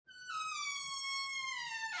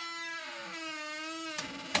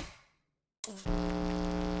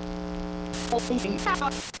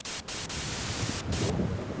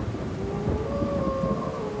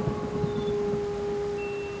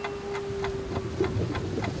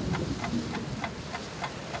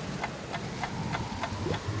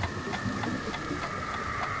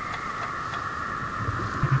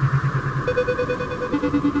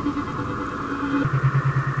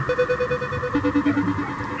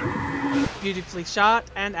Beautifully shot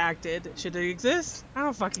and acted. Should it exist? I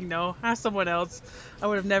don't fucking know. Ask someone else. I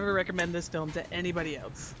would have never recommended this film to anybody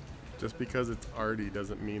else. Just because it's arty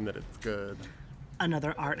doesn't mean that it's good.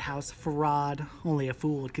 Another art house fraud. Only a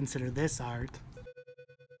fool would consider this art.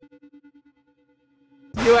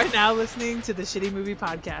 You are now listening to the Shitty Movie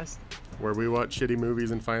Podcast, Where we watch shitty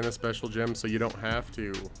movies and find the special gems so you don't have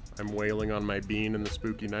to. I'm wailing on my bean in the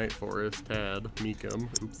spooky night forest, Tad Meekum.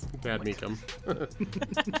 Oops, Tad Meekum.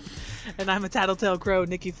 and I'm a tattletale crow,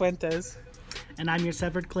 Nikki Fuentes. And I'm your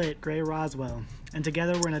severed clit, Gray Roswell. And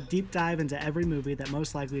together we're in a deep dive into every movie that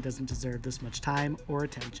most likely doesn't deserve this much time or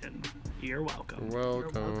attention. You're welcome.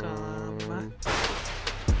 Welcome. You're welcome.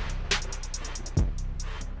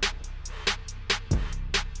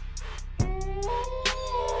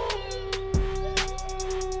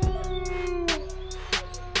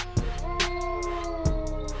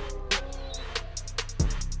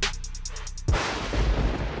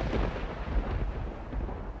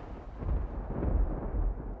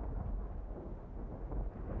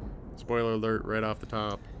 Spoiler alert right off the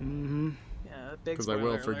top. Mm-hmm. Yeah, big Because I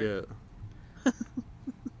will forget.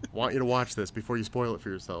 Want you to watch this before you spoil it for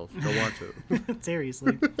yourself. Go watch it.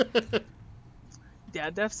 Seriously. Yeah,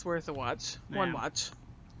 Def's worth a watch. Yeah. One watch.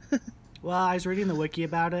 Well, I was reading the wiki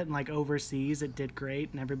about it, and like overseas it did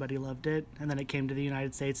great, and everybody loved it. And then it came to the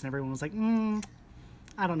United States, and everyone was like,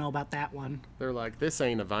 I don't know about that one. They're like, this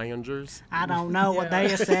ain't Avengers. I don't know what they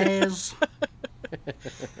says.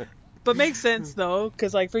 But makes sense though,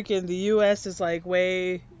 because like freaking the U.S. is like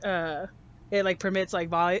way, it like permits like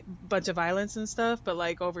bunch of violence and stuff, but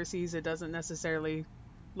like overseas it doesn't necessarily,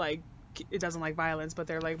 like it doesn't like violence, but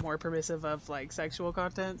they're like more permissive of like sexual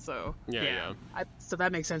content. So Yeah. So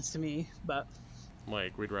that makes sense to me. But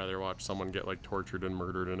Like, we'd rather watch someone get like tortured and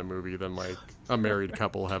murdered in a movie than like a married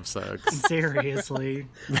couple have sex. Seriously.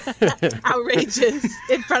 outrageous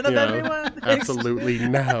in front of everyone. Absolutely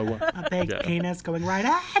no. A big penis going right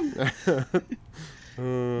on.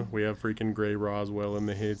 We have freaking Gray Roswell in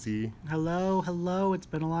the hitsy. Hello. It's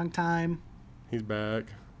been a long time. He's back.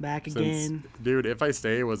 Back again. Dude, If I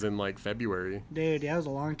Stay was in like February. Dude, yeah, it was a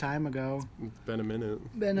long time ago. It's been a minute.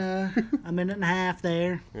 Been a minute and a half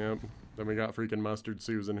there. Yep. Then we got freaking Mustard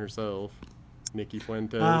Susan herself. Nikki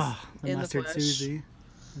Fuentes. Oh, the In the Mustard flesh. Susie.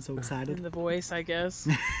 I'm so excited. In the voice, I guess.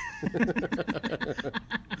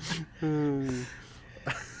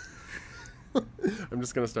 I'm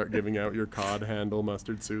just going to start giving out your COD handle,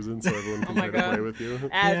 Mustard Susan, so everyone can my try to play God. with you.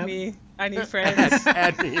 Add me. I need friends.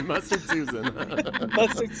 Add me, Mustard Susan.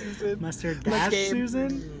 Mustard Susan. Mustard Let's Dash game.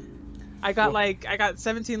 Susan? I got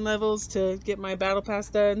 17 levels to get my battle pass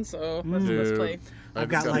done, so let's play. I've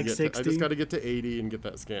got like 60. I just got to get to 80 and get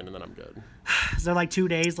that skin, and then I'm good. Is there like 2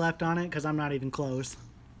 days left on it? Because I'm not even close.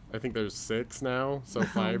 I think there's 6 now, so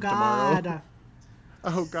 5 God. tomorrow.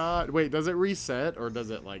 Oh God! Wait, does it reset or does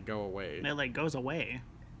it like go away? It like goes away.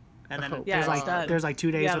 And then Yeah, there's like 2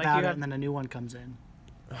 days Yeah, like, without you it, have- and then a new one comes in.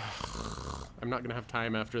 I'm not gonna have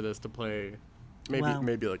time after this to play. Maybe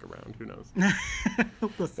like a round. Who knows?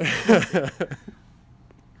 We'll see.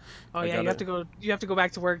 Oh yeah, you have to go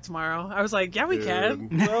back to work tomorrow. I was like, yeah, we can.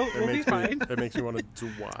 Dude, We'll be fine. It makes me want to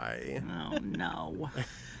die. Oh no.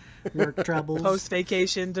 Work troubles. Post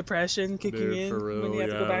vacation depression kicking Dude, in for real, when you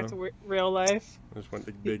have to go back yeah. to real life. I just went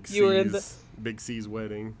to Big You were in C's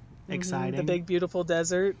wedding. Exciting. The big beautiful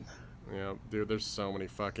desert. Yeah, dude, there's so many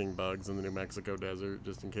fucking bugs in the New Mexico desert,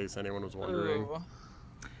 just in case anyone was wondering. Ooh.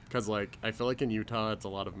 Because, like, I feel like in Utah it's a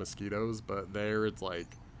lot of mosquitoes, but there it's like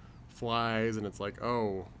flies, and it's like,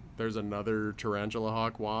 oh, there's another tarantula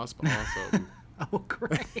hawk wasp. Awesome. Oh,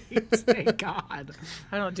 great. Thank God.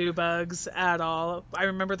 I don't do bugs at all. I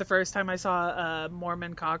remember the first time I saw a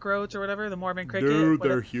Mormon cockroach or whatever, the Mormon cricket. Dude,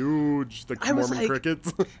 they're huge. The I was Mormon like-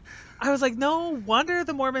 crickets. I was like, no wonder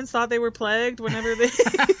the Mormons thought they were plagued whenever they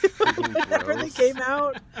whenever they Gross. came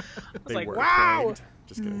out. I was They like, were wow. plagued.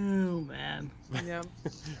 Just kidding. Oh, man. Yeah.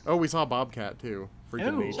 Oh, we saw a bobcat, too.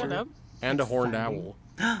 Freaking Oh. nature. Shut up. And a horned Exciting.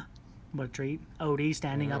 owl. What a treat. Odie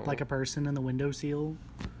standing up Wow. like a person in the windowsill,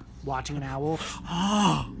 watching an owl.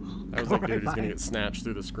 I was like, Right dude, he's by. gonna get snatched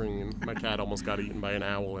through the screen. My cat almost got eaten by an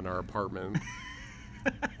owl in our apartment.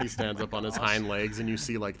 He stands up on his hind legs, and you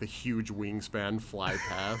see like the huge wingspan fly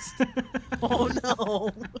past. Oh no.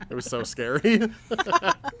 It was so scary.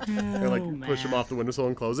 They like push him off the windowsill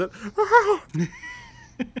and close it.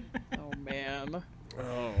 Oh man.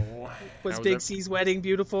 Oh. Was Big C's wedding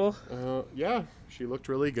beautiful? Yeah, she looked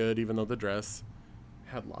really good, even though the dress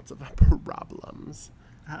had lots of problems.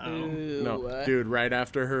 Ooh. No, dude, right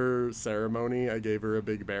after her ceremony, I gave her a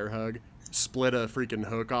big bear hug. Split a freaking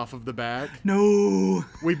hook off of the back. No.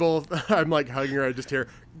 We both, I'm like hugging her, I just hear,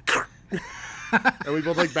 and we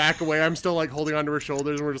both like back away. I'm still like holding onto her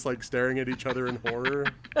shoulders, and we're just like staring at each other in horror.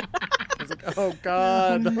 I was like, oh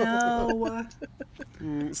God. No.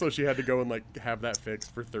 So she had to go and like have that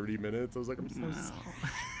fixed for 30 minutes. I was like, I'm so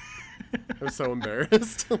sorry. I was so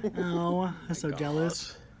embarrassed. Oh, I'm so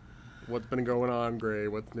jealous. What's been going on, Gray?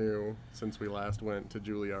 What's new since we last went to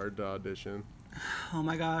Juilliard to audition? Oh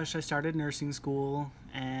my gosh, I started nursing school,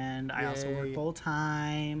 and I also work Yay. full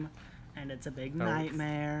time, and it's a big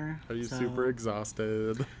nightmare. Are you so- super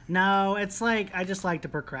exhausted? No, it's like I just like to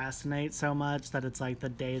procrastinate so much that it's like the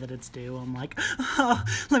day that it's due, I'm like, oh,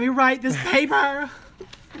 let me write this paper.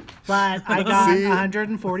 But I got See?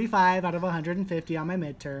 145 out of 150 on my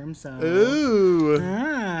midterm, so. Ooh.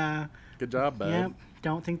 Ah, Good job, bud. yep.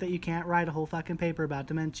 Don't think that you can't write a whole fucking paper about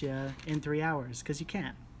dementia in 3 hours, because you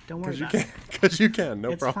can't. Don't worry about it. Because you can,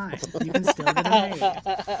 no It's problem. fine. You can still get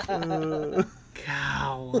it made.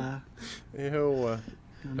 Cow. Ew.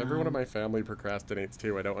 Everyone in my family procrastinates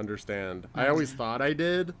too. I don't understand. I always thought I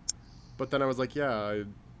did, but then I was like, yeah, I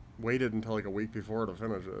waited until like a week before to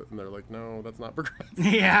finish it. And they're like, no, that's not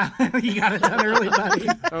procrastinating. Yeah, you got it done early, buddy.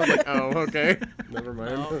 I was like, oh, okay. Never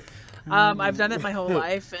mind. I've done it my whole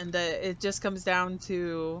life, and it just comes down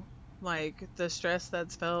to like the stress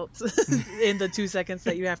that's felt in the 2 seconds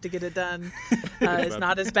that you have to get it done. It's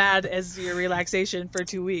not as bad as your relaxation for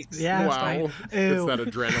 2 weeks. Yeah, it's Wow. fine. It's Ew. that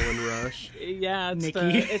adrenaline rush. Yeah, it's Nikki.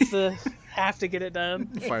 it's the have to get it done.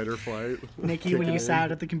 Fight or flight. Nikki, when you Kicking sat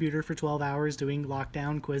in. at the computer for 12 hours doing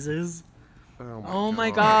lockdown quizzes. Oh my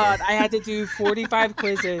god, I had to do 45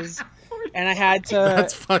 quizzes, and I had to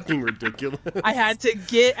That's fucking ridiculous. I had to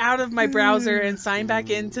get out of my browser and sign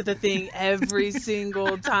back into the thing every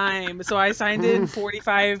single time. So I signed in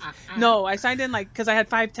 45. No, I signed in like because I had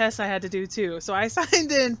 5 tests I had to do too. So I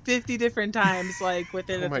signed in 50 different times, like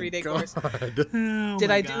within Oh a my 3-day God. course. Oh Did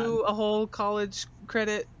my I God. do a whole college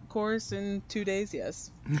credit course in 2 days?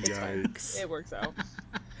 Yes. It's fine. Yikes. It works out.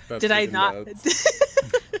 That's Did I freaking not? nuts.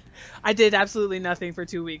 I did absolutely nothing for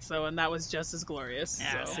 2 weeks though, and that was just as glorious.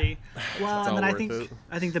 Yeah, so. see. Well, It's and then all I worth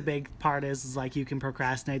think it. the big part is like you can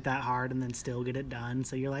procrastinate that hard and then still get it done.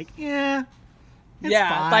 So you're like, yeah. It's Yeah,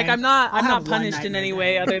 fine. like I'm I'll not have one punished in nightmare any day.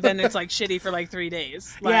 way other than it's like shitty for like 3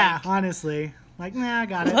 days. Like, Yeah, honestly. Like, nah, I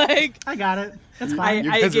got it. Like I got it. That's I, fine.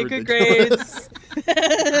 You I guys are get good ridiculous.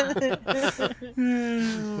 grades.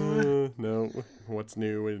 No. What's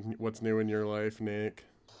new in your life, Nick?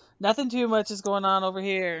 Nothing too much is going on over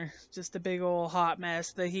here. Just a big old hot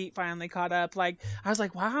mess. The heat finally caught up. Like I was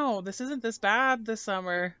like, wow, this isn't this bad this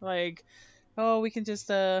summer. Like, oh, we can just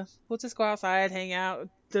we'll just go outside, hang out.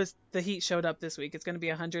 The heat showed up this week. It's gonna be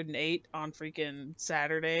 108 on freaking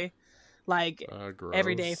Saturday. Like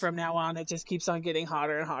every day Gross. from now on, it just keeps on getting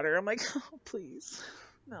hotter and hotter. I'm like, oh, please,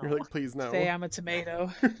 no. You're like, please no. Say I'm a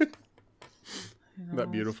tomato. You know,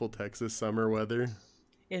 That beautiful Texas summer weather.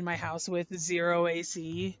 in my house with 0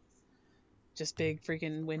 AC. Just big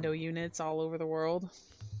freaking window units all over the world.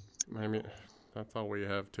 I mean, that's all we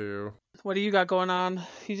have too. What do you got going on?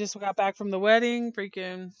 You just got back from the wedding?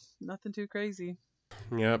 Freaking nothing too crazy.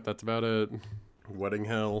 Yep, that's about it. Wedding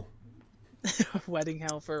hell. Wedding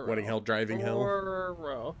hell for a row. Wedding hell, driving hell. For a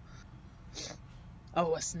row.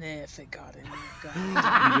 Oh, a sniff. It got in there.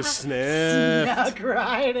 God. You just sniffed. Snuck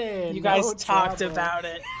right in. You guys No talked trouble. about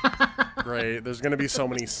it. Great. There's gonna be so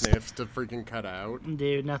many sniffs to freaking cut out.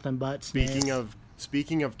 Dude, nothing but sniffs.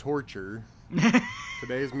 Speaking of torture,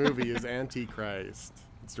 today's movie is Antichrist.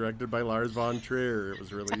 It's directed by Lars von Trier. It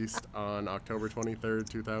was released on October 23rd,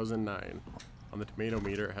 2009. On the tomato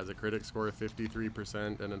meter, it has a critic score of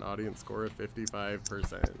 53% and an audience score of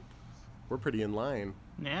 55%. We're pretty in line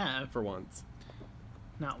Yeah, for once.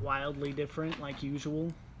 not wildly different like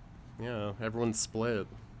usual. Yeah, everyone's split.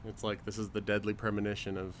 It's like this is the deadly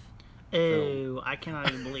premonition of... Ew, I cannot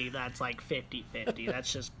even believe that's like 50-50.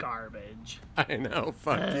 That's just garbage. I know,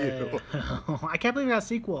 fuck you. I can't believe we got a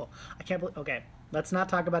sequel. I can't believe... Okay, let's not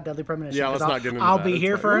talk about Deadly Premonition. Yeah, 'cause let's not get into I'll that. be It's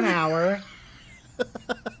here fine. for an hour.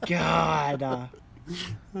 God.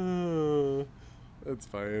 It's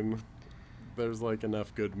fine. There's like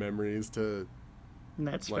enough good memories to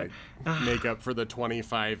That's like fair. make up for the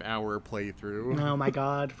 25-hour playthrough. Oh my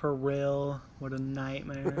god, for real. What a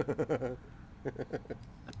nightmare.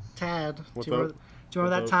 Tad, do you remember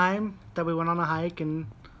that time that we went on a hike and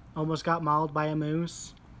almost got mauled by a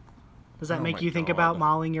moose? Does that make you think about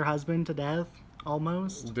mauling your husband to death?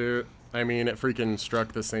 Almost? Dude, I mean, it freaking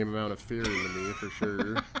struck the same amount of fear into me, for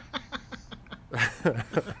sure.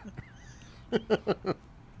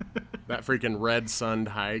 That freaking red-sunned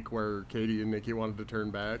hike where Katie and Nikki wanted to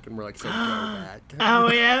turn back, and we're like, so go back.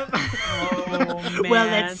 Oh, yeah. Oh, man. Well,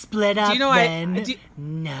 let's split up then.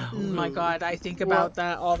 No. Oh my god, I think about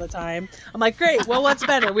that all the time. I'm like, great, well, what's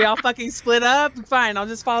better? We all fucking split up? Fine, I'll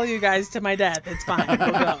just follow you guys to my death. It's fine,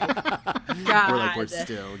 we'll go. God. We're like, we're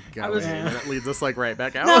still going. And that leads us, like, right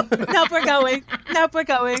back out. Nope, we're going. Nope, we're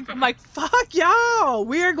going. I'm like, fuck y'all.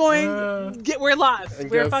 We are going. We're lost.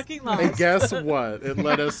 We're fucking lost. And guess what? It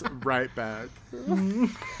led us right back.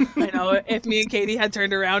 I know. If me and Katie had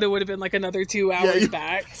turned around, it would have been like another 2 hours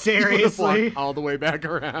back. Seriously? All the way back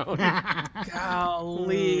around.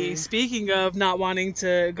 Golly. Speaking of not wanting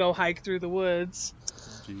to go hike through the woods,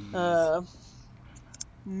 I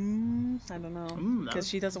don't know. Because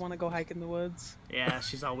she doesn't want to go hike in the woods. Yeah,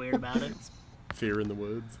 she's all weird about it. Fear in the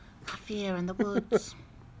woods. Fear in the woods.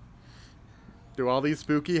 Do all these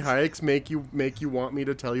spooky hikes make you want me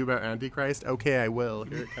to tell you about Antichrist? Okay, I will.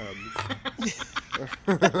 Here it comes.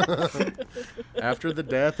 After the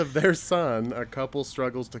death of their son, a couple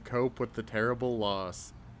struggles to cope with the terrible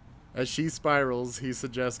loss. As she spirals, he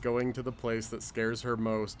suggests going to the place that scares her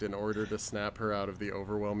most in order to snap her out of the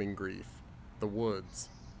overwhelming grief, the woods.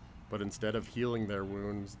 But instead of healing their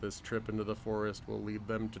wounds, this trip into the forest will lead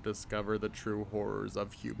them to discover the true horrors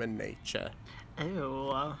of human nature.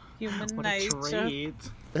 Ew. Human what nature. a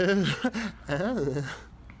treat.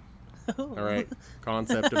 Alright,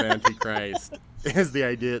 concept of Antichrist. Is the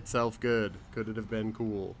idea itself good? Could it have been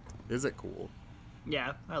cool? Is it cool?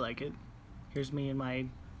 Yeah, I like it. Here's me and my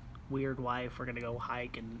weird wife. We're gonna go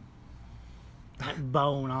hike and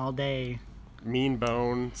bone all day. Mean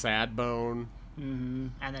bone, sad bone. Mm-hmm.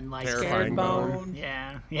 And then like terrifying scared bone.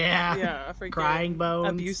 Yeah. Yeah. Crying bone.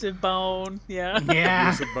 Abusive bone. Yeah. Yeah.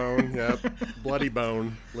 Abusive bone. Yep. Bloody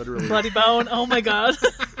bone. Literally. Bloody bone. Oh my god.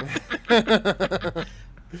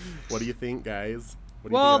 What do you think, guys?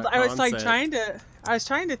 Well, I was like trying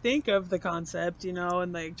to think of the concept, you know,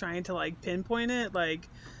 and like trying to like pinpoint it, like,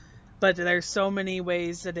 but there's so many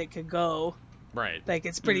ways that it could go. Right. Like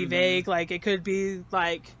it's pretty vague. Like it could be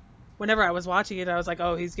like, whenever I was watching it, I was like,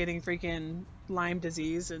 oh, he's getting freaking Lyme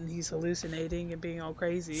disease and he's hallucinating and being all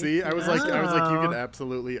crazy. See, I was like, you could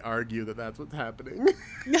absolutely argue that that's what's happening.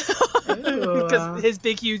 Because his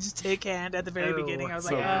big, huge stick hand at the very beginning, I was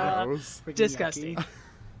so like, gross. disgusting.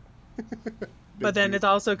 But then it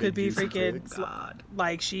also could be juicy freaking,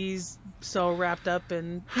 like, she's so wrapped up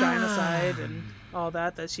in genocide and all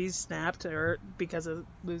that she's snapped or because of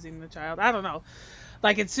losing the child. I don't know.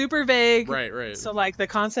 Like, it's super vague. Right. So, like, the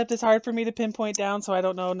concept is hard for me to pinpoint down, so I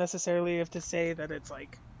don't know necessarily if to say that it's,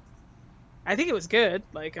 like... I think it was good.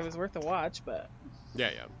 Like, it was worth a watch, but... Yeah.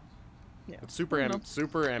 It's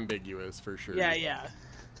super ambiguous, for sure. Yeah.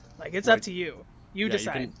 Like, it's up to you. You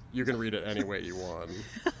decide. You can read it any way you want.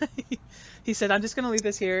 He said, I'm just going to leave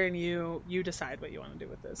this here, and you decide what you want to do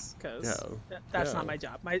with this, because that's not my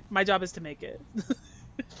job. My job is to make it.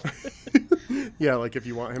 Yeah, like if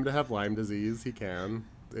you want him to have Lyme disease, he can.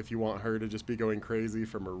 If you want her to just be going crazy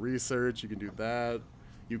from her research, you can do that.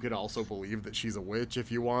 You could also believe that she's a witch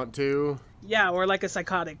if you want to. Yeah, or like a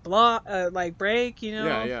psychotic break, you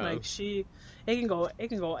know? Yeah. Like it can go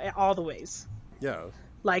all the ways. Yeah.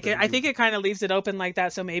 Like I think it kind of leaves it open like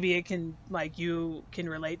that, so maybe it can, like, you can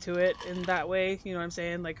relate to it in that way. You know what I'm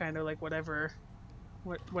saying? Like kind of like whatever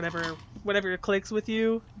clicks with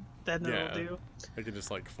you, then it'll do. It can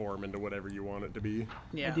just like form into whatever you want it to be.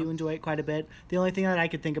 Yeah. I do enjoy it quite a bit. The only thing that I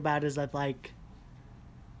could think about is that, like,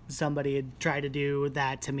 somebody had tried to do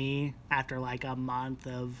that to me after like a month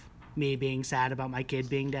of me being sad about my kid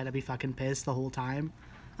being dead. I'd be fucking pissed the whole time.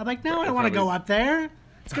 I'm like, no, I don't want to go up there.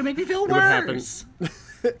 It's gonna make me feel worse.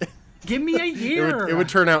 Give me a year. It would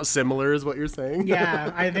turn out similar, is what you're saying.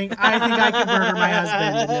 Yeah, I think I could murder my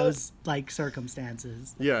husband in those like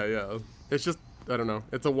circumstances. Yeah. It's just, I don't know.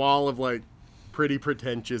 It's a wall of like pretty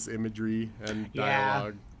pretentious imagery and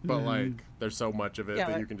dialogue, but like there's so much of it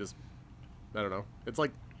that you can just, I don't know. It's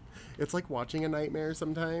like watching a nightmare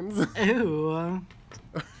sometimes. Ew.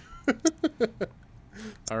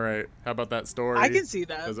 All right, how about that story? I can see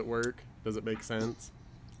that. Does it work? Does it make sense?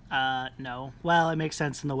 No. Well, it makes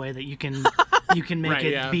sense in the way that you can make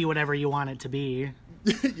it be whatever you want it to be.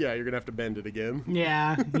 Yeah, you're gonna have to bend it again.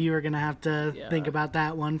 Yeah, you were gonna have to Yeah. think about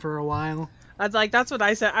that one for a while. That's what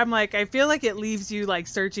I said. I'm like, I feel like it leaves you like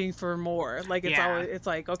searching for more. Like it's Yeah. always, it's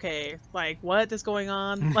like, okay, like what is going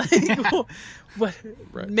on? Like, what?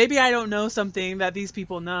 Right. Maybe I don't know something that these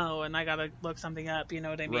people know, and I gotta look something up. You know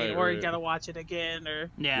what I mean? Right, or right. you gotta watch it again, or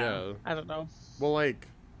Yeah. I don't know. Well, like,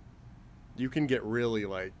 you can get really,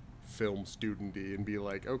 like, film student-y and be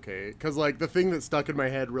like, okay. Because, like, the thing that stuck in my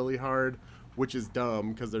head really hard, which is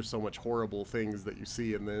dumb because there's so much horrible things that you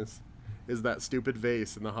see in this, is that stupid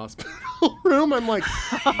vase in the hospital room. I'm like,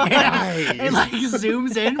 why? It like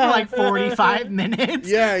zooms in for like 45 minutes.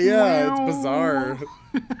 Yeah, Wow. it's bizarre.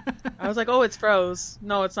 I was like, oh, it's froze.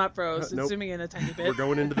 No, it's not froze. It's Nope. zooming in a tiny bit. We're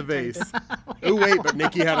going into the vase. Oh, wait, but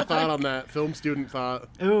Nikki had a thought on that. Film student thought.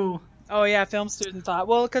 Ooh. Oh yeah, film student thought.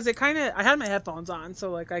 Well, because it kind of, I had my headphones on,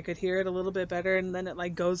 so like I could hear it a little bit better, and then it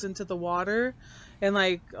like goes into the water, and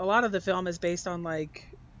like a lot of the film is based on like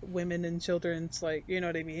women and children's, like, you know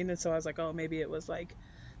what I mean. And so I was like, oh, maybe it was like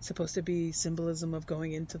supposed to be symbolism of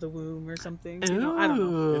going into the womb or something. You know, I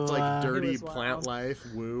don't know. It's like dirty It was wild. plant life,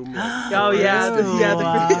 womb. Like, Oh yeah,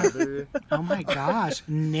 together. Oh my gosh,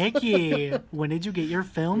 Nikki, when did you get your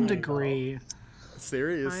film degree?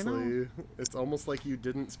 Seriously, it's almost like you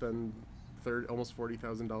didn't spend almost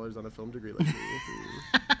 $40,000 on a film degree like me.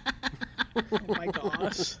 Oh my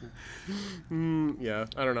gosh. Yeah,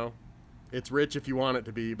 I don't know. It's rich if you want it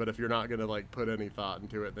to be, but if you're not gonna like put any thought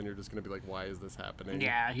into it, then you're just gonna be like, why is this happening?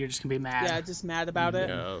 Yeah, you're just gonna be mad. Yeah, just mad about it.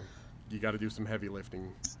 Yeah, you got to do some heavy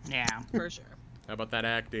lifting. Yeah. For sure. How about that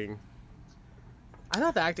acting? I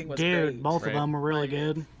thought the acting was Dude, great. both Right. of them were really Like,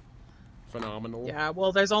 good. Phenomenal. Yeah,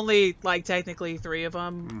 well, there's only like technically 3 of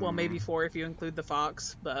them. Well, maybe 4 if you include the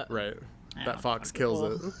fox, but Right. Yeah, That fox fuck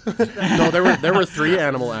kills it. No, there were 3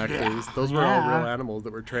 animal actors. Those were all Yeah. real animals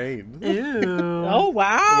that were trained. Ew. oh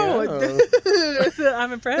wow, Yeah.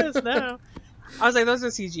 I'm impressed now. I was like, those are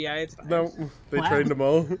CGI. It's fine. No, they Wow. trained them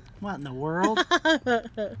all. What in the world?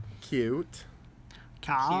 Cute.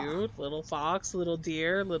 Cute little fox, little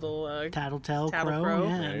deer, little Tattletale Tattle crow. crow.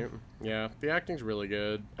 Yeah. Right. Yeah, the acting's really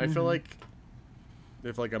good. I feel like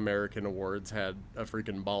if like American awards had a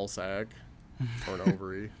freaking ball sack or an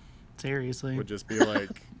ovary, Seriously. would just be like,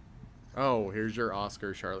 oh, here's your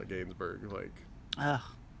Oscar, Charlotte Gainsbourg. Like, Ugh.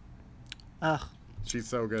 Ugh. she's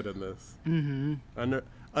so good in this. Mm-hmm.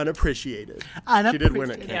 Unappreciated. She did win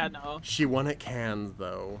at Cannes. Yeah, no. She won at Cannes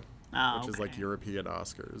though, Oh, which is like okay. European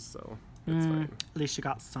Oscars, so it's fine. At least you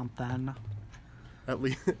got something. At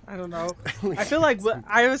least. I don't know. I feel like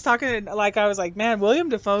I was talking, like I was like, man, William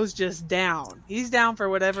Dafoe's just down. He's down for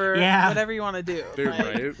whatever, Yeah. whatever you want to do. Dude, Like,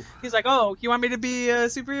 right? He's like, oh, you want me to be a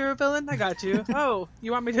superhero villain? I got you. Oh,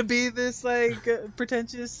 you want me to be this like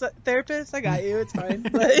pretentious therapist? I got you. It's fine.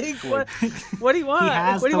 Like, what do you want? He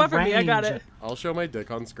has What do you the want from me? I got range. it. I'll show my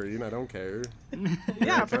dick on screen. I don't care.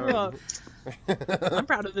 Yeah, for real. I'm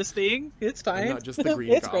proud of this thing. It's fine. I'm not just the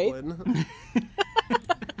Green It's great. Goblin.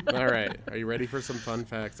 All right. Are you ready for some fun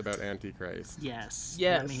facts about Antichrist? Yes.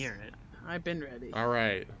 Yes. Let me hear it. I've been ready. All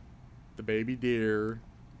right. The baby deer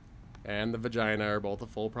and the vagina are both a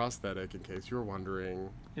full prosthetic, in case you were wondering.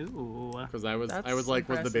 Ooh. Because I was That's like,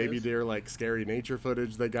 was the baby impressive. deer like scary nature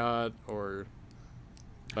footage they got, or?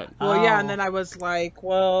 But Well, yeah, and Oh. then I was like,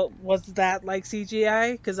 well, was that like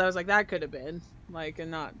CGI? Because I was like, that could have been like, and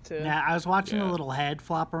not to. Yeah, I was watching Yeah. the little head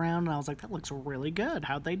flop around, and I was like, that looks really good.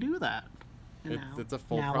 How'd they do that? And now- it's a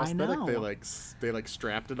full now I prosthetic. know. They like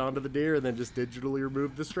strapped it onto the deer and then just digitally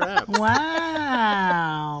removed the strap.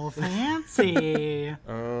 Wow, fancy.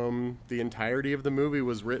 The entirety of the movie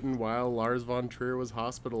was written while Lars von Trier was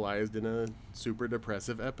hospitalized in a super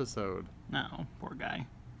depressive episode. No, poor guy.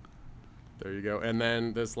 There you go. And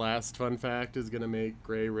then this last fun fact is gonna make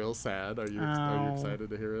Gray real sad. Are you Oh. excited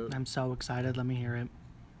to hear it? I'm so excited. Let me hear it.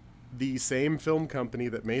 The same film company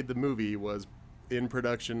that made the movie was in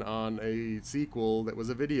production on a sequel that was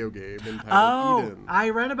a video game entitled Oh, Eden. I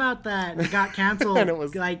read about that. It got canceled. And it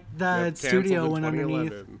was like the Yep, canceled studio in went underneath.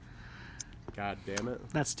 2011. God damn it.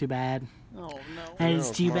 That's too bad. Oh no. And know, it's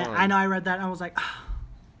too come bad. on. I know. I read that. And I was like,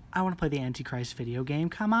 I want to play the Antichrist video game.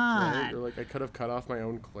 Come on. Right? You're like, I could have cut off my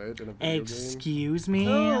own clit in a video game. Excuse me.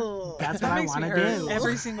 Oh, That's that what I makes me want to hurt do.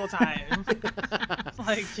 every single time.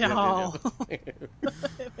 Like, Yeah, y'all.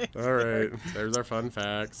 All right, there's our fun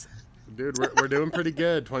facts. Dude, we're doing pretty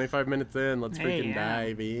good. 25 minutes in. Let's Hey, freaking yeah.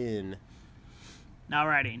 dive in.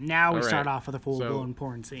 Alrighty. Now we All start right, off with a full-blown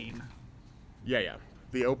porn scene. Yeah.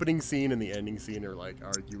 The opening scene and the ending scene are like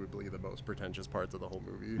arguably the most pretentious parts of the whole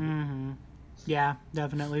movie. Yeah,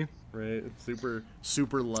 definitely. Right?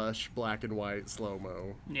 Super lush, black and white,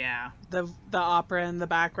 slow-mo. Yeah. The opera in the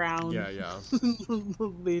background. Yeah.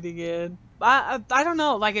 Leading in. I don't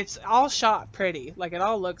know. Like, it's all shot pretty. Like, it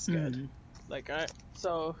all looks good. Like,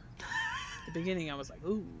 so at the beginning I was like,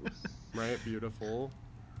 ooh. Right, beautiful.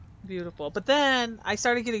 Beautiful. But then I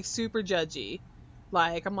started getting super judgy.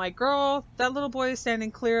 Like, I'm like, girl, that little boy is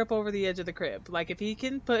standing clear up over the edge of the crib. Like, if he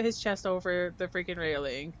can put his chest over the freaking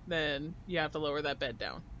railing, then you have to lower that bed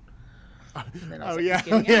down. Oh, yeah.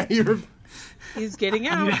 He's getting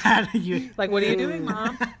out. Like, what are you doing,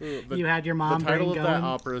 Mom? You had your mom The title of brain that going.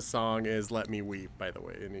 opera song is "Let Me Weep," by the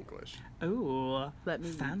way, in English. Ooh, Let me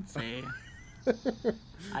fancy.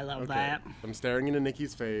 I love Okay. that. I'm staring into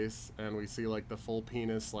Nikki's face, and we see like the full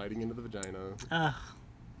penis sliding into the vagina. Ugh.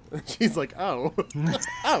 She's like, "Oh,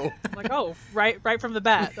 oh." I'm like, oh, right from the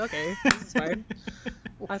bat. Okay, this is fine.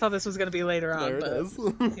 I thought this was gonna be later on, There it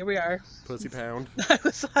but is. here we are. Pussy pound. I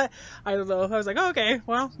was like, I don't know. I was like, oh, okay,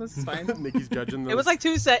 well, this is fine. Nikki's judging those. It was like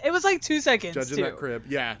 2 seconds judging too. that crib.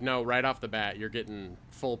 Yeah, no, right off the bat, you're getting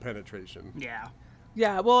full penetration. Yeah.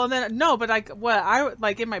 Yeah, well, and then no, but like what I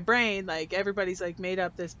like in my brain, like everybody's like made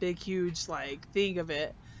up this big, huge like thing of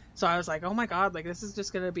it. So I was like, oh my god, like this is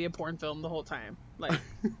just gonna be a porn film the whole time. Like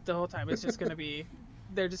the whole time, it's just gonna be,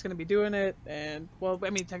 they're just gonna be doing it, and well,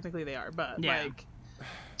 I mean, technically they are, but Yeah. like,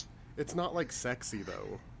 It's not like sexy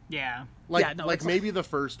though. Yeah. Like, Yeah, no, like it's maybe the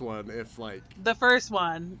first one, if like, the first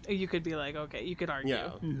one, you could be like, okay, you could argue,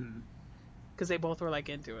 yeah, because they both were like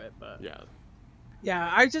into it, but yeah. yeah,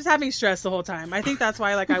 I was just having stress the whole time. I think that's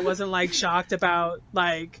why like I wasn't like shocked about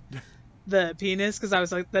like the penis, because I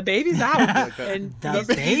was like, the baby's out, Like that. and The he's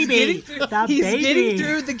baby. getting through, The he's baby. getting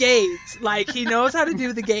through the gate. Like he knows how to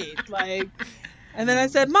do the gate. Like, and then I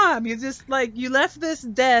said, Mom, you just like you left this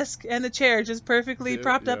desk and the chair just perfectly Yeah,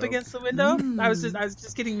 propped up yeah. against the window. I was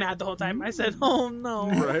just getting mad the whole time. I said, oh no,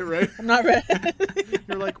 Right. I'm not ready.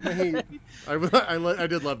 You're like, wait. I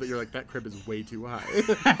did love that. You're like, that crib is way too high.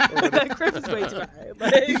 That crib is way too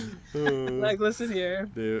high. Like listen here.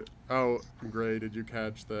 Dude. Oh, Gray, did you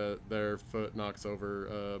catch that their foot knocks over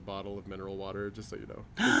a bottle of mineral water? Just so you know,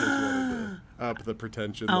 in case you wanted to up the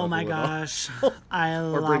pretension. Oh level my at all. gosh. I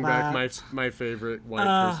love Or bring it. back my favorite white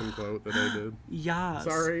person quote that I did. Yes.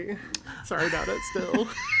 Sorry about it. Still,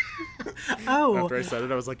 Oh, after I said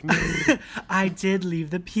it, I was like, no. I did leave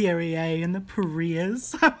the Perrier and the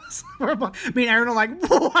Prius. I was horrible. Me and Aaron are like,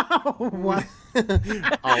 wow, what?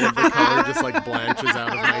 All of the color just like blanches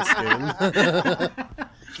out of my skin.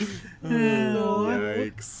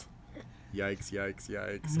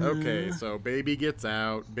 Yikes. Okay, so baby gets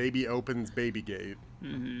out. Baby opens baby gate.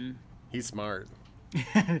 He's smart. He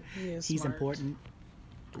is He's smart. important.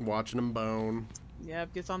 Watching him bone.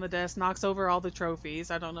 Yep, gets on the desk, knocks over all the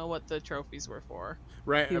trophies. I don't know what the trophies were for.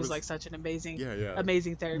 Right. He was like such an amazing, Yeah.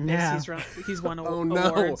 amazing therapist. Yeah. He's won Oh no,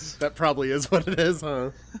 awards. that probably is what it is,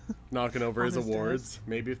 huh? Knocking over On his his awards. desk.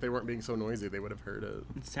 Maybe if they weren't being so noisy, they would have heard it.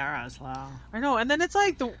 Sarah's law. I know, and then it's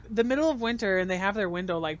like the middle of winter, and they have their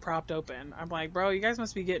window like propped open. I'm like, bro, you guys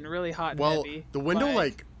must be getting really hot and Well, heavy. the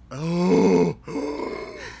window oh.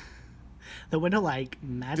 The window, like,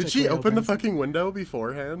 magically Did she open the opens. fucking window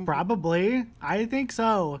beforehand? Probably. I think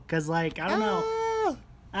so. Because, like, I don't know. Ah!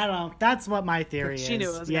 I don't know. That's what my theory is. She knew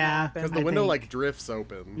it was gonna yeah. happen. Because the I window think. like drifts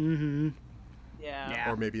open. Yeah.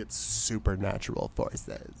 Yeah. Or maybe it's supernatural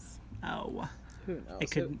forces. Oh. Who knows?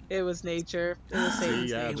 It could- It was nature. It was See,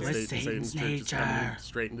 Satan's yeah, It nature. was just Satan's Satan's just coming nature.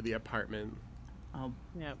 straight into the apartment. Oh.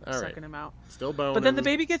 Yep, All right. sucking him out. Still boning. But then the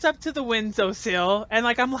baby gets up to the windowsill, and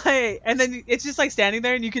like I'm like, and then it's just like standing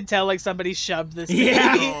there, and you can tell like somebody shoved this baby.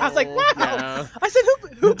 Yeah. I was like, wow. Yeah. I said,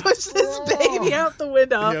 who pushed this baby out the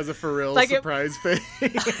window? He has a for real Like it- surprise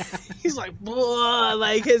face. He's like, blah,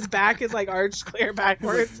 like his back is like arched clear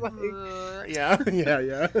backwards. Like, yeah.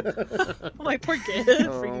 I'm like, poor kid,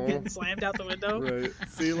 freaking getting slammed out the window. Right.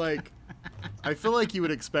 See, like, I feel like you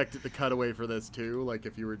would expect it to cut away for this too, like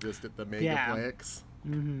if you were just at the Megaplex.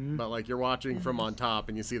 Mm-hmm. But like you're watching from on top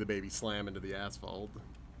and you see the baby slam into the asphalt.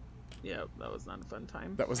 Yep, that was not a fun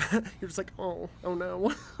time. That was you're just like, oh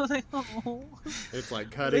no. I was like, oh. It's like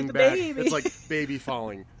cutting the back. baby. It's like baby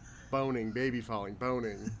falling, boning, baby falling,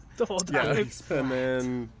 boning. The whole Yeah, time. and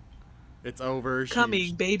then it's over.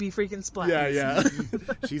 Coming, baby freaking splash. Yeah.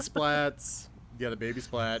 She splats. Yeah, the baby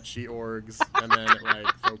splat. She orgs, and then it like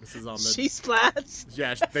focuses on the. She splats.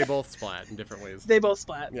 Yeah, they both splat in different ways. They both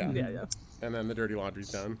splat. Yeah. Yeah. And then the dirty laundry's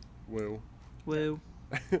done. Woo. Woo.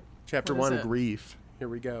 Chapter What is 1, it? grief. Here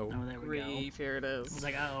we go. Oh, there we go. Grief, here it I was is.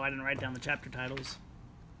 like, oh, I didn't write down the chapter titles.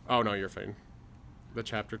 Oh no, you're fine. The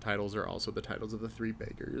chapter titles are also the titles of the three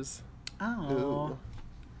beggars. Oh. Ooh.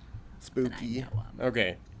 Spooky. Then I know 'em.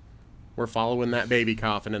 Okay. We're following that baby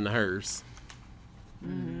coffin in the hearse.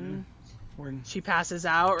 she passes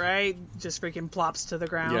out, right? Just freaking plops to the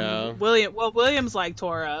ground. Yeah. William's like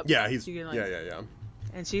tore up. Yeah, he's She can, like, yeah.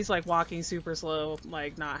 and she's like walking super slow,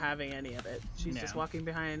 like not having any of it. She's just walking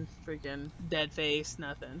behind freaking dead face,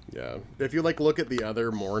 nothing. Yeah. If you like look at the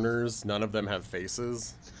other mourners, none of them have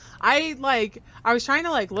faces. I was trying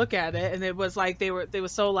to like look at it, and it was like they were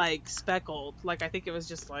so like speckled. Like I think it was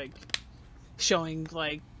just like showing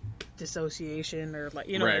like dissociation or like,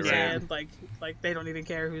 you know what I'm saying? Like they don't even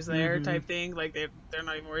care who's there type thing. Like they're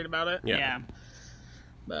not even worried about it. Yeah.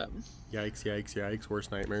 But Yikes,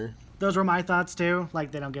 worst nightmare. Those were my thoughts too.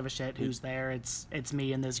 Like they don't give a shit who's there. It's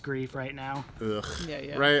me in this grief right now. Ugh.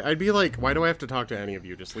 Yeah. Right, I'd be like, why do I have to talk to any of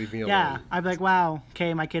you? Just leave me alone. Yeah, I'd be like, wow,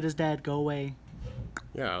 okay, my kid is dead. Go away.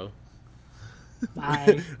 Yeah.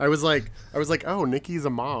 Bye. I was like, oh, Nikki's a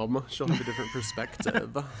mom. She'll have a different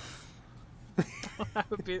perspective. I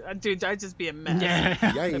would be, dude, I'd just be a mess. Yeah.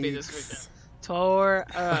 I'd be just freaking tore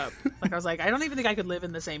up. Like I was like, I don't even think I could live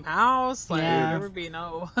in the same house. Like there would be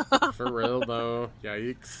no. For real though.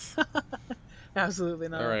 Yikes. Absolutely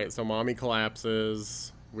not. All right, so mommy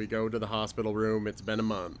collapses. We go to the hospital room. It's been a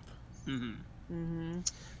month.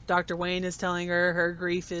 Dr. Wayne is telling her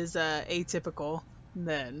grief is atypical.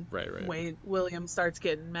 Then Right. William starts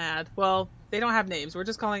getting mad. Well, they don't have names. We're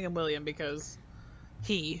just calling him William because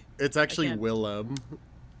It's actually Willem.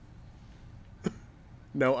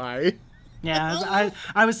 No, I. Yeah,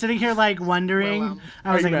 I was sitting here like wondering.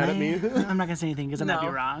 I was Are you like, mad at me? I'm not gonna say anything because I might be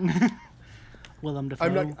wrong. Willem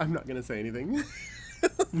Dafoe. I'm not gonna say anything.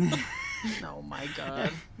 Oh my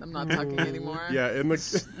god, I'm not talking anymore. Yeah, in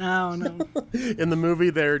the Oh no. in the movie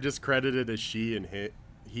they're just credited as she and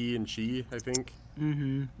he and she, I think.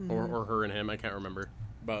 Or her and him, I can't remember.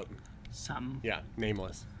 But yeah,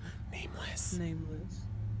 nameless.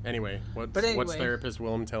 Anyway, what's therapist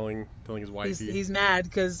Willem telling his wife? He's mad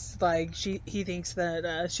because like he thinks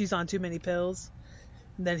that she's on too many pills.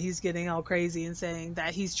 And then he's getting all crazy and saying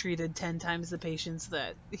that he's treated 10 times the patients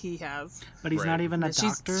that he has. But he's not even a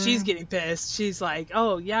doctor. She's getting pissed. She's like,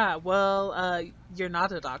 "Oh yeah, well, you're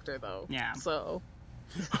not a doctor though." Yeah. So.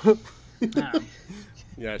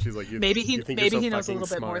 Yeah, she's like, maybe he knows a little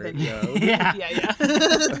bit more than you. Yeah.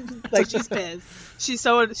 Like she's pissed. She's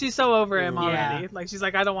so over him already. Like she's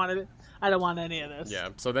like, I don't want any of this. Yeah.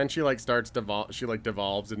 So then she like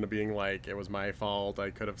devolves into being like, it was my fault.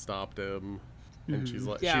 I could have stopped him. And she's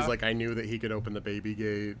like, I knew that he could open the baby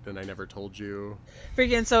gate, and I never told you.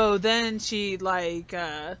 Freaking. So then she like.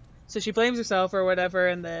 So she blames herself or whatever,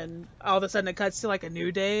 and then all of a sudden it cuts to like a new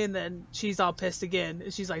day, and then she's all pissed again.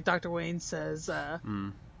 She's like, Dr. Wayne says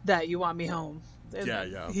that you want me home.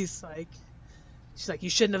 And she's like, you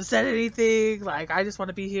shouldn't have said anything. Like, I just want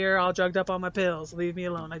to be here all drugged up on my pills. Leave me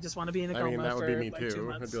alone. I just want to be in a coma. I mean, that would be me like too. 2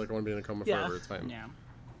 months. I'd be like, I want to be in a coma forever. It's fine. Yeah.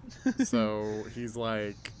 So he's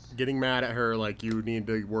like getting mad at her, like, you need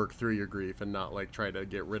to work through your grief and not like try to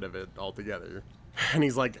get rid of it altogether. And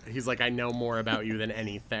he's like, I know more about you than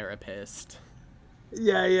any therapist.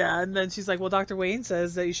 Yeah. And then she's like, well, Dr. Wayne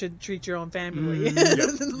says that you should treat your own family.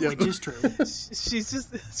 Which is true.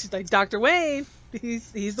 She's like, Dr. Wayne,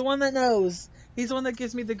 he's the one that knows. He's the one that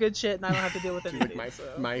gives me the good shit, and I don't have to deal with anything. Like,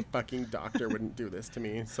 my fucking doctor wouldn't do this to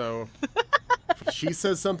me. So she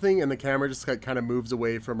says something, and the camera just kind of moves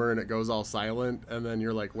away from her, and it goes all silent. And then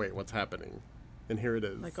you're like, wait, what's happening? And here it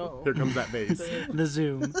is. Like, oh. Here comes that vase. The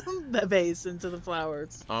zoom. That vase into the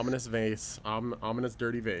flowers. Ominous vase. Ominous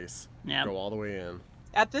dirty vase. Yeah. Go all the way in.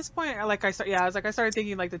 At this point, I started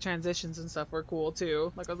thinking like the transitions and stuff were cool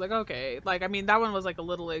too. Like I was like, okay, like I mean that one was like a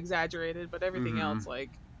little exaggerated, but everything else, like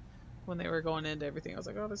when they were going into everything, I was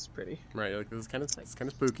like, oh, this is pretty. Right, like this is kind of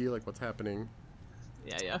spooky. Like what's happening?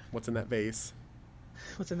 Yeah. What's in that vase?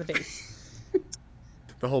 What's in the vase?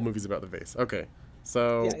 The whole movie's about the vase. Okay.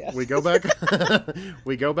 So Yeah. we go back.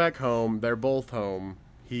 We go back home. They're both home.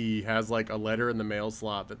 He has like a letter in the mail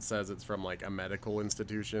slot that says it's from like a medical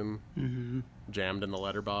institution, jammed in the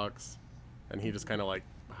letterbox, and he just kind of like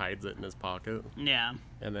hides it in his pocket. Yeah.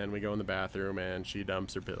 And then we go in the bathroom, and she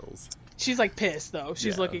dumps her pills. She's like pissed though.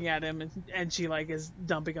 She's Yeah. looking at him, and she like is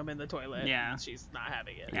dumping them in the toilet. Yeah. She's not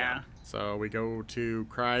having it. Yeah. So we go to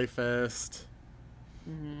Cry Fest.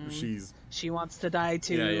 She wants to die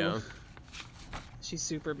too. Yeah. She's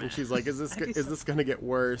super mad. And she's like, is this gonna get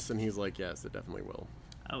worse? And he's like, yes, it definitely will.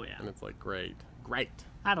 Oh yeah. And it's like, great.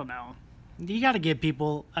 I don't know. You got to give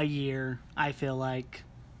people a year. I feel like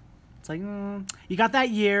it's like you got that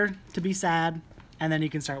year to be sad, and then you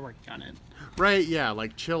can start working on it. Right? Yeah.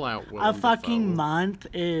 Like, chill out. Willem A fucking Dafoe. month?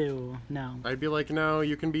 Ew. No. I'd be like, no,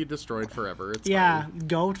 you can be destroyed forever. It's Yeah. fine.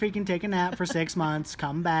 Go freaking take a nap for 6 months.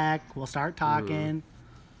 Come back. We'll start talking.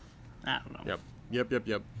 I don't know.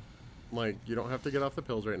 Yep. Like, you don't have to get off the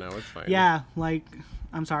pills right now. It's fine. Yeah, like,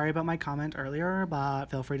 I'm sorry about my comment earlier, but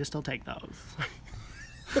feel free to still take those.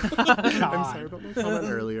 I'm sorry about my comment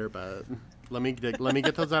earlier, but let me get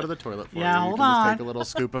those out of the toilet for you. Yeah, You hold can just on. take a little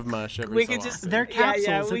scoop of mush every We so can just often. They're capsules.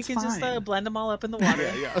 Yeah, we it's can just fine. blend them all up in the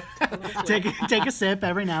water. Yeah. take a sip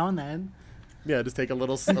every now and then. Yeah, just take a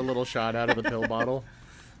little shot out of the pill bottle.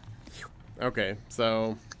 Okay,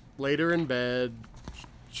 so later in bed,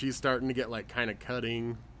 she's starting to get like kind of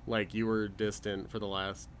cutting. Like, you were distant for the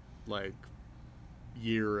last like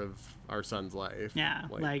year of our son's life. Yeah,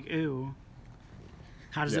 like ooh.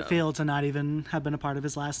 How does Yeah. it feel to not even have been a part of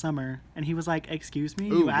his last summer? And he was like, excuse me,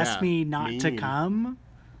 Ooh, you asked yeah, me not to mean. come?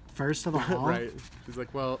 First of all. Right. She's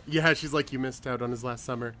like, well, yeah. She's like, you missed out on his last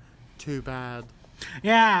summer. Too bad.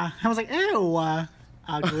 Yeah. I was like, ew,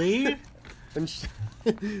 ugly. And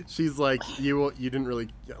she's like, you didn't really,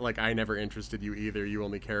 like, I never interested you either. You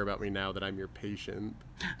only care about me now that I'm your patient.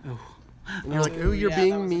 Oh. And you're like, ooh, you're yeah, that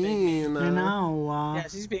being was a big mean. I know. Yeah,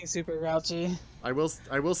 she's being super grouchy. I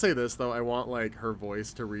will say this, though. I want, like, her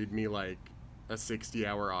voice to read me, like, a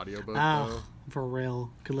 60-hour audiobook, though. Oh, for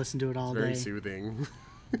real. Could listen to it all Very day. soothing.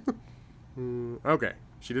 Okay.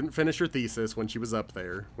 She didn't finish her thesis when she was up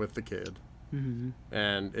there with the kid. Mm-hmm.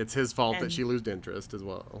 And it's his fault that And- she lost interest as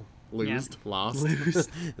well. Yep. Lost. Lost.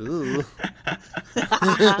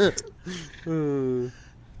 Ooh.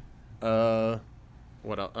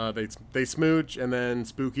 What else? They smooch, and then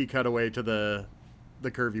spooky cutaway to the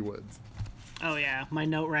curvy woods. Oh, yeah. My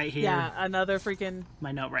note right here. Yeah, another freaking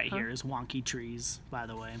My note right here is wonky trees, by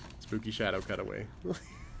the way. Spooky shadow cutaway.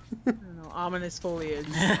 I don't know, ominous foliage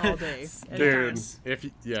all day. Dude, Yes.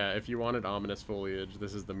 if you wanted ominous foliage,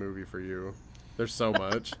 this is the movie for you. There's so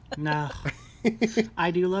much. No.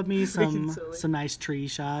 I do love me Freaking silly. some nice tree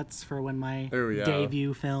shots for when my Oh, yeah.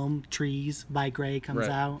 debut film, Trees by Gray, comes Right.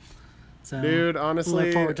 out. So Dude, honestly,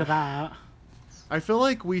 look forward to that. I feel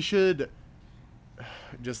like we should.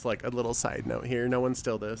 Just like a little side note here, no one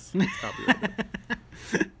steal this. It's copyrighted.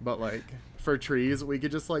 But like for trees, we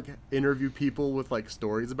could just like interview people with like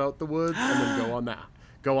stories about the woods, and then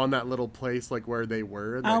go on that little place like where they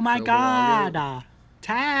were. And, Oh like, my film along it. god.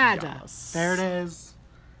 Tad. Yes. There it is.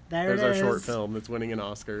 There's our short film that's winning an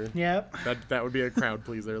Oscar. Yep. That would be a crowd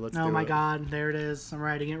pleaser. Let's do it. Oh my god, there it is. I'm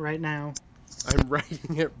writing it right now. I'm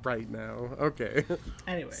writing it right now. Okay.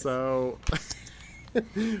 Anyways. So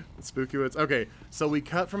Spooky Woods. Okay, so we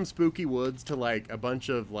cut from Spooky Woods to like a bunch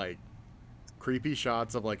of like creepy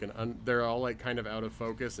shots of like they're all like kind of out of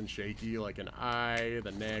focus and shaky, like an eye,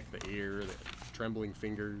 the neck, the ear, the trembling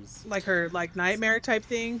fingers. Like her like nightmare type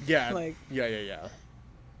thing. Yeah. Like Yeah.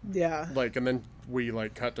 yeah. Like, and then we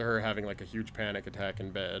like cut to her having like a huge panic attack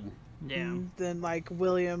in bed. yeah. And then like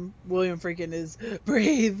William freaking is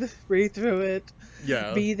breathe through it.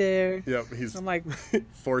 Yeah. Be there. Yep. He's I'm like,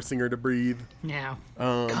 forcing her to breathe. Yeah.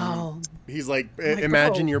 calm. He's like, like,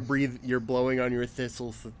 imagine oh. you're blowing on your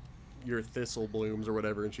thistle blooms or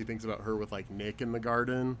whatever, and she thinks about her with like Nick in the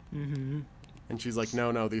garden, Mm-hmm. and she's like,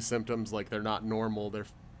 no, these symptoms, like, they're not normal,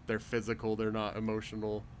 they're physical, they're not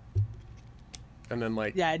emotional. And then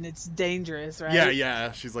like, Yeah, and it's dangerous, right?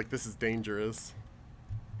 yeah, she's like, this is dangerous,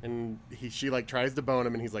 and she like tries to bone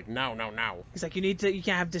him, and he's like, no. He's like, you can't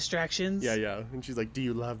have distractions. Yeah, and she's like, do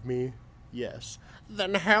you love me? Yes.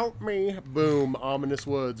 Then help me. Boom, ominous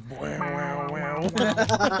woods.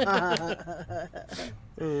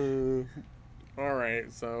 All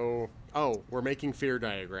right, so we're making fear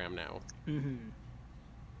diagram now. Mm-hmm.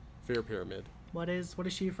 Fear pyramid. What is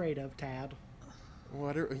she afraid of, Tad?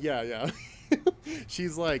 Yeah.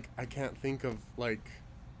 She's like, I can't think of like.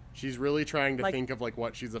 She's really trying to Like- think of like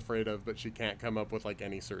what she's afraid of, but she can't come up with like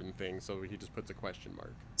any certain thing. So he just puts a question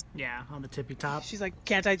mark. Yeah, on the tippy top. She's like,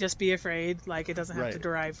 can't I just be afraid? Like, it doesn't have to Right.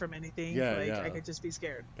 derive from anything. Yeah, like, yeah. I could just be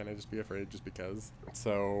scared. Can I just be afraid just because?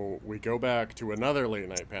 So we go back to another late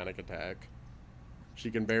night panic attack.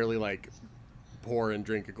 She can barely like pour and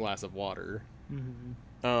drink a glass of water. Mm-hmm.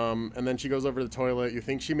 And then she goes over to the toilet. You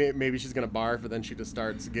think maybe she's gonna barf, but then she just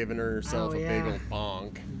starts giving herself Oh, a yeah. big old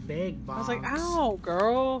bonk. Big bonks. I was like, ow,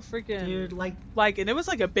 girl, freaking. Dude, like, And it was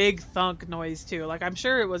like a big thunk noise too. Like, I'm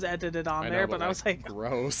sure it was edited on there, but I was like,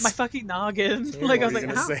 gross. my fucking noggin. Dude, Like, I was What like,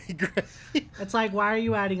 were you ow. gonna say, Gray? it's like, why are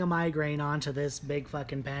you adding a migraine onto this big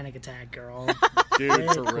fucking panic attack, girl? Dude,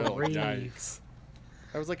 for Good real, grief. yikes.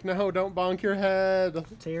 I was like, no, don't bonk your head.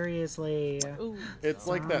 Seriously. Ooh. It's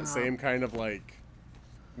like that Stop. same kind of like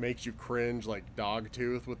makes you cringe, like dog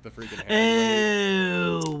tooth with the freaking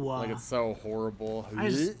head. Ew. Like, it's so horrible. I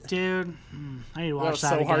just, dude, I need to That watch was that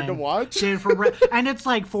so again. hard to watch. Dude, and it's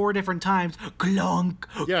like 4 different times. Clunk,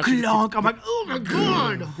 Yeah, she just clunk. I'm like, oh my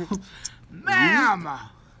god, ma'am.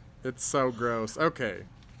 It's so gross. Okay.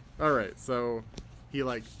 All right, so he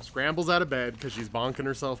like scrambles out of bed because she's bonking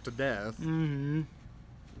herself to death. Mm-hmm.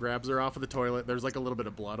 Grabs her off of the toilet. There's like a little bit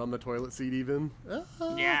of blood on the toilet seat even.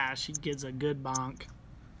 Yeah, she gives a good bonk.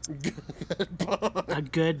 A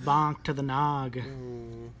good bonk to the nog.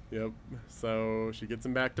 Yep. So she gets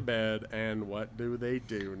him back to bed, and what do they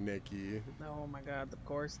do, Nikki? Oh my god, of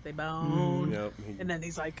course they bone. Yep. And then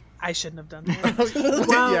he's like, I shouldn't have done that.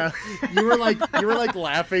 Well- Yeah. You were like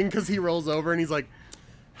laughing because he rolls over and he's like,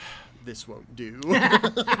 this won't do.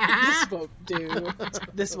 This won't do.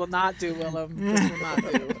 This will not do, Willem. This will not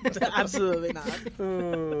do. Absolutely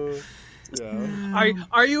not. Yeah.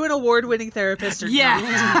 Are you an award-winning therapist or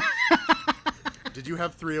Yeah. Did you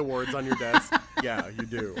have 3 awards on your desk? Yeah, you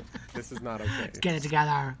do. This is not okay. Get it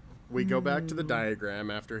together. We go back to the diagram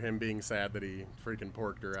after him being sad that he freaking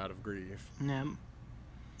porked her out of grief. Yep.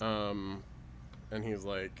 And he's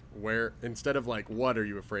like, where, instead of like, what are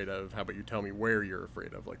you afraid of? How about you tell me where you're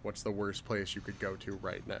afraid of? Like, what's the worst place you could go to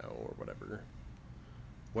right now or whatever?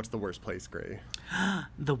 What's the worst place, Gray?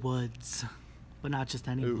 The woods. But not just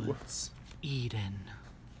any Ooh. woods. Eden.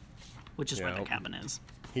 Which is where the cabin is.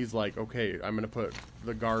 He's like, okay, I'm going to put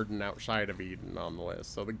the garden outside of Eden on the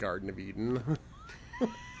list. So the Garden of Eden. Oh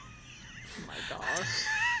my gosh.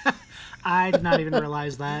 I did not even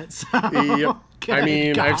realize that. So. Yep. I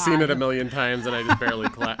mean, God. I've seen it a million times, and I just barely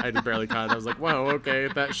caught it. I was like, wow, okay,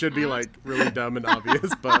 that should be like really dumb and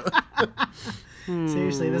obvious, but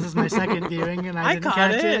Seriously, this is my second viewing, and I didn't caught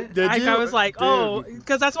catch it. it. Did I you? was like, Dude. oh,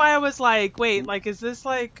 because that's why I was like, wait, like, is this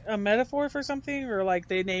like a metaphor for something, or like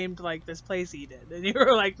they named like this place Eden? And you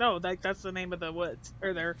were like, no, that's the name of the woods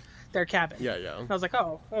or their cabin. yeah, yeah. I was like,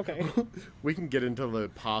 oh, okay. We can get into the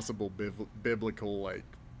possible biblical like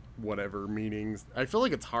whatever meanings. I feel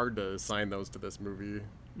like it's hard to assign those to this movie,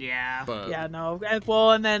 Yeah. but Yeah, no.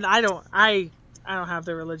 Well, and then I don't have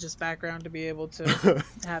the religious background to be able to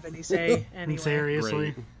have any say anyway.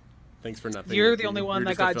 Seriously. great. Thanks for nothing. You're Nikki. the only one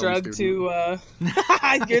You're that just a got film drugged student.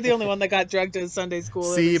 to. You're the only one that got drugged to Sunday school.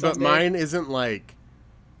 See, every but Sunday. mine isn't like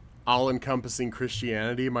all-encompassing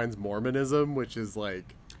Christianity. Mine's Mormonism, which is like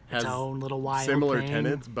has Its own little wild similar thing.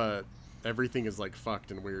 tenets, but everything is like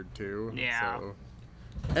fucked and weird too. Yeah. So,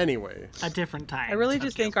 anyway, A different time. I really of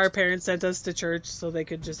just think guilt. our parents sent us to church so they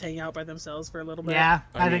could just hang out by themselves for a little bit. Yeah,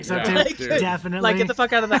 I I, mean, think so yeah, too. Like, dude. Definitely. Like, get the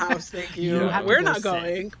fuck out of the house, thank you. You have to We're go not sit.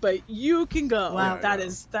 going, but you can go. Well, that yeah.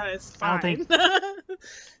 is I fine. don't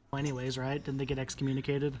Anyways, right? Didn't they get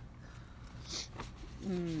excommunicated?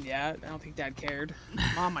 Yeah, I don't think Dad cared.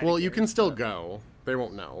 Mom might. well, have you cared, can still but- go. They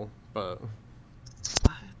won't know, but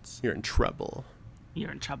What? you're in trouble.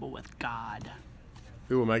 You're in trouble with God.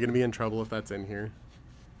 Ooh, am I gonna be in trouble if that's in here?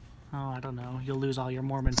 Oh, I don't know. You'll lose all your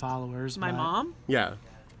Mormon followers. My but- mom? Yeah.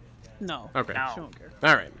 No. Okay. No. She won't care.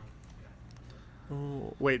 All right.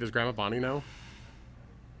 Oh, wait, does Grandma Bonnie know?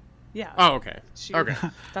 Yeah. Oh, okay. She- Okay.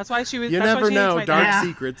 That's why she was. You that's why never she hates know. my Dark dad. Yeah.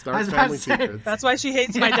 secrets, I dark was about family to say. secrets. That's why she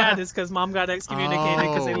hates my dad, is because Mom got excommunicated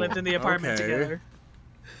because they lived in the apartment okay. together.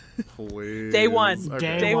 Please. Day one.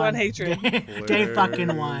 Okay. Day one hatred. Day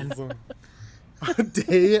fucking one.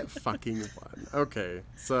 Day fucking one. Okay,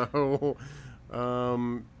 so,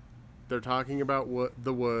 they're talking about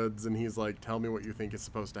the woods, and he's like, "Tell me what you think is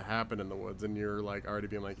supposed to happen in the woods," and you're like already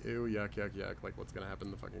being like, "Ew, yuck, yuck, yuck!" Like, what's gonna happen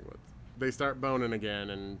in the fucking woods? They start boning again,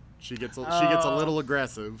 and she gets a little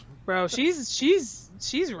aggressive. Bro,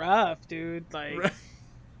 she's rough, dude. Like,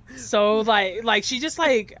 so like she just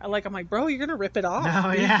like I'm like, bro, you're gonna rip it off.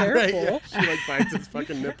 No, Be yeah. careful. Right, yeah. She like bites his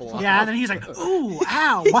fucking nipple off. Yeah, and then he's like, ooh,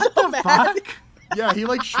 ow, what the mad. fuck? Yeah, he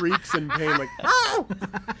like shrieks in pain, like, "Ow!"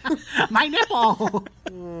 My nipple!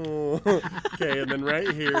 Okay, and then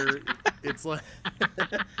right here, it's like,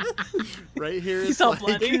 right here, He's it's all like,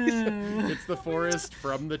 bloody. it's the forest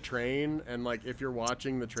from the train, and like if you're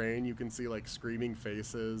watching the train, you can see like screaming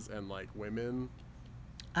faces and like women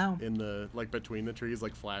Oh, in the like between the trees,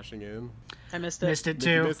 like flashing in. I missed it. missed it Did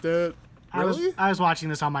you too. missed it? I Really? was watching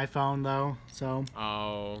this on my phone though, so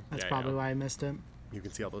Oh, that's yeah, probably yeah. why I missed it. You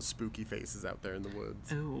can see all those spooky faces out there in the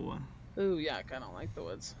woods. Ooh. Ooh, yuck! I don't like the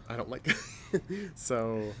woods. I don't like.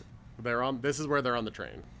 So, they're on. This is where they're on the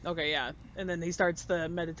train. Okay, yeah. And then he starts the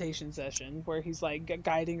meditation session where he's like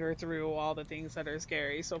guiding her through all the things that are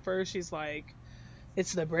scary. So first she's like,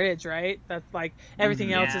 it's the bridge, right? That's like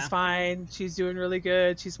everything else is Yeah. fine. She's doing really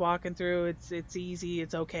good. She's walking through. It's easy.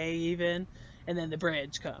 It's okay even. And then the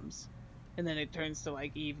bridge comes. And then it turns to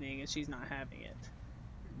like evening and she's not having it.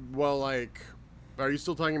 Well, like, are you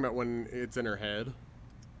still talking about when it's in her head?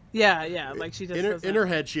 Yeah, yeah. Like she just In her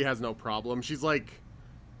head, she has no problem. She's like,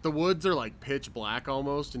 the woods are like pitch black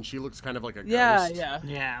almost, and she looks kind of like a Yeah, ghost. yeah.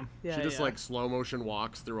 Yeah. Yeah. She just yeah. like slow motion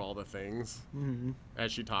walks through all the things Mm-hmm.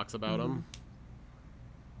 as she talks about them.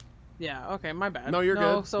 Yeah. Okay. My bad. No, you're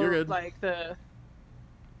good. So You're good. like It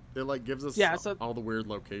like gives us all the weird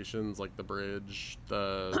locations, like the bridge,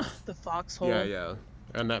 the the foxhole. yeah,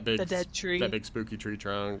 and that big the dead tree. that big spooky tree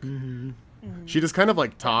trunk. Mm-hmm. Mm-hmm. She just kind of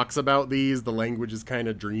like talks about these. The language is kind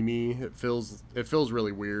of dreamy. It feels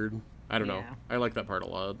really weird. I don't know. Yeah. I like that part a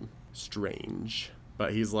lot. Strange.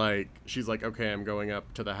 But she's like, okay, I'm going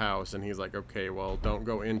up to the house, and he's like, okay, well, don't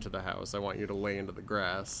go into the house. I want you to lay into the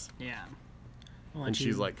grass. Yeah. And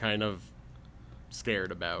she's like kind of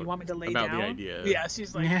scared about You want me to lay about down? the idea. Yeah,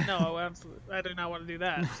 she's like, no, absolutely, I do not want to do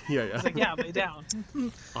that. Yeah. He's like, yeah, lay down.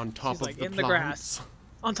 On top She's of like, the in plants. the grass.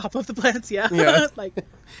 On top of the plants, yeah. Yeah.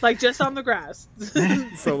 like just on the grass.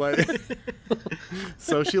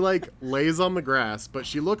 So she like lays on the grass, but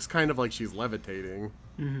she looks kind of like she's levitating.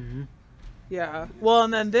 Mm-hmm. Yeah. Well,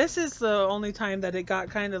 and then this is the only time that it got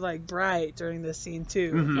kind of like bright during this scene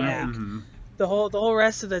too. Mm-hmm. Like, Yeah. Mm-hmm. the whole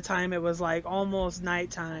rest of the time it was like almost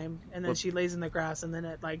nighttime, and then she lays in the grass, and then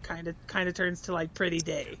it like kind of turns to like pretty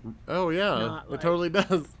day. Oh yeah, Not it like- totally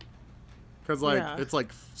does. Because like Yeah. it's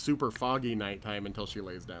like super foggy nighttime until she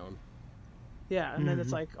lays down. Yeah, and then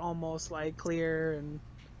it's like almost like clear and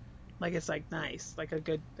like it's like nice, like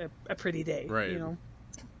a pretty day. Right. You know.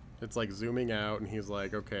 It's like zooming out, and he's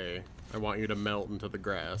like, okay, I want you to melt into the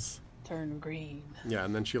grass. Turn green. Yeah,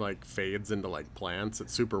 and then she like fades into like plants.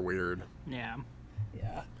 It's super weird. Yeah.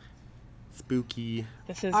 Yeah. Spooky.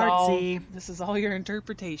 This is Artsy. This is all your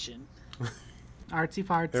interpretation. Artsy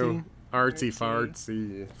fartsy. Ew. Artsy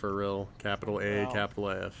Artsy. fartsy. For real. Capital A, Wow. capital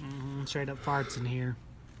F. Mm-hmm. Straight up farts in here.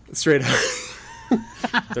 Straight up.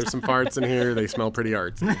 There's some farts in here. They smell pretty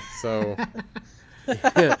artsy. So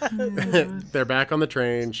they're back on the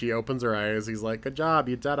train. She opens her eyes. He's like, good job.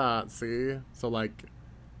 You did it. See? So like,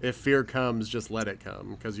 if fear comes, just let it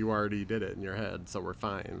come. Because you already did it in your head. So we're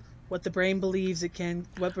fine. What the brain believes it can,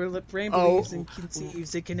 what the brain believes and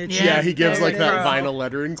conceives it can achieve. Yeah, he gives There like it that is. vinyl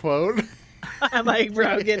lettering quote. I'm like,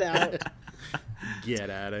 bro, get out. Get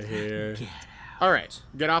out of here. All right,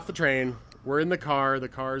 get off the train. We're in the car. The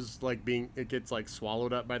car's like it gets like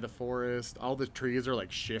swallowed up by the forest. All the trees are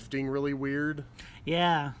like shifting really weird.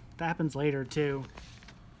 Yeah, that happens later too.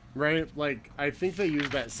 Right? Like, I think they use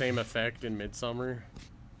that same effect in Midsummer.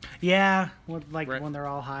 Yeah, Right. when they're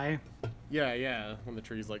all high. Yeah. When the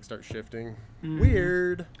trees like start shifting. Mm-hmm.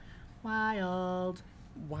 Weird. Wild.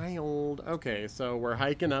 Wild. Okay, so we're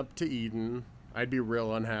hiking up to Eden. I'd be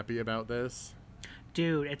real unhappy about this.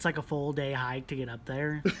 Dude, it's like a full day hike to get up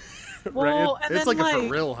there. Well, and it's then, like a for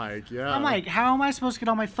like- real hike, yeah. I'm like, how am I supposed to get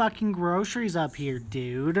all my fucking groceries up here,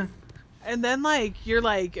 dude? And then, like, you're,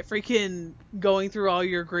 like, freaking going through all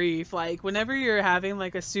your grief. Like, whenever you're having,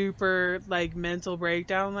 like, a super, like, mental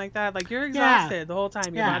breakdown like that, like, you're exhausted the whole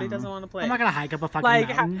time. Your Yeah. body doesn't want to play. I'm not gonna hike up a fucking like,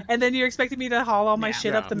 mountain. and then you're expecting me to haul all my Yeah.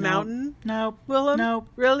 shit up the Yeah. mountain? Nope. Willem? Nope.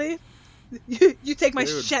 Really? You take my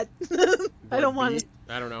Dude. shit. I don't want it.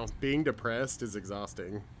 I don't know. Being depressed is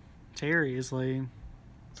exhausting. Seriously.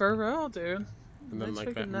 For real, dude. And then That's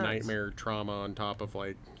like that freaking nuts. nightmare trauma on top of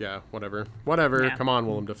like, yeah, whatever. Whatever. Yeah. Come on,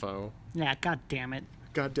 Willem Dafoe. Yeah, god damn it.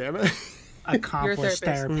 God damn it. You're a Accomplished therapist.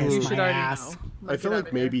 therapist, You my should already ass. know. I feel Get like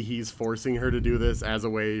outta here. maybe he's forcing her to do this as a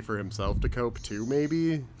way for himself to cope too,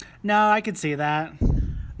 maybe. No, I could see that.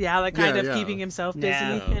 Yeah, like kind Yeah, of yeah. keeping himself busy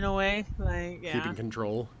Yeah. in a way. Like, yeah. Keeping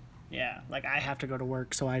control. Yeah, like I have to go to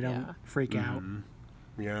work so I don't Yeah. freak out.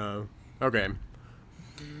 Yeah. Okay.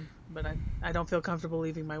 But I don't feel comfortable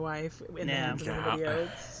leaving my wife in the Yeah. hands of anybody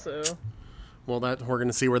else. So Well, that we're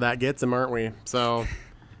gonna see where that gets him, aren't we? So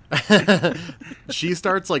she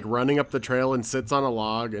starts like running up the trail and sits on a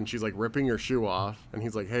log, and she's like ripping her shoe off, and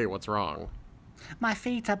he's like, "Hey, what's wrong?" My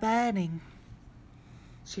feet are burning.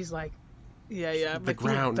 she's like, yeah. The my feet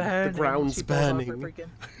ground- the burning. ground's She pulls off her burning.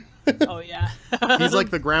 freaking- Oh yeah. He's like,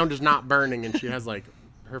 "The ground is not burning," and she has like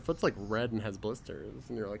her foot's like red and has blisters,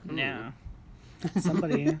 and you're like, Yeah.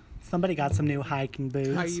 Somebody got some new hiking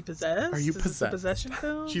boots. Are you possessed? Are you Is this a possessed? possession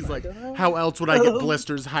film? She's I like, don't know. "How else would I get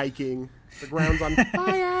blisters hiking? The ground's on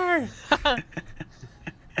fire."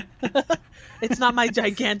 It's not my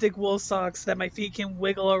gigantic wool socks that my feet can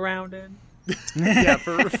wiggle around in. Yeah,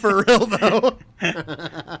 for real though.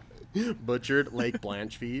 Butchered Lake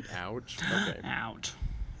Blanche feet. Ouch. Okay. Ouch.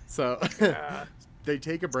 So they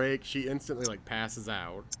take a break. She instantly like passes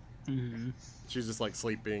out. Mm-hmm. She's just like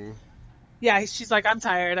sleeping. Yeah, she's like, I'm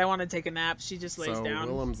tired. I want to take a nap. She just lays So down.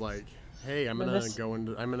 Willem's like, "Hey, I'm Then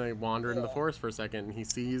gonna wander into the forest for a second." And he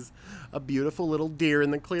sees a beautiful little deer in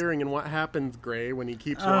the clearing. And what happens, Gray, when he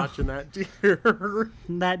keeps watching that deer?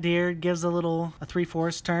 That deer gives a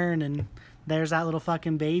 3/4 turn, and there's that little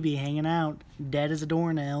fucking baby hanging out, dead as a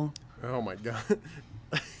doornail. Oh my god.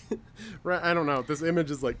 Right, I don't know. This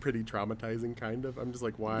image is like pretty traumatizing, kind of. I'm just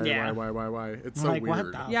like, why? It's so Like, what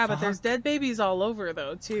weird. the Yeah, but there's fuck? dead babies all over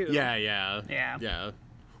though too. Yeah.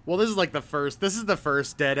 Well, this is like the first. This is the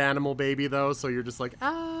first dead animal baby though, so you're just like,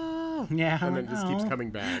 ah. Yeah. And then it just keeps oh. coming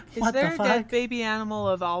back. Is What the there a dead fuck? baby animal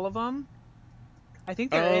of all of them? I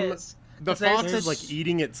think there is. The 'Cause there's fox the- is like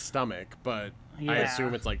eating its stomach, but I Yeah.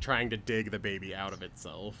 assume it's like trying to dig the baby out of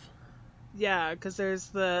itself. Yeah, because there's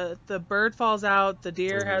the bird falls out, the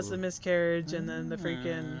deer has the miscarriage, and then the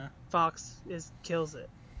freaking fox kills it,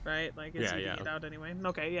 right? Like it's eating it out anyway.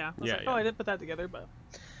 Okay, yeah. I was like, oh, I didn't put that together, but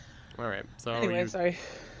All right, so anyway, sorry.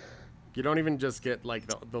 you don't even just get like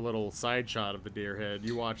the little side shot of the deer head.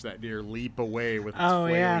 You watch that deer leap away with its Oh,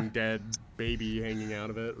 yeah. flailing dead baby hanging out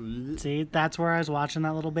of it. See, that's where I was watching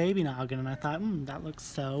that little baby noggin, and I thought, that looks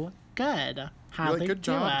so good. How'd You're like, they good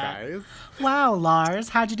do job, it? guys. Wow, Lars,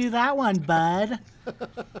 how'd you do that one, bud?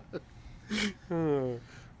 All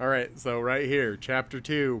right, so right here, chapter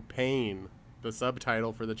 2, Pain. The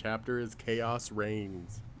subtitle for the chapter is Chaos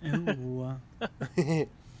Reigns. Ooh.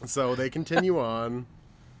 So they continue on.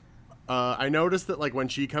 I noticed that like when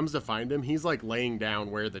she comes to find him, he's like laying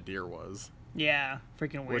down where the deer was, Yeah,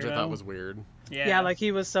 freaking weirdo. which I thought was weird. Yeah, like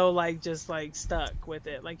he was so like just like stuck with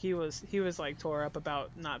it. Like he was like tore up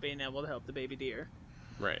about not being able to help the baby deer.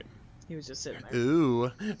 Right. He was just sitting there.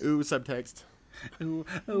 Ooh, subtext. Ooh.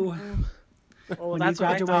 Oh, When that's you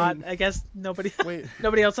what I thought. graduate- I guess nobody Wait,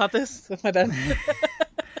 nobody else thought this. Am I done?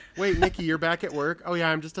 wait, Nikki, you're back at work? Oh yeah,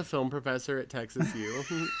 I'm just a film professor at Texas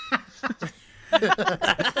U.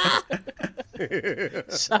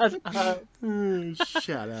 Shut up.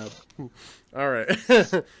 Shut up. All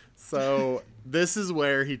right. So this is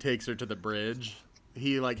where he takes her to the bridge.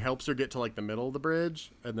 He like helps her get to like the middle of the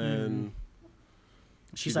bridge, and then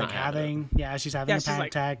She's not like having she's having a she's panic like-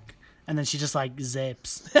 attack, and then she just like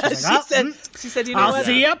zips. She's like, she said, you know I'll what?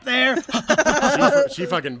 see you up there. she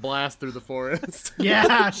fucking blasts through the forest.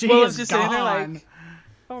 Yeah, she Will is was just sitting there gone. like,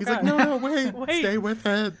 oh, He's God. like, no, wait, Wait. stay with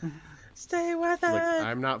it. Stay with it. Like,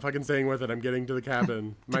 I'm not fucking staying with it. I'm getting to the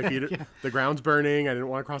cabin. My feet, the ground's burning. I didn't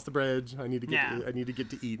want to cross the bridge. I need to get. Yeah. I need to get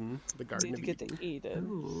to Eden, the Garden Need to of get Eden. to eat it.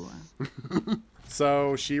 Ooh.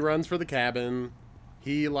 So she runs for the cabin.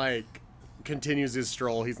 He like continues his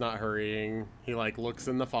stroll. He's not hurrying. He like looks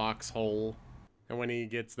in the foxhole, and when he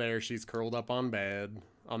gets there, she's curled up on bed.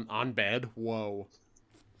 On bed. Whoa.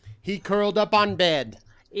 He curled up on bed.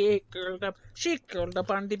 She curled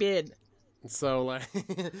up on the bed. So like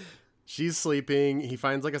she's sleeping. He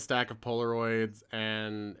finds like a stack of Polaroids,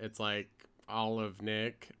 and it's like all of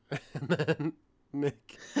Nick, and then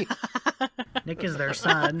Nick. Nick is their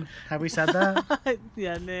son. Have we said that?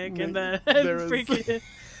 Yeah, Nick, and then There was- freaking.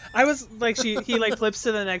 I was like, he like flips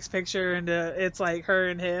to the next picture, and it's like her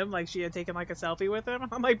and him, like she had taken like a selfie with him.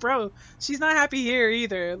 I'm like, bro, she's not happy here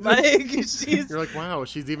either. Like she's. You're like, wow,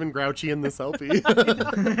 she's even grouchy in the selfie.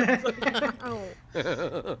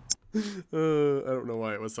 I don't know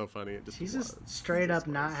why it was so funny. It just She's was. just straight up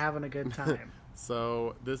not having a good time.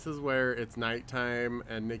 So this is where it's nighttime,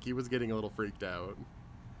 and Nikki was getting a little freaked out.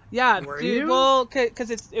 Yeah, Were dude. you? Well, because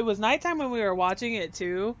it was nighttime when we were watching it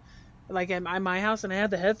too, like at my house, and I had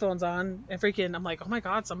the headphones on, and freaking, I'm like, oh my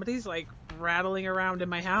god, somebody's like rattling around in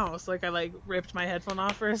my house. Like I like ripped my headphone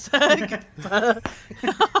off for a sec.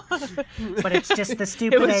 But it's just the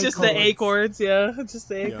stupid It was just the acorns, yeah, just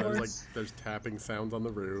the Yeah, acorns. there's like there's tapping sounds on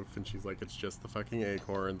the roof, and she's like, it's just the fucking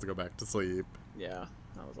acorns. Go back to sleep. Yeah,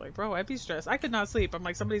 I was like, bro, I'd be stressed. I could not sleep. I'm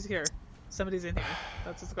like, somebody's here. Somebody's in here.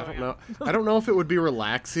 That's what's I going don't on. know. I don't know if it would be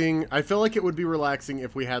relaxing. I feel like it would be relaxing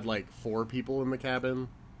if we had like 4 people in the cabin.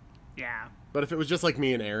 Yeah. But if it was just like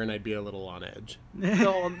me and Aaron, I'd be a little on edge. The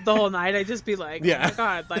whole night, I'd just be like, Yeah. oh my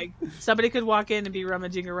god, like somebody could walk in and be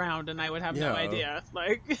rummaging around, and I would have no Yeah. idea.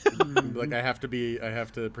 Like, Like I have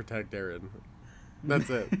to protect Aaron. That's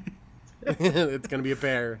it. It's gonna be a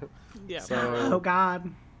bear. yeah. Oh So God.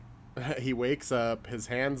 he wakes up, his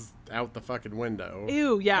hands out the fucking window.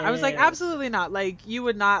 Ew, yeah. I was like, Ew. absolutely not. Like, you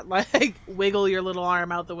would not like wiggle your little arm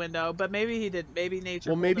out the window, but maybe he did. Maybe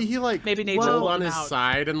nature. Well, pulled maybe him. he like Maybe nature rolled pulled on him his out.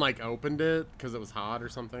 side and like opened it because it was hot or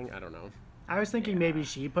something. I don't know. I was thinking maybe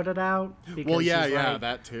she put it out because Well, yeah, she's yeah, like,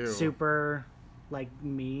 that too. super like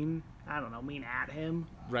mean. I don't know, mean at him.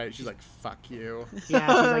 Right? She's like, "Fuck you." Yeah,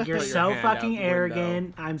 she's like, you're Put your so hand out fucking the window.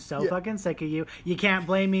 arrogant. I'm so Yeah. fucking sick of you. You can't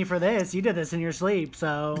blame me for this. You did this in your sleep,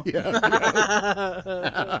 so. Yeah.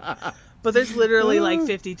 But there's literally like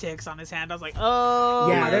 50 ticks on his hand. I was like, oh,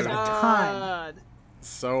 Yeah, my there's a God.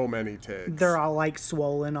 So many ticks. They're all like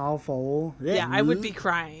swollen, all full. Yeah, I would be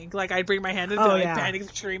crying. Like, I'd bring my hand and Oh, be like yeah. panic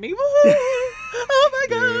screaming. Oh my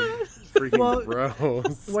God. freaking Well,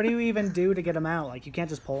 gross. What do you even do to get them out? Like, you can't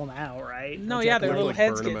just pull them out, right? No, Don't you yeah, have to, their You little like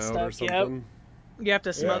heads burn get 'em out or stuck. Yep. something. You have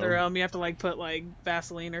to smother Yeah. them. You have to like put like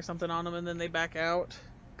Vaseline or something on them, and then they back out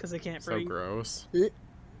because they can't So breathe. gross.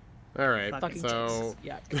 All right, Fucking so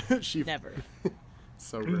Yuck. she Never.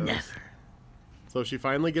 so gross. Never. So she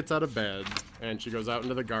finally gets out of bed and she goes out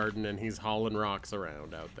into the garden and he's hauling rocks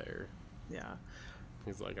around out there. Yeah.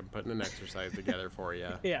 He's like, I'm putting an exercise together for you.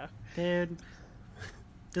 Yeah. Dude.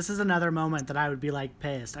 This is another moment that I would be like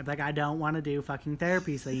pissed. I'd be like, I don't want to do fucking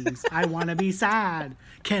therapy things. I want to be sad.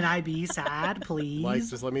 Can I be sad, please? Like,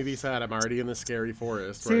 just let me be sad. I'm already in the scary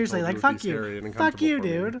forest. Seriously, where I like, told you it fuck would be scary you. and Fuck you,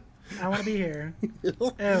 uncomfortable for me. dude. I want to be here.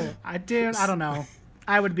 Ew. I don't know.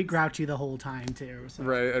 I would be grouchy the whole time, too. So.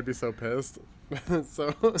 Right, I'd be so pissed.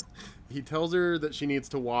 So he tells her that she needs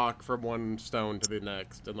to walk from one stone to the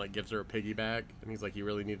next and, like, gives her a piggyback. And he's like, you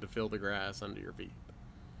really need to feel the grass under your feet.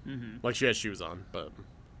 Mm-hmm. Like, she has shoes on, but...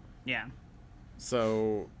 Yeah.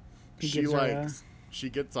 So He she, gives her like, a- she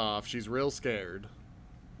gets off. She's real scared.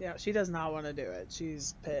 Yeah. She does not want to do it.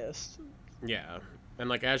 She's pissed. Yeah. And,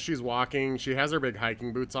 like, as she's walking, she has her big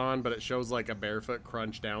hiking boots on, but it shows, like, a barefoot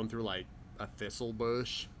crunch down through, like, a thistle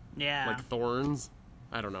bush. Yeah. Like thorns.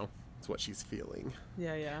 I don't know. It's what she's feeling.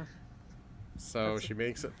 Yeah. Yeah. So she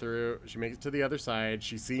makes it through. She makes it to the other side.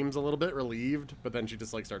 She seems a little bit relieved, but then she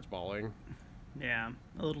just, like, starts bawling. Yeah.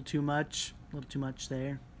 A little too much. A little too much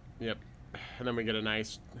there. Yep. And then we get a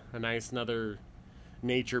nice another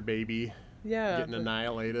nature baby Yeah. getting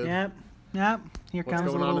annihilated. Yep. Yep. Here What's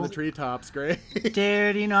comes going a on little... in the treetops, Gray?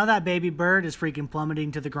 Dude, you know that baby bird is freaking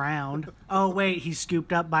plummeting to the ground. Oh, wait, he's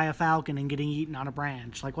scooped up by a falcon and getting eaten on a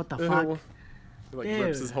branch. Like, what the fuck? Ew. He, like,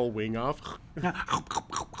 rips Dude. his whole wing off. I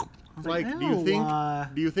was Like, do "Ew,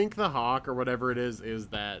 you think the hawk or whatever it is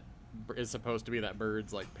supposed to be that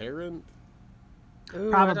bird's, like, parent? Ooh,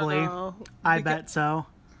 Probably. I don't know. I Beca- bet so.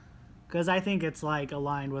 Because I think it's, like,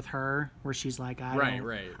 aligned with her, where she's like,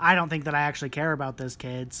 Right. I don't think that I actually care about this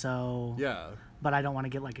kid, so... Yeah. But I don't want to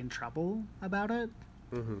get, like, in trouble about it.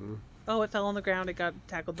 Mm-hmm. Oh, it fell on the ground. It got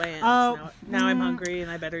tackled by ants. Oh, Now I'm hungry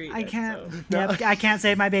and I better eat I it. can't... So. Yep, I can't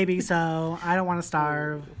save my baby, so I don't want to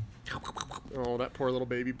starve. Oh, that poor little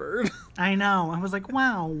baby bird. I know. I was like,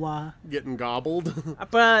 wow. Getting gobbled.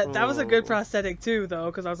 But that was a good Oh. prosthetic too, though,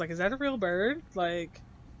 because I was like, "Is that a real bird?" Like,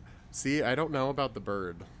 See, I don't know about the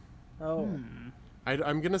bird. oh,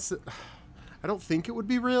 I'm gonna say... I don't think it would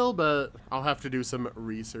be real, but I'll have to do some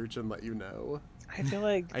research and let you know. I feel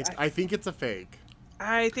like I think it's a fake.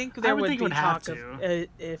 I think there would would think be it would have talk of to. it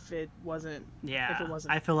if it wasn't. Yeah. If it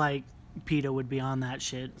wasn't. I feel like PETA would be on that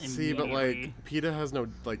shit See, but immediately. like PETA has no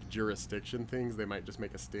like jurisdiction things. They might just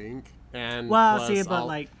make a stink. And Well, plus, see, but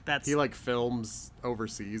like that's he like films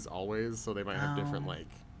overseas always, so they might have different Oh. like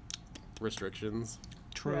restrictions.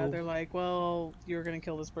 true. Yeah, they're like, well, you're gonna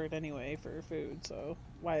kill this bird anyway for food, so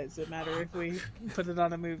why does it matter if we put it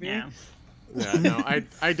on a movie? Yeah. Yeah, no,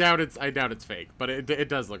 I doubt it's fake, but it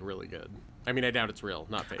does look really good. I mean, I doubt it's real,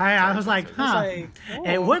 not fake. I Sorry, was like, It's huh? like,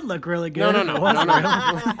 It oh. would look really No, good. no, if no, it no, wasn't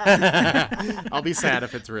no, real. I'll be sad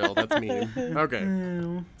if it's real. That's mean. Okay.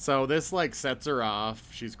 Mm. So this like sets her off.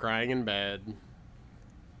 She's crying in bed.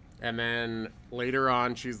 And then later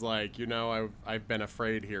on she's like, you know, I've been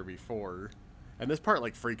afraid here before. And this part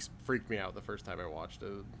like freaked me out the first time I watched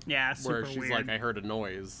it. Yeah, super Where she's weird. like, I heard a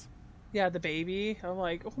noise. Yeah, the baby. I'm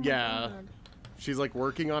like, oh my Yeah. God. She's like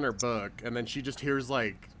working on her book and then she just hears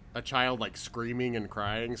like a child like screaming and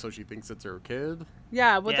crying, so she thinks it's her kid.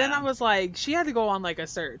 Yeah, but then Yeah. I was like, she had to go on like a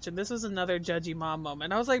search, and this was another judgy mom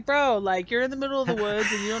moment. I was like, bro, like you're in the middle of the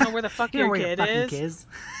woods and you don't know where the fuck You know your where your kid fucking is. kids.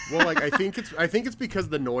 Well, like I think it's because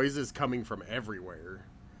the noise is coming from everywhere.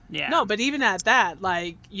 Yeah. No, but even at that,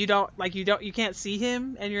 like you can't see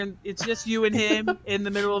him, and it's just you and him in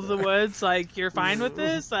the middle of the woods. Like you're fine with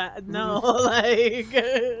this? No, like.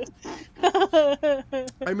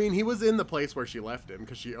 I mean, he was in the place where she left him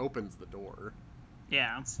because she opens the door.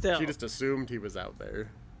 Yeah. Still, She just assumed he was out there.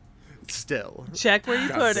 Still. check where you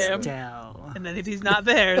God put damn him, it. Still. and then if he's not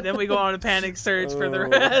there, then we go on a panic search for the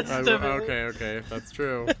rest of it. Okay, that's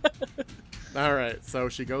true. All right, so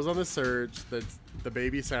she goes on the search. The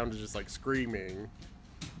baby sound is just like screaming,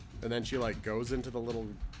 and then she like goes into the little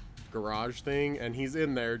garage thing, and he's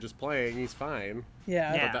in there just playing. He's fine,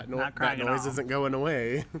 Yeah. Yeah. but not that crying at noise all. isn't going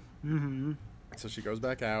away. Mm-hmm. So she goes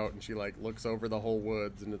back out, and she like looks over the whole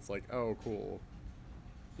woods, and it's like, oh, cool.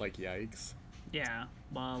 Like yikes, Yeah.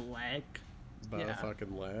 Well, like. Yeah.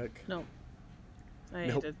 fucking lick. Nope. I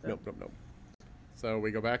Nope, hated that. nope. So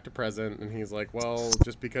we go back to present, and he's like, well,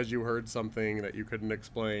 just because you heard something that you couldn't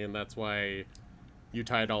explain, that's why you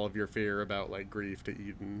tied all of your fear about, like, grief to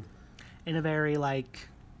Eden. In a very, like,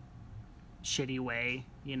 shitty way,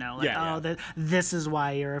 you know, like, Yeah, oh, this is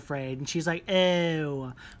why you're afraid. And she's like,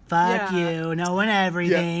 ew, fuck Yeah. you, knowing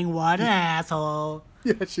everything, what an asshole.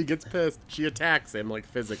 Yeah, she gets pissed. She attacks him, like,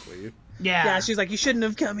 physically. Yeah, she's like, you shouldn't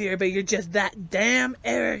have come here, but you're just that damn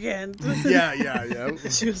arrogant. Yeah.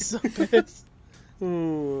 She was so pissed.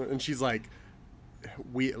 And she's like,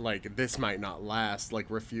 this might not last, like,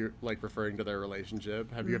 referring to their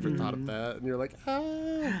relationship. Have you ever thought of that? And you're like,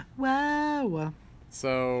 ah. Wow.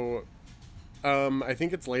 So, I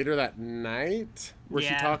think it's later that night where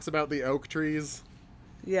she talks about the oak trees.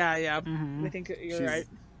 Yeah. I think you're right.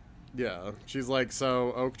 Yeah, she's like,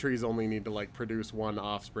 so oak trees only need to, like, produce one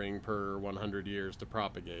offspring per 100 years to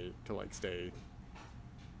propagate, to, like, stay,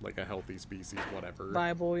 like, a healthy species, whatever.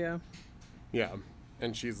 Bible, yeah. Yeah,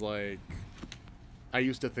 and she's like, I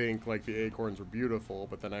used to think, like, the acorns were beautiful,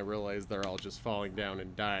 but then I realized they're all just falling down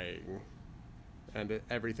and dying. And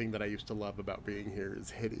everything that I used to love about being here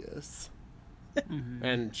is hideous.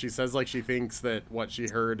 And she says, like, she thinks that what she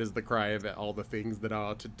heard is the cry of all the things that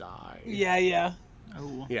ought to die. Yeah.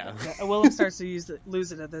 Oh. Yeah. Willem starts to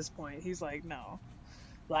lose it at this point. He's like, no.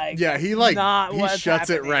 Like, Yeah, he shuts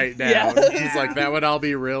it right down. Yeah. He's like, that would all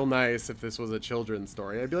be real nice if this was a children's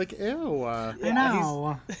story. I'd be like, ew. I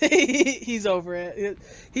know. He's over it.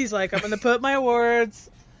 He's like, I'm going to put my words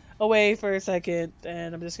away for a second,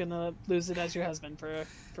 and I'm just going to lose it as your husband for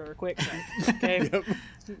a quick second. Okay? Yep.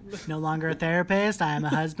 No longer a therapist. I am a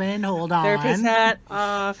husband. Hold on. Therapist hat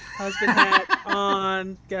off, husband hat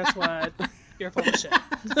on. Guess what? You're full of shit.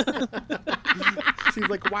 She's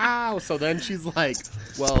like, wow. So then she's like,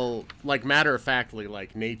 well, like, matter of factly,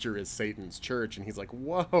 like, nature is Satan's church. And he's like,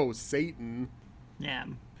 whoa, Satan. Yeah.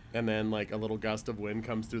 And then, like, a little gust of wind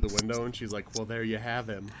comes through the window, and she's like, well, there you have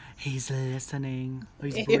him. He's listening. Oh,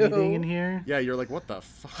 he's Ew. breathing in here. Yeah, you're like, what the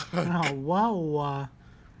fuck? Oh, whoa.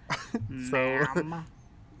 So Ma'am.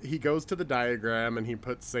 he goes to the diagram, and he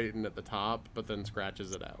puts Satan at the top, but then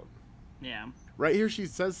scratches it out. Yeah. Right here, she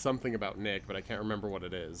says something about Nick, but I can't remember what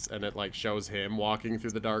it is. And it, like, shows him walking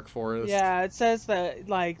through the dark forest. Yeah, it says that,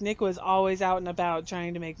 like, Nick was always out and about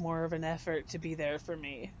trying to make more of an effort to be there for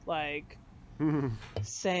me. Like,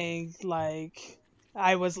 saying, like,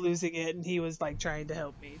 I was losing it and he was, like, trying to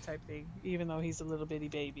help me type thing, even though he's a little bitty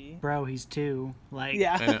baby. Bro, he's 2. Like,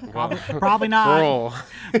 Yeah. probably not. Girl.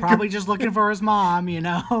 Probably just looking for his mom, you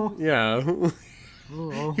know? Yeah.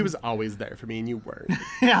 Ooh. He was always there for me, and you weren't.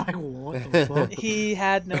 Yeah, like, what the fuck? He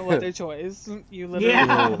had no other choice. You literally Yeah.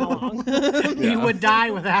 brought him along. He would die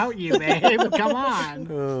without you, babe. Come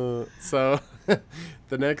on. So,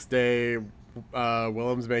 the next day,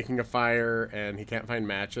 Willem's making a fire, and he can't find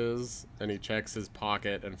matches, and he checks his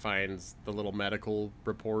pocket and finds the little medical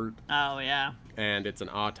report, Oh, yeah. and it's an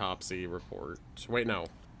autopsy report. Wait, no.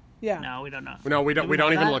 Yeah. No, we don't know. No, we Do don't. we We don't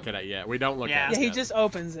know even that? look at it yet. We don't look Yeah. at Yeah, it. he yet. just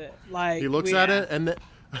opens it. Like, He looks at it, and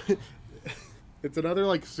it's another,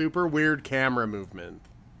 like, super weird camera movement.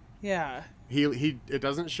 Yeah. It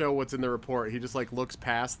doesn't show what's in the report. He just, like, looks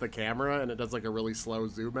past the camera, and it does, like, a really slow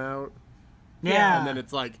zoom out. Yeah. And then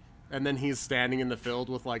it's like, and then he's standing in the field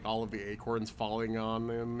with, like, all of the acorns falling on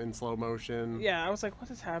him in slow motion. Yeah, I was like,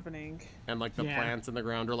 what is happening? And, like, the plants in the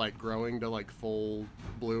ground are, like, growing to, like, full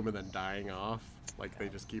bloom and then dying off. Like, they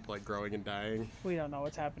just keep, like, growing and dying. We don't know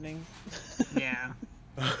what's happening. Yeah.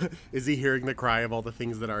 Is he hearing the cry of all the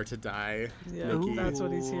things that are to die? Yeah, Nikki? that's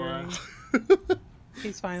what he's hearing.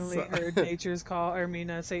 He's finally heard nature's call,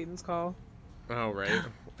 Satan's call. Oh, right.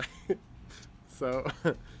 So,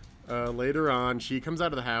 later on, she comes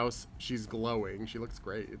out of the house. She's glowing. She looks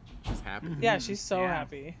great. She's happy. Yeah, she's so Yeah.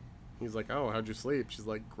 happy. He's like, oh, how'd you sleep? She's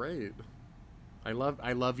like, great. I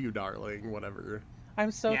love you, darling. Whatever.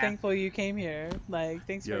 I'm so Yeah. thankful you came here. Like,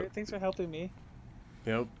 thanks Yep. for helping me.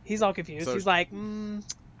 Yep. He's all confused. So- He's like,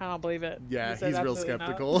 I don't believe it. Yeah, He said, he's real "Absolutely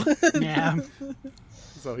skeptical. not." Yeah.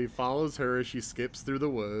 So he follows her as she skips through the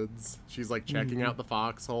woods. She's like checking out the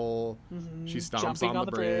foxhole. She stomps Jumping on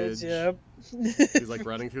the bridge. Yep. She's like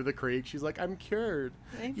running through the creek. She's like, I'm cured.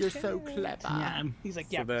 I'm You're so cured." clever. Yeah. He's like,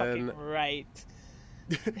 So yeah, then- fucking right.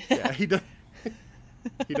 Yeah, he does.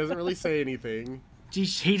 He doesn't really say anything. He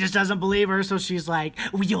just doesn't believe her, so she's like,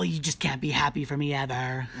 well, you just can't be happy for me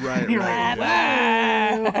ever. Right, You're right.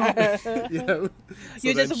 like, "Whoa." Yeah. So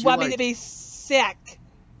You then just she, want me like- to be sick.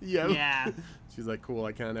 Yeah. Yeah. She's like, cool,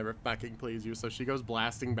 I can't ever fucking please you. So she goes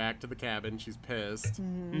blasting back to the cabin. She's pissed.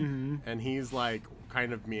 Mm-hmm. And he's like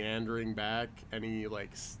kind of meandering back, and he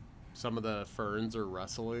like some of the ferns are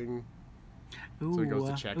rustling. Ooh, So he goes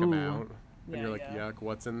to check them ooh. out. And Yeah, you're like, yeah. yuck,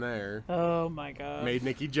 what's in there? Oh my god. Made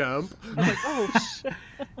Nikki jump. I was like, oh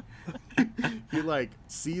shit. He like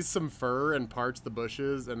sees some fur and parts the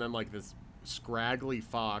bushes, and then like this scraggly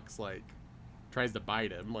fox like tries to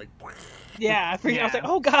bite him. Like, Yeah, I was like, Yeah.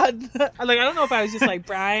 oh god. I don't know if I was just like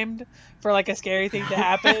primed for like a scary thing to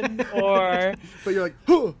happen, or But you're like,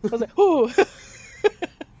 huh. I was like, ooh. So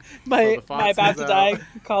my the my fox about is to out. die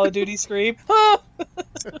Call of Duty scream. Oh!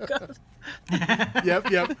 God.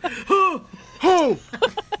 Yep. Ho!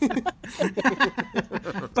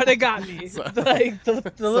 But it got me. So- Like the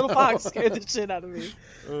little so- fox scared the shit out of me.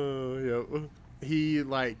 Yep. He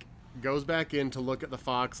like goes back in to look at the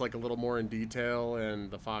fox like a little more in detail, and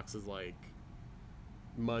the fox is like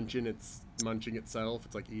munching itself.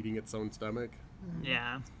 It's like eating its own stomach.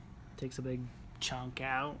 Yeah. Takes a big chunk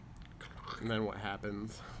out. And then what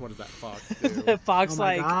happens? What does that fox do? The fox Oh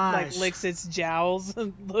my like gosh. licks its jowls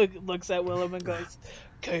and looks at Willem and goes,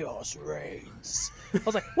 "Chaos reigns." I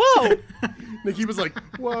was like, "Whoa!" Nikki was like,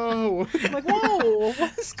 "Whoa!" I'm like, "Whoa,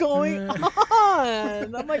 what's going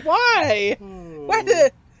on?" I'm like, "Why? Why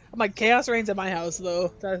did?" I'm like, "Chaos reigns at my house,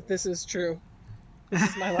 though. This is true. This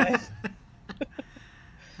is my life."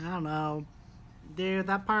 I don't know. Dude,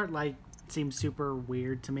 that part, like, seems super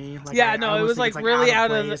weird to me. Like, Yeah, I no, it almost was think like it's, really out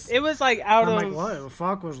place. of. It was like out I'm of. like, what the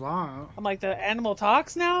fuck was wrong? I'm like, the animal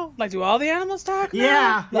talks now? Like, do all the animals talk now?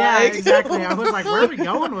 Yeah, Like, exactly. I was like, where are we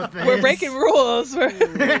going with this? We're breaking rules.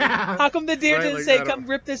 Yeah. How come the deer Right, didn't like, say, I don't- "Come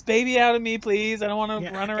rip this baby out of me, please"? I don't want to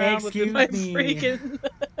Yeah, run around with my excuse me. freaking.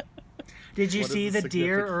 Did you What is see the the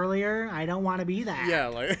deer significance? earlier? I don't want to be that. Yeah,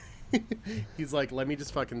 like he's like, "Let me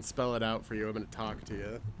just fucking spell it out for you. I'm gonna talk to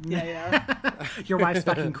you." Yeah. Your wife's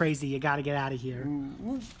fucking crazy. You got to get out of here.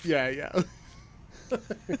 Yeah.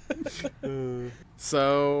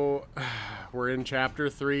 So we're in chapter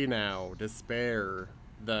 3 now. Despair.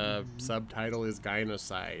 The subtitle is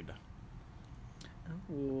Gynocide.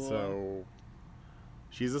 So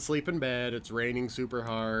she's asleep in bed. It's raining super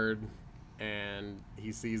hard, and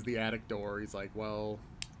he sees the attic door. He's like, "Well,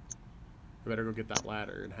 I better go get that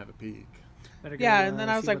ladder and have a peek." Better go, Yeah, and then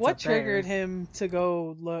I was see like, what's what up triggered there. him to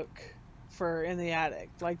go look for in the attic?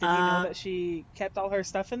 Like, did he know that she kept all her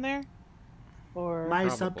stuff in there? Or My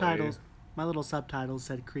Probably. subtitles, my little subtitles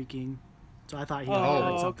said creaking, so I thought he Oh,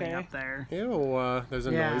 might heard something okay. up there. Ew, there's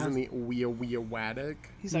a Yeah. noise in the wee attic.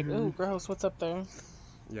 he's like, oh, gross, what's up there?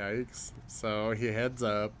 Yikes. So he heads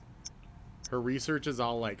up. Her research is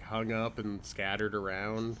all like hung up and scattered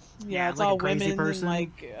around. Yeah, it's like a all crazy women person. and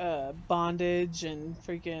like bondage and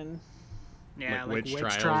freaking. Yeah, Like witch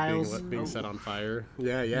trials, trials. being set on fire.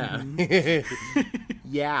 Yeah. Mm-hmm.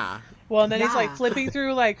 Yeah. Well, and then he's like Yeah. flipping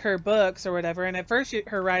through like her books or whatever, and at first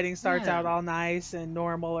her writing starts Yeah. out all nice and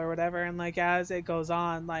normal or whatever, and like as it goes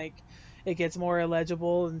on, like it gets more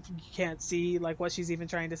illegible and you can't see like what she's even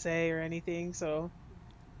trying to say or anything. So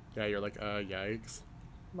Yeah, you're like, yikes.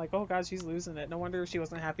 I'm like, oh god, she's losing it. No wonder she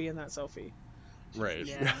wasn't happy in that selfie. Right.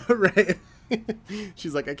 Yeah. Right.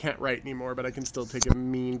 She's like, I can't write anymore, but I can still take a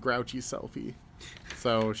mean, grouchy selfie.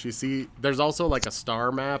 So there's also like a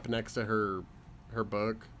star map next to her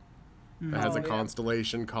book that has Oh, a yeah.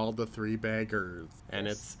 constellation called the Three Beggars. And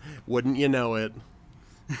it's, wouldn't you know it,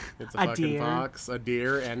 it's a A fucking deer. fox, a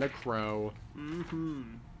deer, and a crow.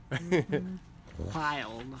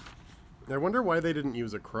 Wild. I wonder why they didn't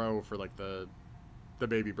use a crow for like the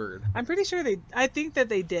baby bird. I'm pretty sure I think that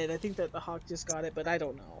they did. I think that the hawk just got it, but I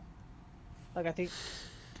don't know. Like I think,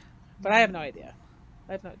 but I have no idea.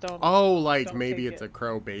 I have no don't. Oh, like Don't maybe take it's it. a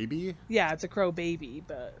crow baby? Yeah, it's a crow baby,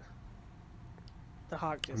 but the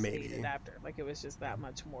hawk just ate Maybe. it after. Like it was just that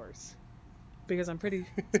much worse. Because I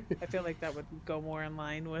feel like that would go more in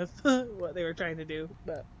line with what they were trying to do.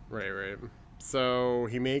 But Right. So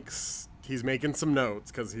he's making some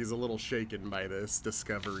notes because he's a little shaken by this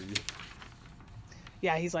discovery.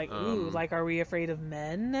 yeah, he's like, ooh, Um, like, are we afraid of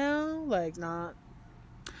men now? Like, not.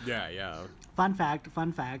 Yeah. Fun fact.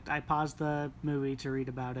 I paused the movie to read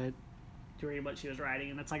about it, to read what she was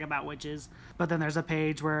writing, and it's like about witches. But then there's a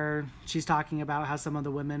page where she's talking about how some of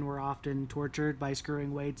the women were often tortured by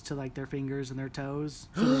screwing weights to like their fingers and their toes,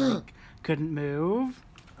 so they like, couldn't move.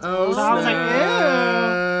 Oh, So I was like,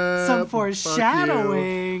 ew, some snap.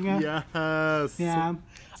 foreshadowing. Fuck you. Yes. Yeah.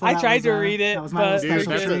 So I that tried was, to read it, That was my but- little Dude,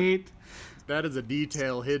 special that's a- treat. That is a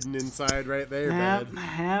detail hidden inside right there, Yep,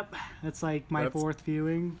 man. yep. That's like my That's- fourth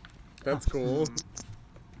viewing. That's cool.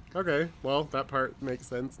 Okay, well, that part makes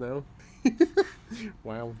sense now.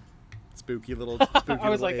 Wow. Spooky little I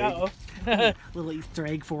was like, egg. oh. Little Easter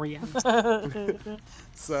egg for you.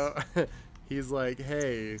 So he's like,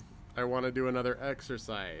 hey, I want to do another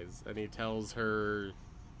exercise. And he tells her,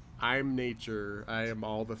 I'm nature. I am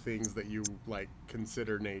all the things that you, like,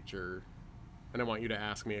 consider nature. And I want you to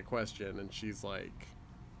ask me a question. And she's like,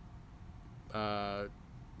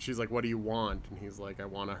 what do you want? And he's like, I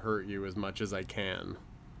want to hurt you as much as I can.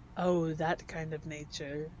 Oh, that kind of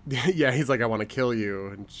nature. Yeah, he's like, I want to kill you.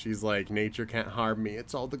 And she's like, nature can't harm me.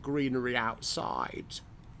 It's all the greenery outside.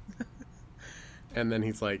 And then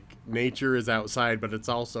he's like, nature is outside, but it's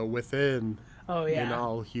also within. Oh, In yeah.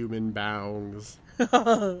 all human bounds.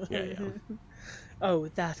 Yeah. Oh,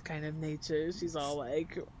 that kind of nature. She's all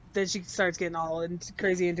like, then she starts getting all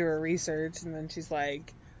crazy into her research, and then she's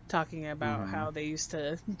like talking about how they used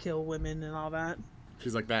to kill women and all that.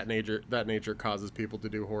 She's like, that nature causes people to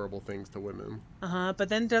do horrible things to women. But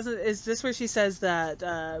then is this where she says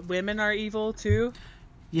that women are evil too?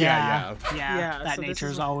 Yeah, so that this nature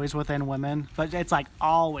is- is always within women, but it's like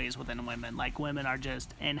always within women. Like women are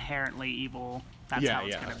just inherently evil. That's how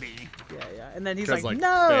it's gonna be. Yeah. And then he's 'Cause, like, they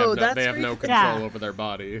no, have that's they have no freaking-" control Yeah. over their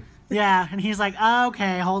body. Yeah, and he's like,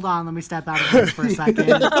 okay, hold on, let me step out of this for a second.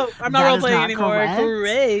 No, I'm not That role is playing not anymore. correct.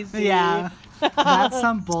 Crazy. Yeah, that's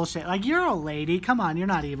some bullshit. Like, you're a lady, come on, you're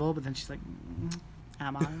not evil. But then she's like,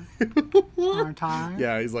 am I? Aren't I?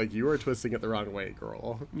 Yeah, he's like, you are twisting it the wrong way,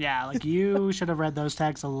 girl. Yeah, like you should have read those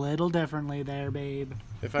texts a little differently there, babe.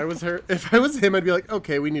 If I was him, I'd be like,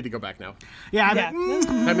 okay, we need to go back now. Yeah, I'd be Yeah. like, mm,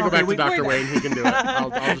 Time to go back to we- Dr. Wayne. He can do it. I'll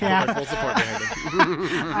just put my full support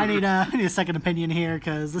behind him. I need a second opinion here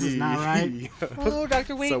because this is not right. Oh,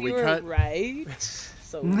 Dr. Wayne, So we you were cut- right.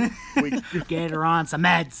 So We, Get her on some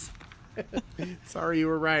meds. sorry, you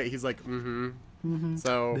were right. He's like,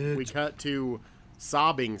 So we cut to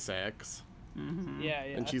sobbing sex. yeah.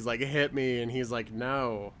 And she's like, hit me. And he's like,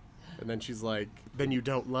 no. And then she's like, then you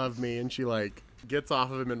don't love me. And she like gets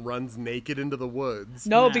off of him and runs naked into the woods.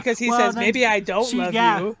 No, Yeah. because he Well, says, then maybe I don't love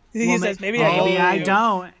you. He Well, says, maybe maybe I don't. I love you."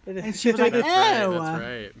 don't. And she was like, That's ew. right. That's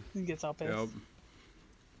right. He gets all pissed. Yep.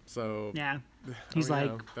 So Yeah. He's oh, yeah,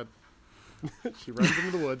 like, that, she runs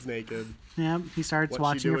into the woods naked. yeah, he starts What's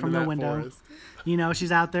she watching her doing from in the that window. forest? You know,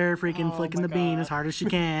 she's out there freaking Oh flicking my the bean God. as hard as she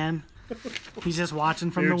can. He's just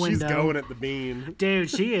watching from Dude, the window. she's going at the bean. Dude,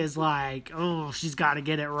 she is like, oh, she's got to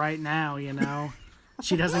get it right now, you know?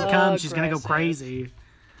 She doesn't Oh, come, she's going to go aggressive. crazy.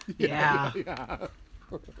 Yeah.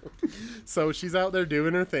 So she's out there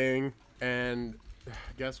doing her thing, and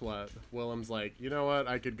guess what? Willem's like, you know what?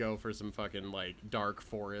 I could go for some fucking, like, dark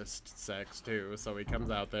forest sex, too. So he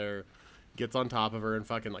comes out there, gets on top of her, and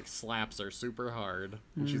fucking, like, slaps her super hard.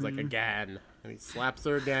 And she's like, again. And he slaps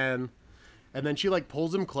her again. And then she, like,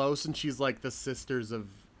 pulls him close, and she's like the Sisters of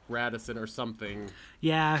Radisson or something.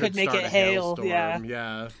 Yeah. Could make Start it a hail, hailstorm. yeah.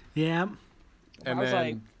 Yeah. Yeah. And I was then...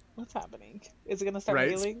 like, what's happening? Is it gonna start Right.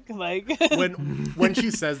 hailing? Like, when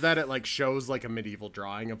she says that, it like shows like a medieval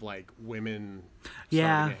drawing of like women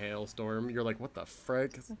Yeah. starting a hailstorm. You're like, what the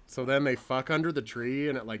frick? So then they fuck under the tree,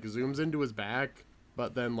 and it like zooms into his back.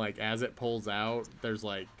 But then like as it pulls out, there's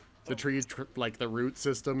like the tree, like the root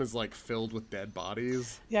system is like filled with dead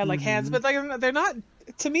bodies. yeah, like hands, but like they're not.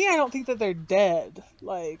 To me, I don't think that they're dead.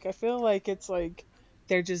 Like, I feel like it's like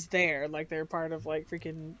they're just there, like they're part of like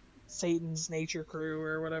freaking Satan's nature crew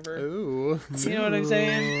or whatever. Ooh, You know what I'm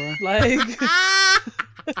saying? Like,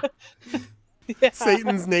 yeah.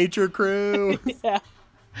 Satan's nature crew. Yeah.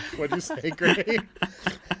 What'd you say, Gray?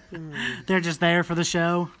 They're just there for the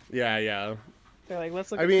show. Yeah. They're like,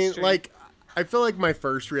 let's look. I at mean, the street. like, I feel like my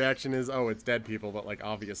first reaction is, oh, it's dead people, but like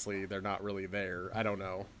obviously they're not really there. I don't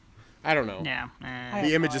know. Yeah. I The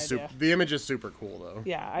have image no is super. idea. The image is super cool though.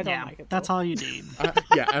 Yeah, I don't Yeah. like it. That's though. all you need.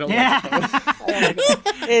 Yeah, I don't Yeah. like it. I don't like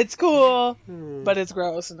it. It's cool, but it's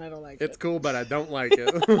gross, and I don't like It's it. cool, but I don't like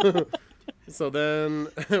it. So then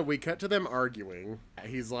we cut to them arguing.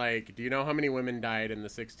 He's like, do you know how many women died in the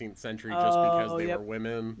 16th century just because they yep. were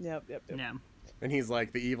women? Yep. Yeah. And he's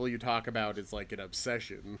like, the evil you talk about is like an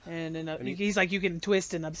obsession. And he- he's like, you can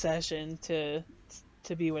twist an obsession to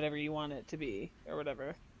be whatever you want it to be, or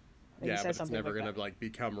whatever. And he Yeah, says but it's something never like gonna that. like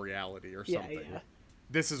become reality or Yeah, something. yeah.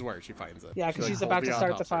 This is where she finds it. Yeah, because She, she's like, about pulls to start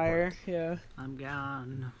the autopsy fire. report. Yeah. I'm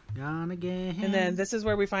gone again. And then this is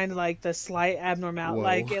where we find like the slight abnormal, Whoa.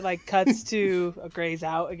 like it like cuts to Gray's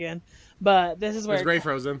out again, but this is where Is Gray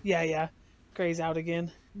frozen? yeah, Gray's out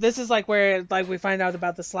again. This is like where like we find out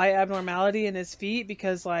about the slight abnormality in his feet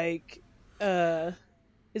because like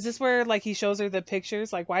is this where like he shows her the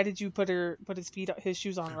pictures? Like, why did you put his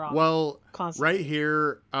shoes on wrong? Well, Constantly. right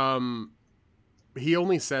here, he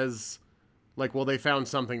only says, like, well, they found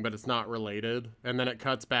something, but it's not related. And then it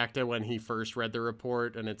cuts back to when he first read the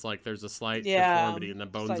report, and it's like there's a slight deformity in the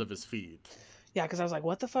bones like- of his feet. Yeah, because I was like,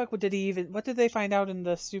 what the fuck? What did they find out in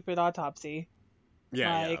the stupid autopsy?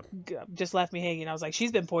 Yeah, Like, just left me hanging. I was like,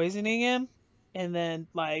 she's been poisoning him, and then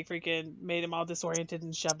like freaking made him all disoriented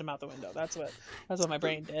and shoved him out the window. That's what my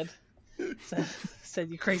brain did. Said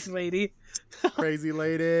you crazy lady. Crazy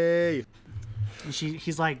lady. And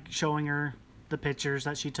he's like showing her the pictures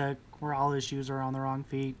that she took where all his shoes are on the wrong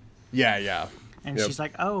feet. Yeah. And Yep. she's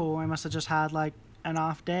like, oh, I must have just had like an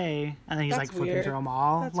off day. And then he's That's like flipping weird. through them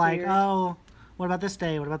all. That's like, weird. oh, what about this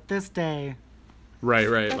day? What about this day? Right.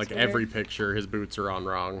 That's Like weird. every picture, his boots are on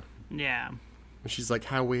wrong. Yeah. And she's like,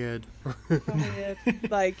 how weird.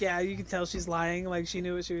 Like, yeah, you can tell she's lying. Like, she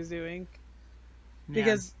knew what she was doing. Yeah.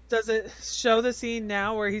 Because does it show the scene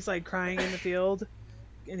now where he's like crying in the field,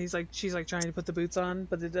 and she's like trying to put the boots on,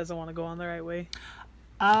 but it doesn't want to go on the right way.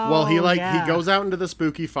 Oh, Well, he yeah. goes out into the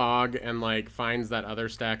spooky fog and like finds that other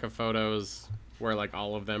stack of photos where like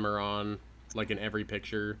all of them are on, like in every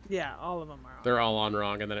picture. Yeah, all of them are on. They're all on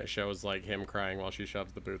wrong, and then it shows like him crying while she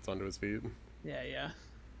shoves the boots onto his feet. Yeah.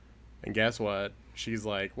 And guess what? She's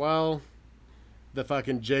like, well, the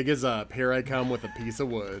fucking jig is up. Here I come with a piece of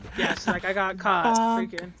wood. Yeah, she's like, I got caught.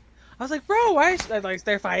 Freaking. I was like, bro, why? Like,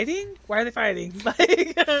 they're fighting? Why are they fighting? Like,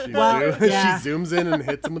 yeah. She zooms in and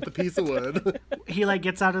hits him with the piece of wood. He like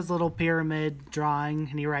gets out his little pyramid drawing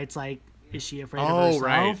and he writes like, is she afraid of Oh, herself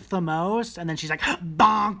right. the most? And then she's like,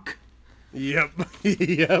 bonk. Yep.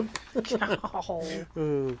 Yep.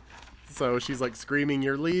 oh. So she's like screaming,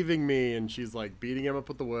 "You're leaving me," and she's like beating him up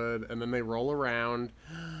with the wood, and then they roll around,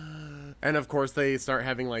 and of course they start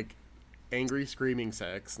having like angry screaming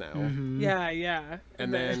sex now. Mm-hmm. Yeah.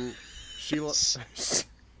 And then she grabs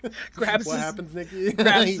what this happens, Nikki?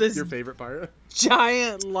 grabs this- Your favorite part?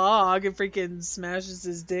 giant log and freaking smashes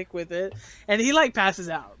his dick with it, and he like passes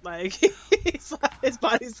out. Like, his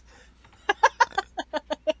body's.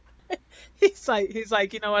 he's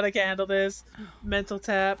like, you know what? I can't handle this. Mental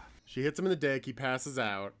tap. She hits him in the dick. He passes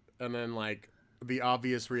out, and then like the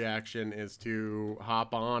obvious reaction is to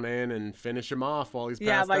hop on in and finish him off while he's passed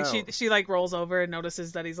Yeah, like out. she like rolls over and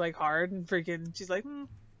notices that he's like hard and freaking. She's like,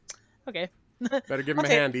 okay. Better give him a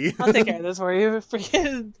handy. I'll take care of this for you.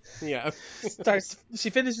 Freaking Yeah. she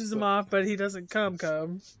finishes him off, but he doesn't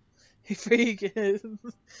come. He freaking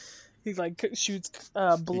he like shoots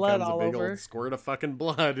blood Becomes all a big over. old squirt of fucking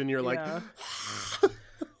blood, and you're like, Yeah.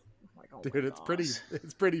 Like, oh dude, my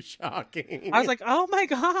it's pretty shocking. I was like, oh my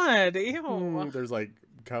god, ew. There's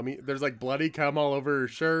like bloody cum all over her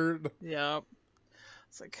shirt. Yep.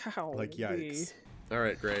 It's like, how? Like, yikes. All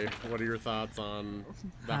right, Gray, what are your thoughts on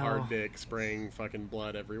the hard dick spraying fucking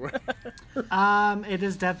blood everywhere? It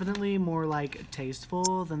is definitely more like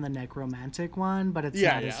tasteful than the necromantic one, but it's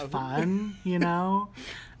Yeah, not yeah. as fun, you know?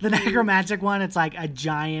 The necromantic one, it's like a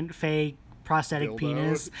giant fake prosthetic Dildo.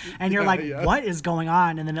 penis, and you're Yeah, like, yeah. what is going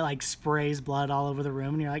on? And then it like sprays blood all over the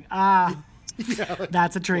room, and you're like, ah, Yeah, like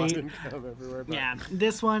that's a blood treat. and cum everywhere. But Yeah,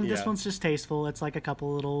 this one's Yeah. just tasteful. It's like a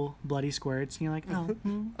couple little bloody squirts, and you're like, oh,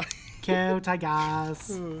 cute, I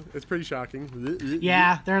guess. It's pretty shocking.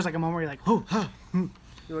 Yeah, there's like a moment where you're like, oh,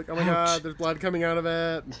 You're like, oh my god, there's blood coming out of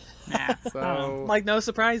it. nah. So, Like, no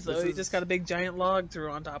surprise though. This He is- just got a big giant log threw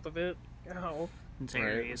on top of it. Oh.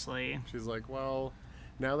 Seriously. she's like, well,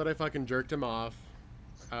 now that I fucking jerked him off,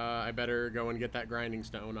 I better go and get that grinding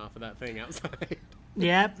stone off of that thing outside.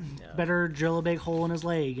 Yep. Yeah. Better drill a big hole in his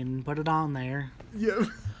leg and put it on there. Yeah.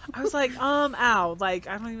 I was like, ow. Like,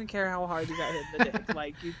 I don't even care how hard you got hit in the dick.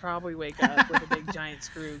 Like, you'd probably wake up with a big giant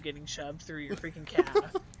screw getting shoved through your freaking calf.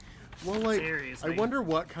 Well, like, Seriously. I wonder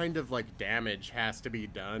what kind of like damage has to be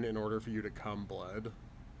done in order for you to cum blood.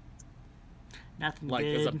 Nothing Like,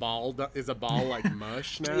 good. is a ball like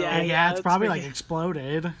mush now? Yeah. Yeah, it's it's probably like freaking-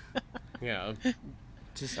 exploded. Yeah.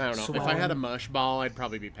 Just I don't know. If I swelling. had a mush ball, I'd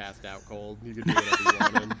probably be passed out cold. You could do whatever you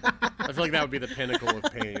wanted. I feel like that would be the pinnacle of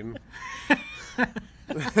pain.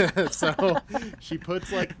 So she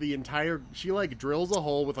puts like she like drills a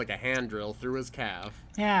hole with like a hand drill through his calf.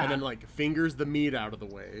 Yeah. And then like fingers the meat out of the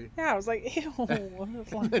way. Yeah, I was like, ew.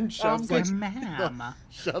 And shoves Like, like ma'am.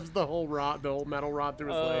 shoves the whole metal rod through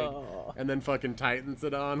his leg. Oh. And then fucking tightens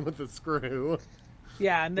it on with a screw.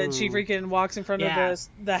 Yeah, and then she freaking walks in front Yeah. of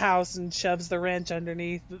the house and shoves the wrench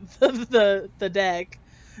underneath the deck,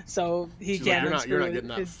 so he She's like, can't you're unscrew not it. getting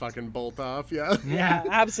that It's- fucking bolt off, yeah. Yeah,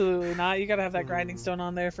 absolutely not. You gotta have that grinding stone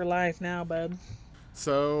on there for life now, bud.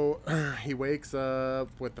 So he wakes up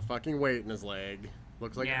with the fucking weight in his leg.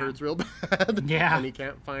 Looks like Yeah. it hurts real bad. Yeah.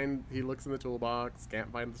 And he looks in the toolbox,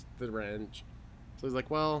 can't find the wrench. So he's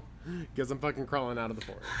like, well, guess I'm fucking crawling out of the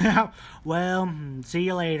forest. Well, see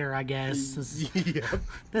you later, I guess. Yep.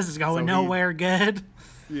 This is going So he- nowhere good.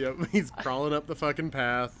 Yep. He's crawling up the fucking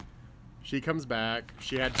path. She comes back.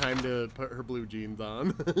 She had time to put her blue jeans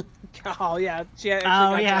on. Oh yeah, she actually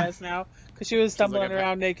Oh, got yeah. dressed now because she was stumbling I've had-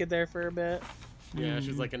 around naked there for a bit. Yeah,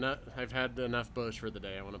 she's like, I've had enough bush for the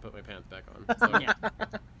day. I want to put my pants back on. So Yeah.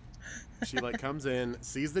 she like comes in,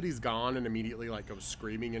 sees that he's gone, and immediately like goes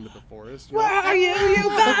screaming into the forest. Where are you, you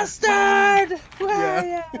bastard?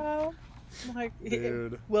 Where are you? I'm like,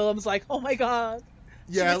 Dude. Willem's like, oh my god.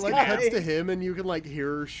 Yeah, She's like dying. cuts to him, and you can like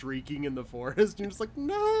hear her shrieking in the forest. You're just like,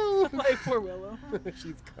 no, I'm like, poor Willem.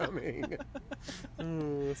 she's coming.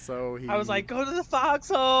 So he. I was like, go to the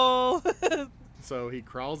foxhole. So he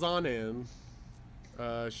crawls on in.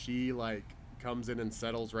 She like comes in and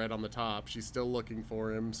settles right on the top. She's still looking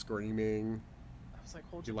for him, screaming. I was like,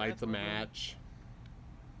 hold He your lights a breath, Willem. match.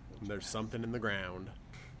 And there's something in the ground.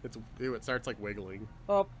 It starts like wiggling.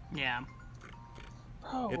 Oh, Yeah.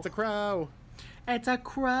 bro. It's a crow. It's a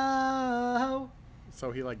crow.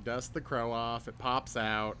 So he like dusts the crow off. It pops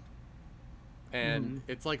out, and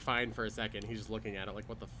it's like fine for a second. He's just looking at it like,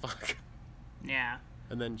 what the fuck? Yeah.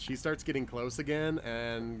 And then she starts getting close again,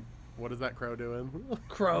 and what is that crow doing?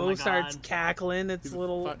 Crow Oh my starts God. cackling. It's He's a a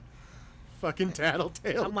little. fucking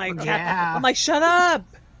tattletale. I'm like, crow. Yeah. I'm like, shut up.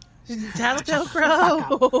 She's a tattletale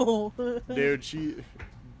crow. Dude,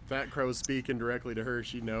 that crow's speaking directly to her.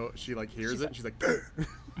 She like hears it. And she's like,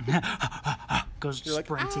 Goes you're like,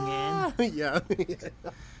 sprinting "Ah!" yeah. in.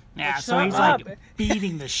 Yeah, so shut he's up. like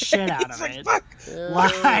beating the shit out He's of like, it.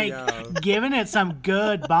 fuck. Like yeah. giving it some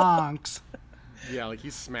good bonks. Yeah, like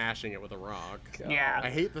he's smashing it with a rock. I Yeah.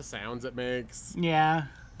 hate the sounds it makes. Yeah.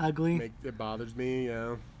 Ugly. It bothers me,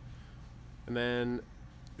 yeah. And then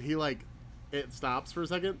he like it stops for a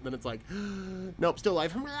second, then it's like, nope, still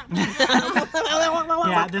alive.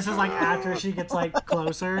 Yeah, this is like after she gets like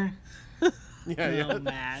closer. Yeah. Oh,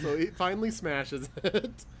 man. So he finally smashes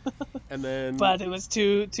it, and then But it was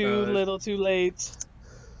too little, too late.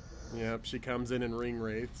 yep, she comes in and ring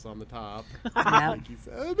wraiths on the top, Yep. like he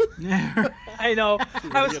said. I know.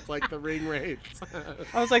 I was It's like the ring wraiths.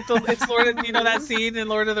 I was like, it's Lord of, you know that scene in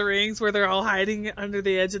Lord of the Rings where they're all hiding under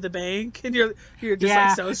the edge of the bank, and you're just Yeah.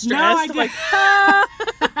 like so stressed. No, I I'm did- like, ah!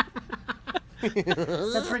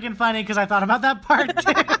 That's freaking funny because I thought about that part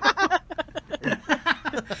too.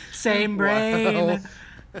 Same brain. Wow.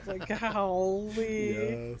 It's like, golly.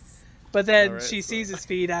 Yes. But then Alright, she so- sees his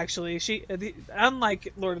feet. Actually,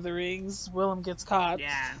 unlike Lord of the Rings, Willem gets caught.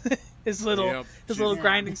 Yeah. His little Yep, his she's- little Yeah.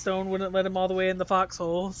 grinding stone wouldn't let him all the way in the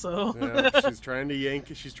foxhole. So Yeah, she's trying to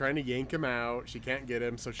yank him out. She can't get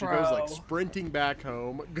him, so she goes like Bro. sprinting back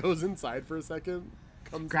home, goes inside for a second,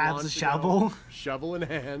 comes Grabs a launching shovel. out, shovel in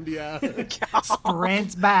hand, yeah.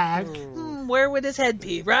 Sprints back. Where would his head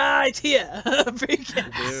be? Right here.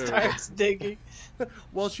 Freaking Dude. starts digging.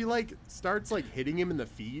 Well, she like starts like hitting him in the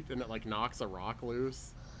feet, and it like knocks a rock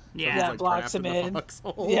loose. Yeah. He's, Yeah, like, blocks trapped him the in.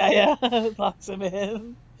 foxhole. Yeah, locks him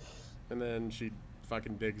in. And then she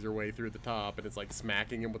fucking digs her way through the top, and it's like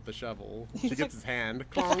smacking him with the shovel. She He's gets his hand,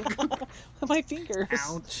 clonk. My fingers.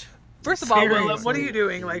 Ouch. First of all, Willem, Seriously. what are you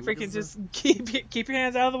doing? Like, Look freaking at just keep your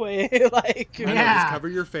hands out of the way. Like, I know, Yeah, just cover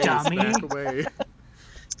your face, dummy. back away.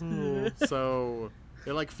 So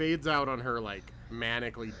it like fades out on her like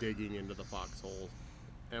manically digging into the foxhole,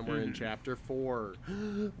 and we're in chapter 4,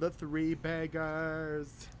 the 3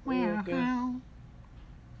 beggars. Wow.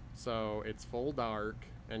 So it's full dark,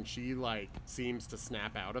 and she like seems to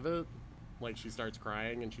snap out of it, like she starts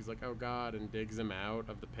crying, and she's like, "Oh God," and digs him out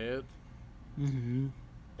of the pit, Mm-hmm.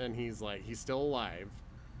 and he's like, he's still alive.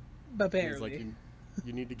 but And he's like, barely.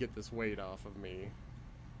 you need to get this weight off of me.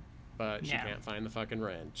 But she Yeah. can't find the fucking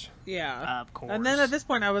wrench. Yeah. Of course. And then at this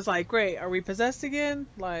point, I was like, "Great, are we possessed again?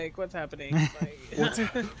 Like, what's happening? Like,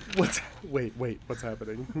 Wait, what's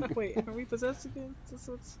happening? wait, are we possessed again?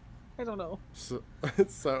 I don't know."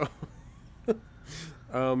 So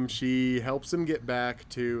she helps him get back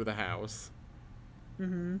to the house,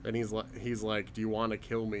 Mm-hmm. and he's like, "Do you want to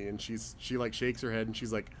kill me?" And she like shakes her head, and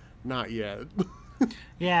she's like, "Not yet."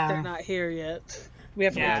 Yeah. They're not here yet. We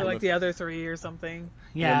have to Yeah. wait for like the other 3 or something.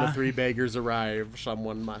 When Yeah. the 3 beggars arrive,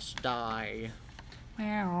 someone must die.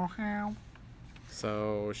 Wow.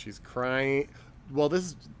 So she's crying. Well,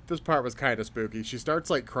 this part was kind of spooky. She starts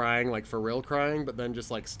like crying, like for real crying, but then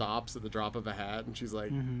just like stops at the drop of a hat, and she's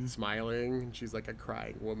like smiling, and she's like, "A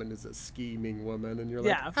crying woman is a scheming woman," and you're like,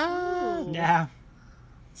 Yeah. "Ah." Yeah.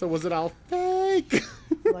 So was it all fake?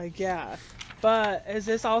 Like, yeah. But is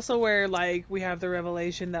this also where like we have the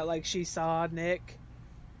revelation that like she saw Nick?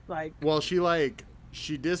 Like, Well,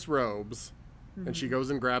 she disrobes, and she goes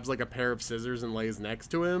and grabs like a pair of scissors and lays next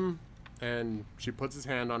to him, and she puts his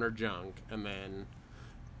hand on her junk, and then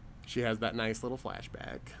she has that nice little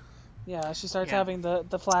flashback. yeah, she starts Yeah. having the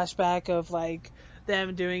flashback of like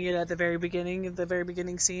them doing it at the very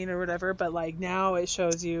beginning scene or whatever, but like now it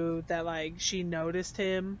shows you that like she noticed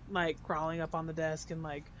him like crawling up on the desk and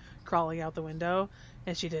like crawling out the window,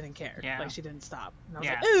 and she didn't care. Yeah. Like she didn't stop. And I was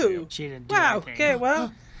Yeah. like, ooh, She didn't do wow, anything. okay,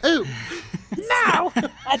 well, Ooh! now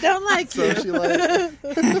I don't like So you. she like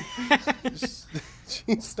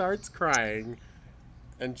she starts crying,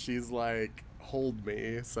 and she's like, hold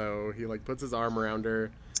me. So he like puts his arm around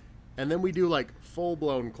her, and then we do like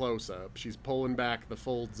full-blown close-up. She's pulling back the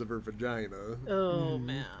folds of her vagina. Oh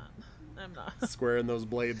man, I'm not. Squaring those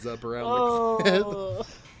blades up around the clit.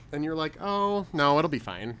 And you're like, oh, no, it'll be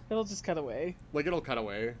fine. It'll just cut away. Like, it'll cut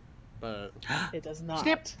away, but... It does not.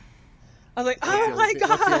 Snip. I was like, oh my god!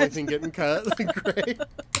 What's the only thing getting cut? Great.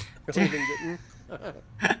 The only thing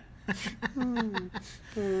getting...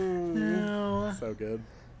 No. So good.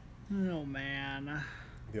 Oh, man.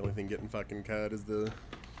 The only thing getting fucking cut is the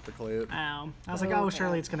clit. I was like, oh,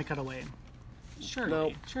 surely it's going to cut away. Surely.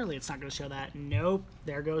 Nope. Surely it's not going to show that. Nope.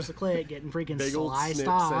 There goes the clit getting freaking Big old sliced snip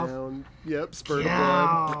off. sound. Yep, spurt of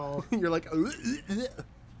Yow. blood. You're like,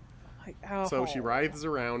 Like, ow. So she writhes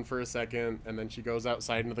around for a second, and then she goes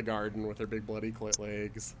outside into the garden with her big bloody clit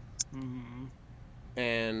legs. Mm-hmm.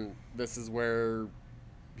 And this is where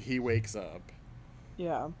he wakes up.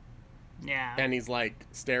 Yeah. Yeah. And he's like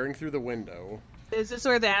staring through the window. Is this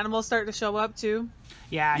where the animals start to show up too?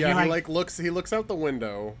 Yeah, Yeah, he looks out the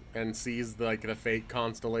window and sees the fake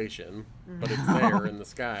constellation, but it's there in the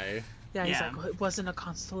sky. Yeah, he's Yeah. like, well, it wasn't a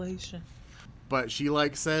constellation. But she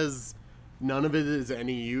says none of it is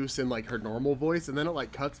any use in her normal voice, and then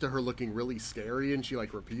it cuts to her looking really scary, and she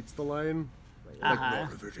repeats the line.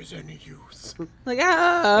 None of it is any use. Like,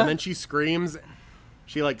 ah! And then she screams.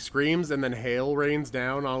 She screams, and then hail rains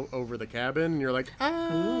down all over the cabin, and you're like,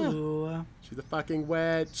 ah! Ooh. She's a fucking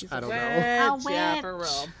witch. She's I a don't know. witch. A Yeah, witch. for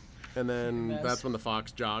real. And then Yes. that's when the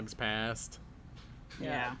fox jogs past.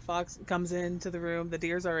 Yeah. Fox comes into the room. The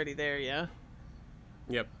deer's already there, yeah?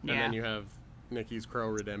 Yep. And Yeah. then you have Nikki's crow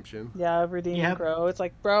redemption. Yeah, redeeming Yep. crow. It's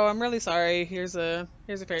like, bro, I'm really sorry. Here's a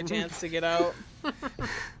fair chance to get out.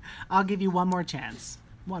 I'll give you one more chance.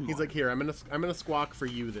 One more. He's like, here, I'm gonna squawk for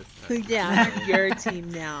you this time. Yeah, I'm your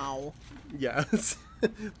team now. Yes.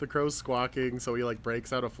 The crow's squawking, so he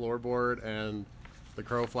breaks out a floorboard, and the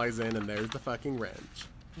crow flies in, and there's the fucking wrench.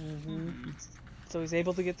 So he's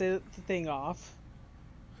able to get the thing off.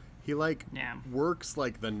 He Yeah. works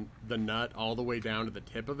the nut all the way down to the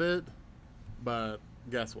tip of it, but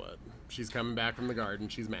guess what? She's coming back from the garden.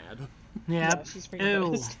 She's mad. Yep. she's freaking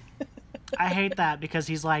Ew. pissed. I hate that because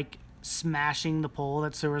he's smashing the pole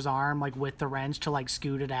that's through his arm with the wrench to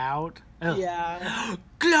scoot it out. Ugh. Yeah.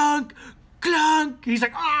 Clunk! Clunk! He's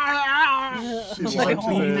like, ah! She She's launches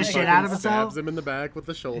beating in, the shit fucking out of himself. stabs him in the back with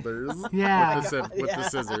the shoulders. Yeah. With the Yeah.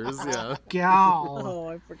 scissors, yeah. Gal. Oh,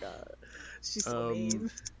 I forgot. She's so mean.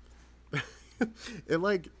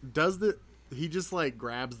 It does he just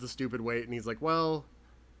grabs the stupid weight, and he's like, well,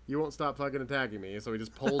 you won't stop fucking attacking me. So he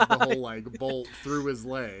just pulls the whole bolt through his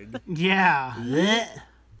leg. Yeah.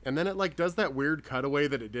 And then it does that weird cutaway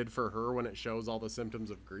that it did for her when it shows all the symptoms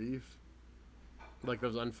of grief.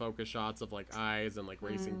 Those unfocused shots of eyes and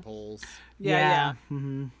racing pulse. Yeah.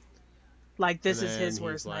 Mm-hmm. This And is then his he's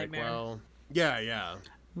worst nightmare. Well, yeah.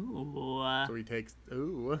 Ooh. So he takes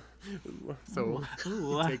So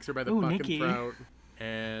Ooh. he takes her by the Ooh, fucking Nikki. throat,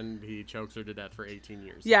 and he chokes her to death for 18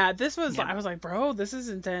 years. Yeah, this was. Yeah. I was like, bro, this is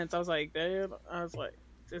intense. I was like, dude. I was like,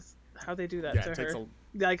 this how they do that Yeah, to it takes her.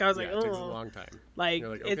 a I was like, it takes a oh, long time. like You're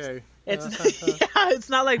like, it's okay. yeah, it's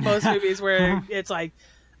not like most movies where it's like,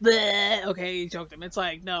 bleh, okay, you choked him. It's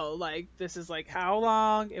like no, this is how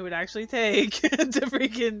long it would actually take to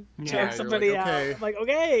freaking Yeah, choke you're somebody like, okay. out. I'm like,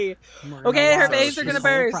 okay, We're gonna Okay, her watch veins are this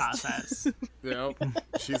gonna whole burst. Process. Yep.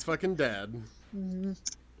 She's fucking dead.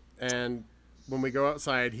 And when we go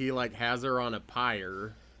outside, he has her on a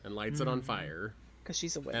pyre and lights it on fire. because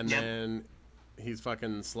she's a witch. And then he's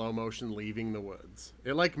fucking slow motion leaving the woods.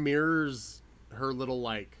 It mirrors her little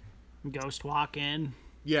Ghost walk in.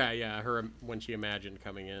 yeah, her when she imagined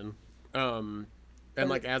coming in. And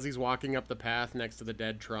as he's walking up the path next to the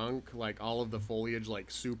dead trunk, all of the foliage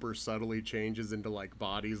super subtly changes into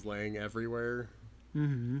bodies laying everywhere.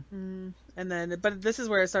 Mm-hmm. And then, but this is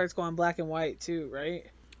where it starts going black and white too, right?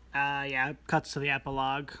 Yeah, it cuts to the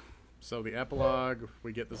epilogue. So the epilogue,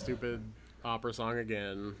 we get the stupid opera song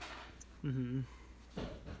again. Mm-hmm.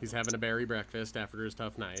 He's having a berry breakfast after his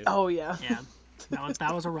tough night. Oh yeah. Yeah.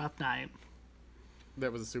 That was a rough night.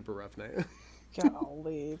 That was a super rough night.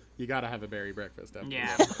 Golly. You gotta have a berry breakfast after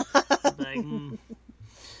Yeah. that.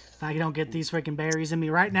 If I don't get these freaking berries in me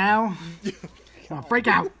right now, I'm gonna freak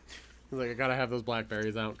out. He's like, I gotta have those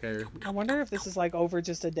blackberries, I don't care. I wonder if this is over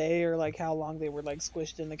just a day or how long they were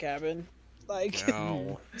squished in the cabin.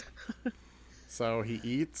 No. So he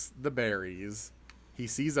eats the berries. He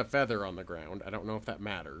sees a feather on the ground. I don't know if that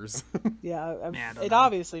matters. Yeah, I don't it know.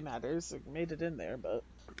 obviously matters. It made it in there, but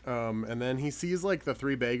And then he sees the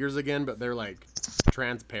three beggars again, but they're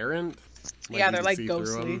transparent. yeah, you they're can see through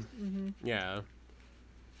ghostly. 'em. Yeah.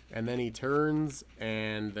 And then he turns,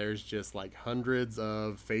 and there's just, like, hundreds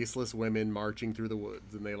of faceless women marching through the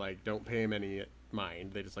woods, and they, like, don't pay him any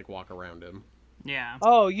mind. They just, like, walk around him. Yeah.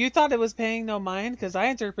 Oh, you thought it was paying no mind? Because I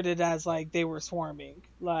interpreted it as, like, they were swarming.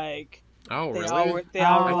 Like, Oh, they really? all were, they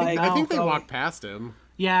all were, like... I think they oh. walk past him.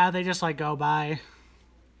 Yeah, they just, like, go by.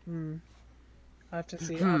 I'll have to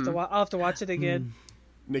see. I'll have to watch it again.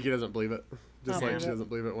 Nikki doesn't believe it. Just like she doesn't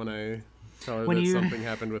believe it when I tell her that something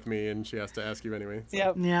happened with me, and she has to ask you anyway. So.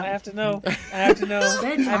 Yep. I have to know. I have to know.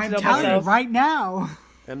 Bitch, I'm telling you right now.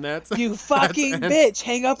 And that's you fucking bitch.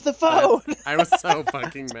 Hang up the phone. I was so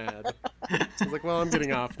fucking mad. I was like, well, I'm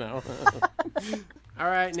getting off now. All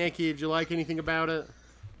right, Nikki, did you like anything about it?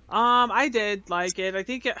 I did like it. I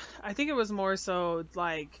think it was more so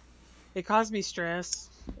like it caused me stress,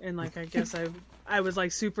 and like I guess I was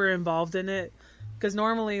like super involved in it. Because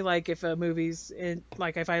normally, like, if a movie's in,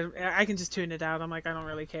 like, if I can just tune it out. I'm like, I don't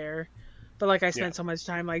really care. But like, I spent so much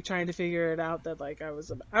time like trying to figure it out that like I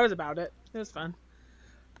was about it. It was fun.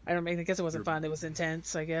 I guess it wasn't fun. It was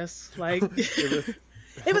intense. I guess like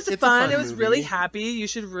it was fun. It was movie. Really happy. You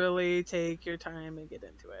should really take your time and get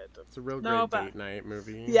into it. It's a real great date night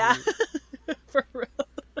movie. Yeah, for real.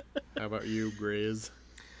 How about you, Grizz?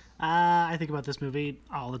 I think about this movie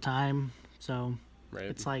all the time. So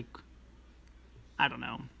it's like. I don't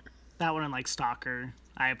know. That one and like Stalker,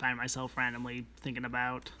 I find myself randomly thinking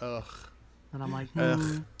about. Ugh. And I'm like,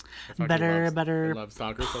 better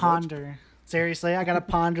ponder. So seriously, I gotta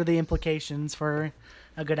ponder the implications for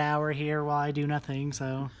a good hour here while I do nothing.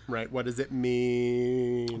 So. Right. What does it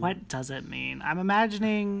mean? What does it mean? I'm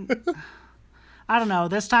imagining. I don't know.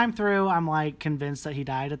 This time through, I'm like convinced that he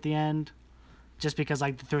died at the end, just because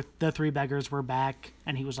like the three beggars were back,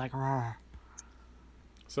 and he was like, "Rawr."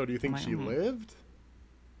 So do you think she lived?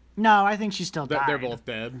 No, I think she still died. They're both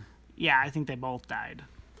dead? Yeah, I think they both died.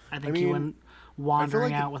 I think he went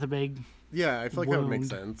wandering out with a big Yeah, I feel like that would make wound.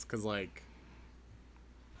 sense, because, like,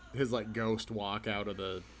 his, like, ghost walk out of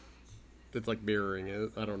the... It's, like, mirroring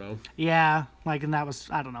it. I don't know. Yeah, like, and that was...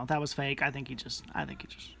 I don't know. That was fake. I think I think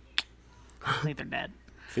they're dead.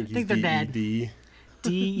 I think they're dead.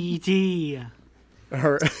 D-E-T.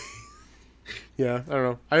 Yeah, I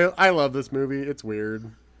don't know. I love this movie. It's weird.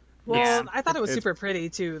 Well, I thought it was super pretty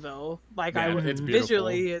too, though. Like it's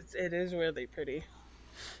visually, it is really pretty.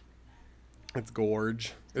 It's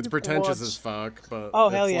gorge. It's pretentious as fuck, but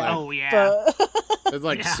hell yeah! But... it's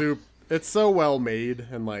like soup. It's so well made,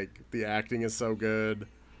 and like the acting is so good,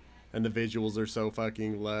 and the visuals are so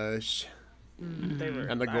fucking lush.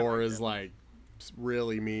 And the gore is like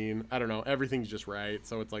really mean. I don't know. Everything's just right,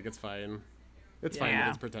 so it's like it's fine. It's fine that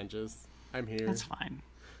it's pretentious. I'm here. That's fine.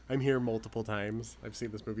 I'm here multiple times. I've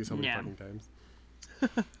seen this movie so many fucking times.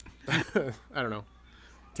 I don't know.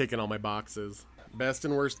 Taking all my boxes. Best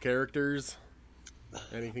and worst characters.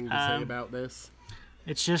 Anything to say about this?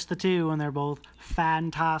 It's just the two, and they're both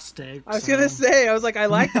fantastic. I was gonna say, I was like, I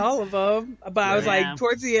liked all of them, but I was like,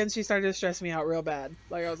 towards the end, she started to stress me out real bad.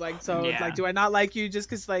 Like, I was like, it's like, do I not like you just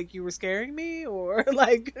because like you were scaring me, or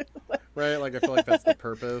like? Right, like I feel like that's the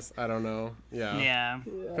purpose. I don't know. Yeah.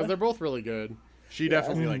 Because they're both really good. She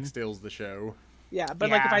definitely like steals the show. Yeah, but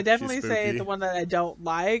like if I definitely say the one that I don't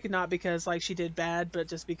like, not because like she did bad, but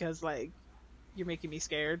just because like you're making me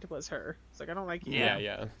scared, was her. It's like, I don't like you.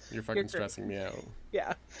 Yeah. You're fucking stressing me out.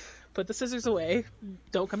 Yeah. Put the scissors away.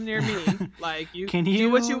 Don't come near me. Like you Can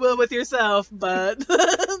do what you will with yourself, but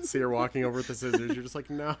see her walking over with the scissors, you're just like,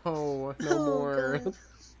 no more. God.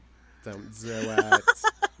 Don't do it.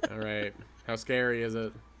 All right. How scary is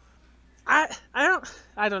it? I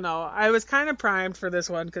don't know. I was kind of primed for this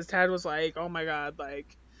one because Tad was like, "Oh my god,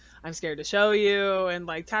 like I'm scared to show you," and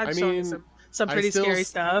like Tad's showing some pretty scary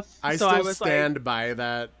stuff. I stand by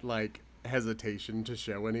that like hesitation to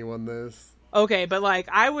show anyone this. Okay, but like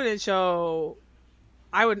I'm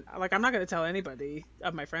not gonna tell anybody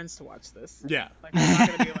of my friends to watch this. Yeah. Like I'm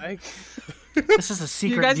not gonna be like, this is a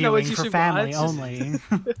secret viewing for family watch. Only.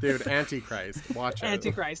 Dude, Antichrist, watch it.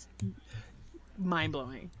 Antichrist, mind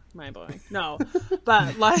blowing. No,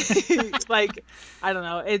 but like I don't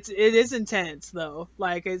know. It is intense though.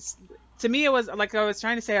 Like to me it was like I was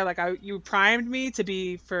trying to say like you primed me to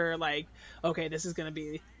be for like, okay, this is gonna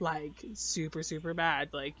be like super super bad.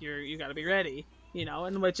 Like you got to be ready,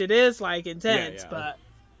 and which it is like intense, but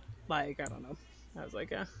like I don't know. I was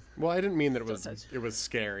like, well, I didn't mean that it was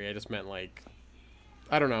scary. I just meant like,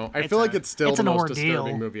 I don't know. I feel like it's still the most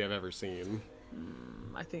disturbing movie I've ever seen.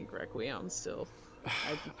 I think Requiem still.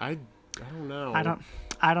 I don't know.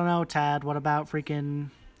 I don't know, Tad. What about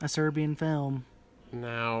freaking a Serbian film?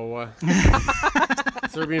 No.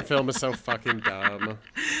 Serbian film is so fucking dumb.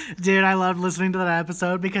 Dude, I loved listening to that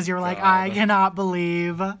episode because you were like, God. I cannot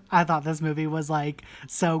believe I thought this movie was like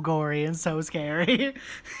so gory and so scary.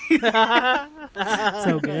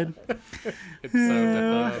 So good. It's so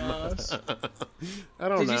dumb. Gosh. I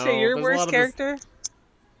don't know. Did you say your There's a lot worst of this- character?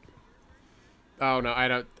 Oh no, I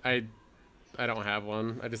don't. I don't have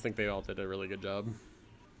one. I just think they all did a really good job.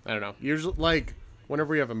 I don't know. Usually, like whenever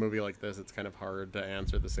we have a movie like this, it's kind of hard to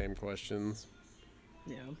answer the same questions.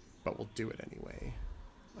 Yeah. But we'll do it anyway.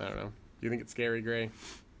 I don't know. Do you think it's scary, Gray?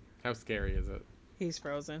 How scary is it? He's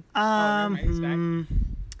frozen. Oh, never mind, he's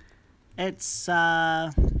back. It's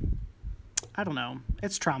I don't know.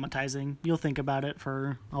 It's traumatizing. You'll think about it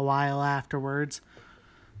for a while afterwards,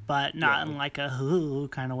 but not in like a ooh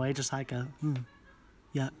kind of way, just like a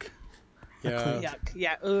yuck. Yeah. Yuck.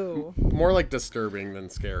 Yeah. Ooh. More like disturbing than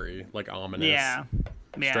scary, like ominous. Yeah.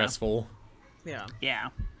 Stressful. Yeah. Yeah.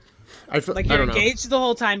 I feel Like I you're don't know. engaged the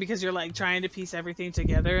whole time because you're like trying to piece everything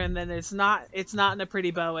together, and then it's not in a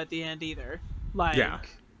pretty bow at the end either. Like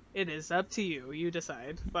it is up to you. You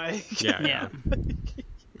decide. Like Yeah.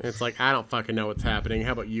 It's like I don't fucking know what's happening.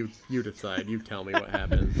 How about you decide? You tell me what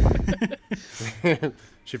happened.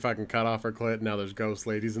 She fucking cut off her clit. Now there's ghost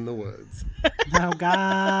ladies in the woods. Oh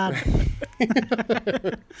God.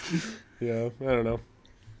 Yeah, I don't know.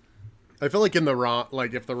 I feel like if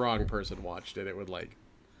the wrong person watched it, it would like.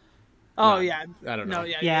 Oh No, yeah. I don't know. No,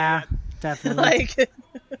 yeah. Yeah. Definitely. Like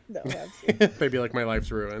no, that's They'd be like, my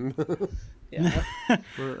life's ruined. yeah.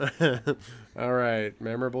 All right,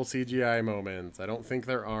 memorable CGI moments. I don't think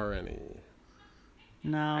there are any.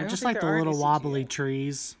 No, don't just think like the there are little any wobbly CGI.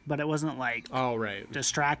 trees, but it wasn't like Oh, right.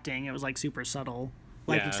 distracting. It was like super subtle.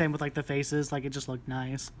 Like Yeah. same with like the faces. Like it just looked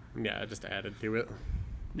nice. Yeah, I just added to it.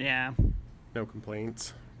 Yeah. No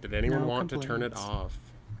complaints. Did anyone No want to turn it complaints. off?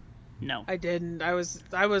 No. I didn't. I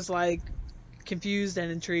was like confused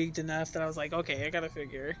and intrigued enough that I was like, okay, I gotta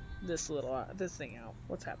figure this thing out.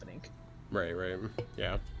 What's happening? Right.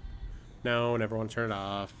 Yeah. No, never want to turn it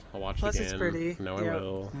off. I'll watch Plus it it's again. pretty. No, Yep. I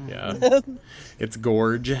will. Yeah. It's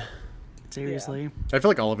gorge. Seriously. I feel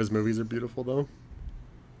like all of his movies are beautiful, though.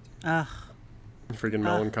 Ugh. Freaking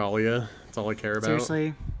Melancholia. That's all I care about.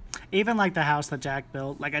 Seriously. Even like the house that Jack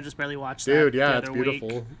built. Like I just barely watched that. Dude, the yeah, it's other week.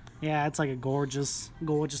 beautiful. Yeah, it's like a gorgeous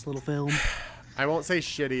little film. I won't say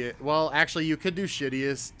shitty. Well, actually, you could do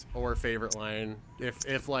shittiest or favorite line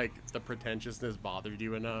if like the pretentiousness bothered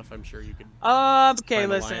you enough. I'm sure you could. Okay, Find the line,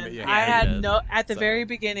 listen. but you I hated had it, no at the so. very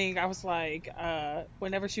beginning. I was like,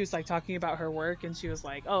 whenever she was like talking about her work, and she was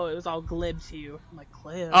like, "Oh, it was all glib to you." I'm like,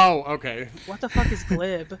 glib. Oh, okay. What the fuck is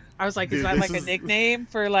glib? I was like, is Dude, that this like is- a nickname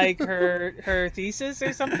for like her thesis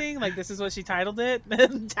or something? Like this is what she titled it?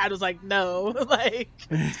 And Dad was like, no. Like,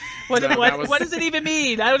 That was- what does it even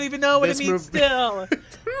mean? I don't even know what it This means movie- still.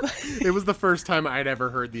 It was the first time I'd ever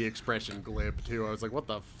heard the expression glib, too. I was like, what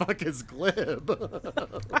the fuck is glib?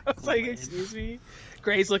 I was like, excuse me.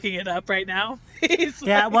 Gray's looking it up right now. He's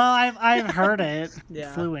Yeah, like, well, I've heard it.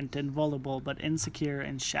 Yeah. Fluent and vulnerable, but insecure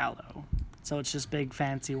and shallow. So it's just big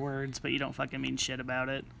fancy words, but you don't fucking mean shit about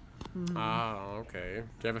it. Oh, okay. Do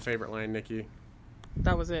you have a favorite line, Nikki?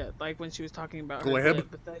 that was it. Like when she was talking about Glib? her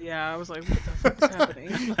glib. But yeah, I was like, what the fuck is happening?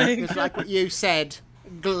 It's like what you said.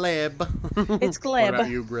 Glib. It's glib. What about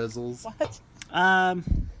you, Grizzles? What?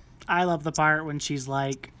 I love the part when she's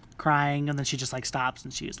like crying and then she just like stops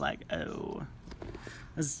and she's like, "Oh,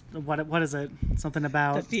 what is it? Something The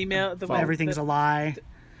about female, everything's a lie."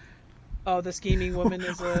 the scheming woman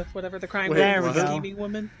is a whatever. The crying Wait, woman there we is a go. scheming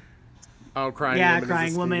woman. Oh, crying Yeah, woman. crying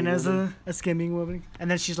is a woman scheming is woman. a skimming woman, and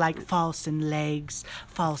then she's like false in legs,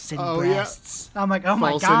 false in Oh, yeah. breasts. I'm like, oh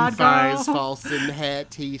my False god, in thighs, girl. false in hair,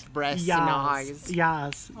 teeth, breasts, and eyes.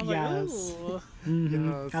 Yes, I was like, yes. ooh.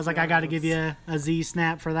 Yes, I was like, I got to give yes. you a Z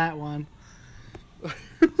snap for that one.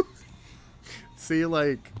 See,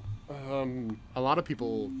 like, a lot of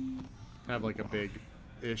people have like a big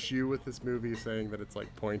issue with this movie, saying that it's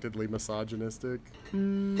like pointedly misogynistic,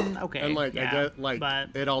 Okay. and like yeah, I get like but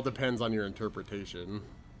it all depends on your interpretation.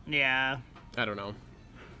 yeah, I don't know,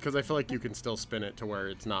 because I feel like you can still spin it to where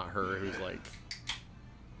it's not her who's like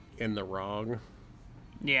in the wrong.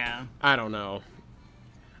 yeah, I don't know.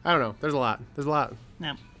 There's a lot.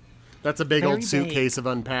 no. That's a big Very old suitcase big. of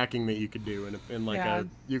unpacking that you could do in like Yeah.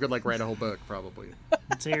 you could like write a whole book probably.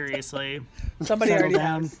 Seriously, Somebody Settle already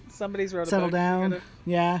down. has. Somebody's wrote a settle book. down. You gotta-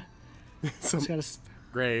 Yeah. So Just gotta.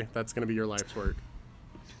 Gray, that's gonna be your life's work.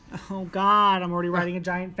 Oh God, I'm already writing a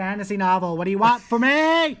giant fantasy novel. What do you want from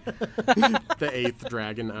me? The eighth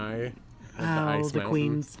dragon eye. At the Oh, ice the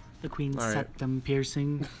mountain. queen's All right. septum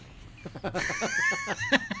piercing.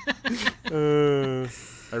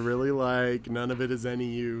 I really like like none of it is any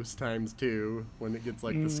use times 2 when it gets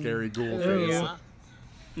like the scary ghoul face.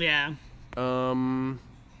 Yeah. I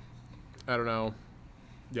don't know.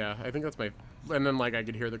 Yeah, I think that's my. And then like I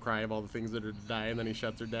could hear the cry of all the things that are to die, and then he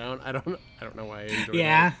shuts her down. I don't know why I enjoy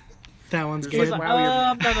that. That one's You're good. like,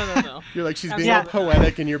 wow, no. You're like, she's being all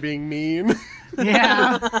poetic and you're being mean.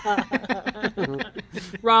 Yeah.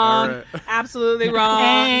 Wrong. Right. Absolutely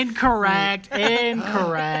wrong. Incorrect.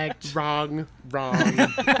 Wrong.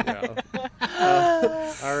 Yeah.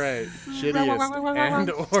 All right. Shittiest and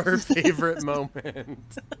or favorite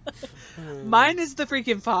moment. Mine is the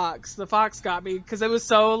freaking fox. The fox got me because it was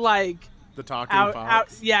so like The talking out,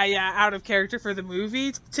 fox. out of character for the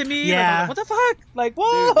movie to me. Yeah. Like, what the fuck? Like,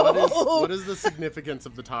 whoa. Dude, what is the significance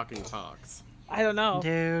of the talking fox? I don't know.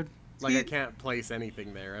 Dude. Like I can't place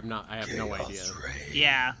anything there. I have no idea.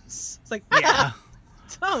 Yeah. It's like, Yeah.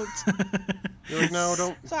 don't. You're like,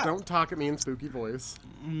 no, Stop. don't talk at me in spooky voice.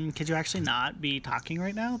 Could you actually not be talking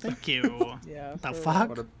right now? Thank you. Yeah. The for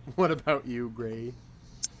fuck? What about you, Gray?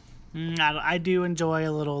 I do enjoy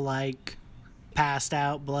a little, like, passed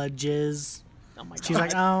out blood jizz. Oh my god. She's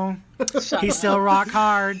like, oh, Shut he's up. still rock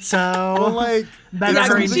hard, so Well, like, better Yeah,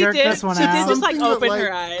 hurry she jerk did. this one She did out. just like Something that, open like-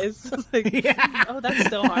 her eyes. Like, Yeah. oh, that's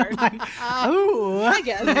still hard. Ooh. I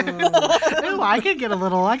guess. Ooh, I could get a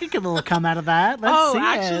little come out of that. Let's Oh, see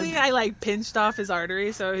actually, it. I like pinched off his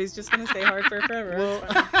artery, so he's just gonna stay hard for forever.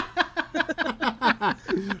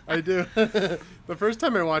 I do. The first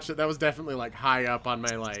time I watched it, that was definitely like high up on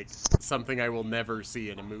my like something I will never see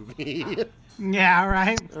in a movie. Yeah,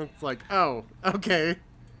 right. It's like, oh, okay.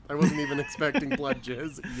 I wasn't even expecting blood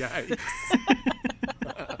jizz. Yikes.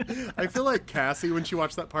 I feel like Cassie, when she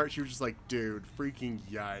watched that part, she was just like, dude, freaking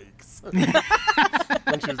yikes.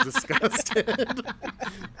 And she was disgusted.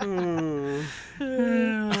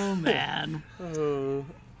 Oh man.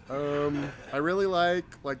 I really like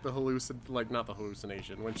the not the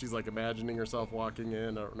hallucination, when she's like imagining herself walking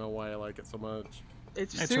in. I don't know why I like it so much.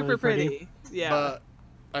 It's That's super really pretty. pretty. Yeah. But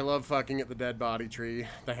I love fucking at the dead body tree,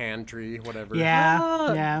 the hand tree, whatever. Yeah,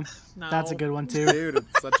 Ah, yeah. no. That's a good one too. Dude,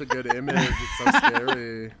 it's such a good image. It's so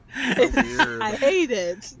scary. It's so weird. I hate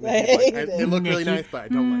it. I Like, hate it it. looked really Nikki. nice, but I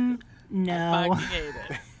don't like it. No. Fucking hate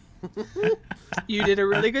it. You did a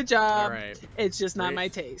really good job. All right. It's just not Great. my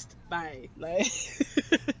taste. Bye. Like,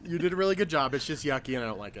 You did a really good job. It's just yucky and I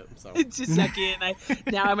don't like it. So it's just sucky, and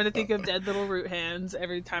now I'm gonna think of dead little root hands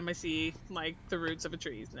every time I see like the roots of a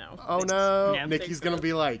tree now. oh Thanks. no, Yeah, Nikki's thanks, gonna bro.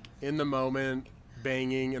 be like in the moment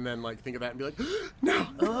banging and then like think of that and be like, no.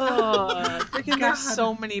 Oh, freaking! There's God.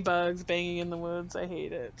 so many bugs banging in the woods. I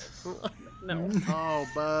hate it. No. Oh,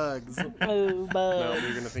 bugs. Oh, No, bugs.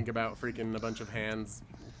 you're gonna think about freaking a bunch of hands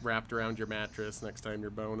wrapped around your mattress next time you're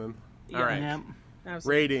boning. Yeah. All right. Yep.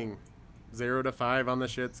 Absolutely. Rating 0 to 5 on the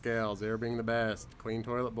shit scale. 0 being the best. Clean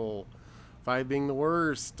toilet bowl. 5 being the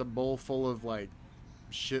worst. A bowl full of like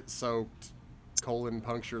shit soaked colon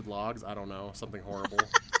punctured logs. I don't know. Something horrible.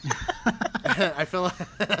 I feel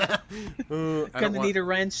like Gonna need a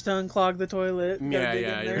wrench to unclog the toilet. Gotta Yeah, dig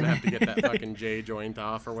yeah, in you're there. gonna have to get that fucking J joint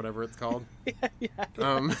off or whatever it's called. yeah.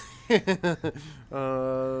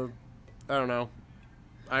 I don't know.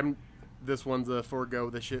 This one's a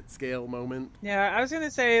forego the shit scale moment. Yeah, I was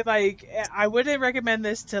gonna say like I wouldn't recommend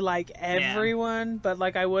this to like everyone, but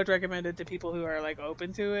like I would recommend it to people who are like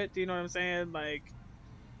open to it. Do you know what I'm saying? Like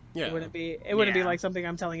Yeah. it wouldn't be Yeah. like something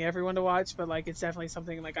I'm telling everyone to watch, but like it's definitely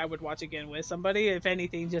something like I would watch again with somebody, if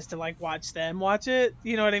anything, just to like watch them watch it.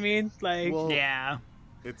 You know what I mean? Like Well, Yeah.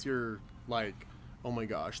 it's your like, oh my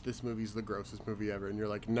gosh, this movie's the grossest movie ever, and you're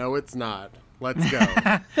like, no, it's not. Let's go.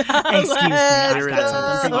 Excuse me. I've Here it got is.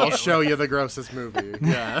 something for I'll you. show you the grossest movie.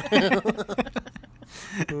 Yeah.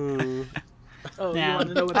 oh, Yeah. you want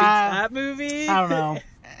to know what beats that movie? I don't know.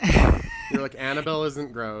 You're like, Annabelle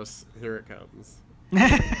isn't gross. Here it comes.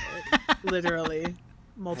 Literally, What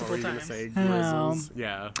multiple were you gonna times. say? Grizzles.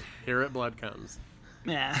 Yeah. Here it blood comes.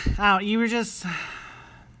 Yeah.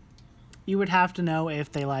 You would have to know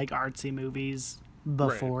if they like artsy movies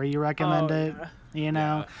before you recommend Oh, it. yeah. You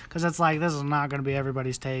know, Yeah. because it's like this is not going to be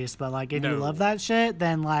everybody's taste. But like, if you No. love that shit,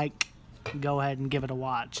 then like, go ahead and give it a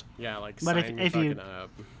watch. Yeah, like But sign if me you- fucking up.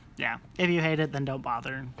 Yeah. If you hate it, then don't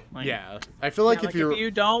bother. Like, Yeah. I feel like Yeah, if like you're if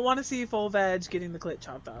you don't want to see full veg getting the clit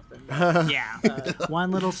chopped off, then Yeah.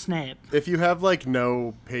 One little snip. if you have like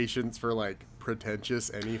no patience for like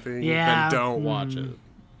pretentious anything, Yeah. then don't watch it.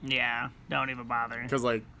 Yeah. Don't even bother. Because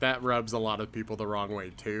like that rubs a lot of people the wrong way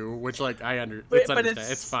too. Which like But it's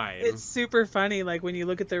understand. It's fine. It's super funny. Like when you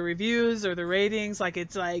look at the reviews or the ratings, like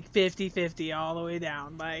it's like 50-50 all the way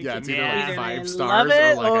down. Like Yeah, it's either, either like, like they 5 love stars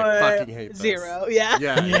it or like I fucking hate this. 0. Yeah.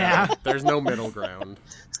 Yeah, Yeah. There's no middle ground.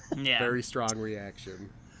 Yeah. Very strong reaction.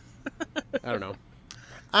 I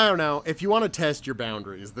don't know. If you want to test your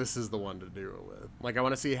boundaries, this is the one to do it with. Like, I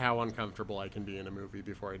want to see how uncomfortable I can be in a movie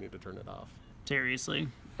before I need to turn it off. Seriously.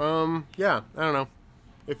 Yeah, I don't know.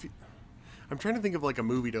 I'm trying to think of like a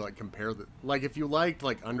movie to like compare the, like if you liked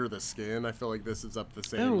like Under the Skin, I feel like this is up the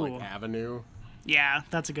same Ooh. like avenue. Yeah,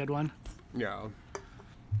 that's a good one. Yeah.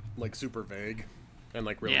 Like super vague and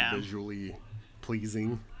like really visually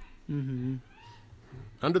pleasing. Mm-hmm.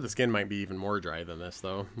 Under the Skin might be even more dry than this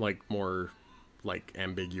though. Like more like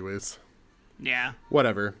ambiguous. Yeah.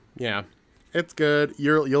 Whatever. Yeah. It's good.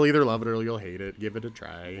 You'll either love it or you'll hate it. Give it a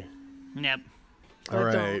try. Yep. All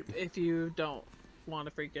right. If you don't want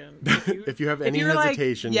to freaking, if you have any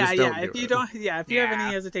hesitation, just don't do it. If you have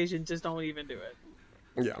any hesitation, just don't even do it.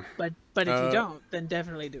 Yeah. But if you don't, then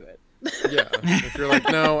definitely do it. Yeah. If you're like,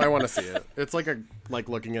 no, I want to see it. It's like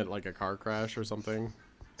looking at like a car crash or something.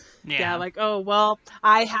 Yeah, like, oh, well,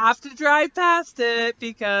 I have to drive past it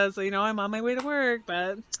because, I'm on my way to work,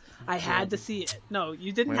 but I had to see it. No,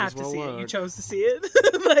 you didn't have to see it. You chose to see it.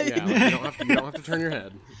 You don't have to turn your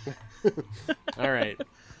head. All right.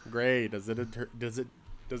 Gray, does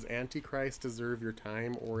Antichrist deserve your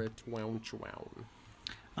time or a twown?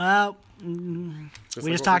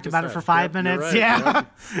 We just talked about it for 5 minutes. Right. Yeah.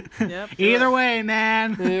 Yep. Either way,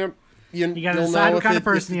 man. Yep. You gotta decide what kind of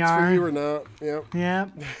person you are. For you or not. Yep. Yep.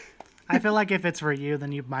 I feel like if it's for you,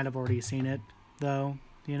 then you might have already seen it, though.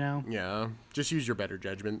 Yeah. Just use your better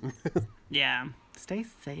judgment. Yeah. Stay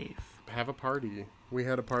safe. Have a party. We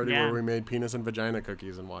had a party where we made penis and vagina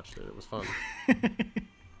cookies and watched it. It was fun.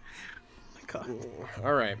 God.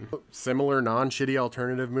 All right. Similar non-shitty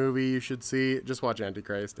alternative movie you should see. Just watch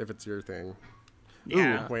Antichrist if it's your thing.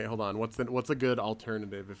 Yeah. Ooh, wait, hold on. What's a good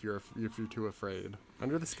alternative if you're too afraid?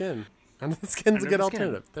 Under the Skin. Under the Skin's a good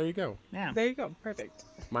alternative. There you go. Yeah. There you go. Perfect.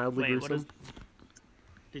 Mildly gruesome.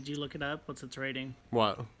 Did you look it up? What's its rating?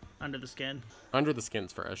 What? Under the Skin. Under the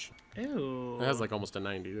Skin's fresh. Ew. It has like almost a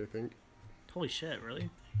 90, I think. Holy shit!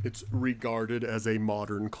 Really? It's regarded as a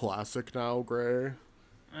modern classic now, Gray.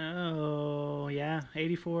 Oh, yeah.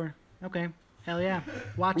 84. Okay. Hell yeah.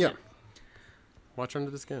 Watch it. Watch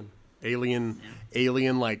Under the Skin. Alien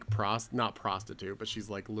like not prostitute, but she's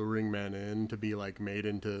like luring men in to be like made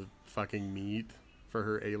into fucking meat for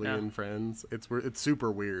her alien friends. It's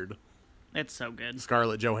super weird. It's so good.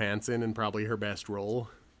 Scarlett Johansson in probably her best role.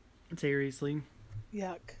 Seriously.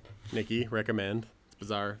 Yuck. Nikki, recommend. It's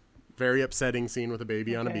bizarre. Very upsetting scene with a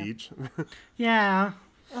baby on a beach. Yeah.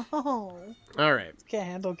 Oh. All right. Can't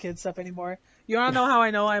handle kid stuff anymore. You want to know how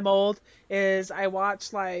I know I'm old? Is I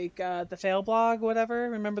watch like the fail blog,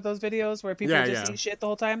 whatever. Remember those videos where people just eat shit the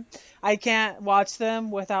whole time? I can't watch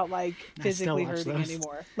them without like physically hurting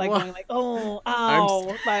anymore. Like going like, oh,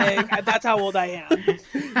 ow. That's how old I am.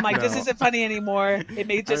 I'm like, this isn't funny anymore.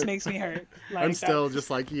 Just makes me hurt. Like, I'm still just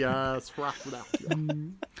like, yes.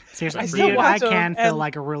 Seriously, I can feel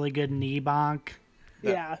like a really good knee bonk.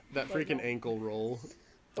 That freaking ankle roll.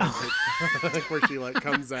 Like where she like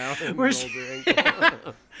comes out and rolls her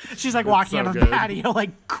ankle. She's like walking out of the patio,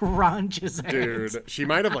 like crunches it. Dude, she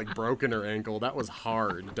might have like broken her ankle. That was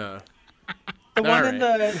hard. The one in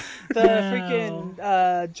the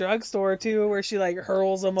freaking drugstore too, where she like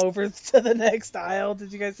hurls them over to the next aisle.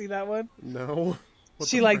 Did you guys see that one? No.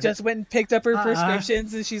 She like just went and picked up her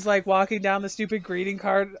prescriptions and she's like walking down the stupid greeting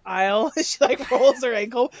card aisle. She like rolls her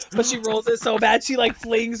ankle, but she rolls it so bad she like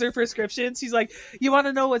flings her prescriptions. She's like, you want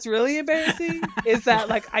to know what's really embarrassing? Is that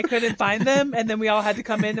like I couldn't find them and then we all had to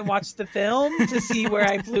come in and watch the film to see where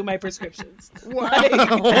I blew my prescriptions.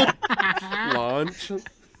 Wow. Launch. I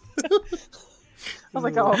was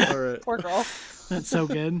like, oh, poor girl. That's so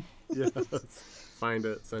good. Yes. Find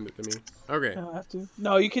it, send it to me. Okay. I don't have to.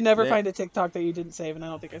 No, you can never find a TikTok that you didn't save, and I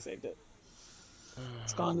don't think I saved it.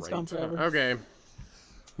 It's gone. It's gone forever. Okay.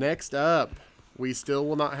 Next up, we still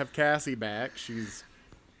will not have Cassie back. She's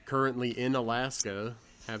currently in Alaska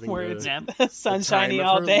having sunshiny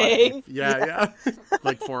all day. Life. Yeah.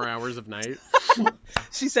 Like 4 hours of night.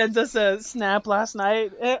 She sent us a snap last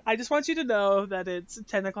night. I just want you to know that it's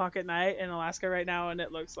 10 o'clock at night in Alaska right now, and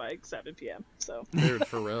it looks like 7 p.m. So, dude,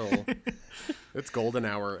 for real. It's golden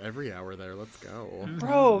hour every hour there. Let's go.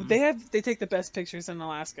 Bro, they take the best pictures in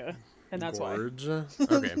Alaska, and that's why.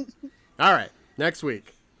 Okay. All right. Next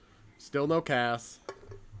week. Still no Cass.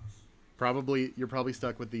 You're probably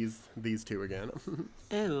stuck with these two again.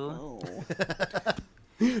 Ew.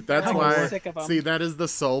 That's why. See, that is the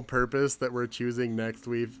sole purpose that we're choosing next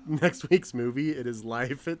week's movie. It is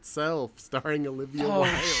Life Itself, starring Olivia Wilde.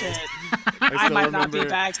 Shit! I might not be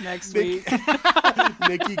back next week.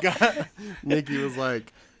 Nikki was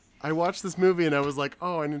like, I watched this movie and I was like,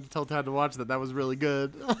 oh, I need to tell Tad to watch that. That was really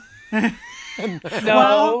good.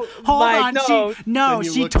 No, hold like, on. no. Then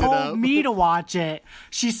you She looked it told up. me to watch it.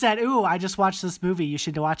 She said, "Ooh, I just watched this movie. You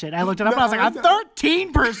should watch it." I looked it up and I was like, "I'm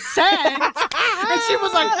 13%," and she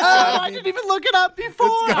was like, "Oh, I didn't even look it up before."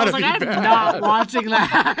 I was gotta like, be "I'm bad." not watching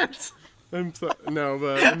that." I'm so no,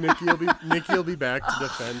 but Nikki will be back to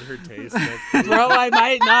defend her taste next week. Bro, I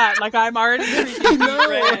might not. Like, I'm already freaking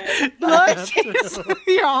red. Look,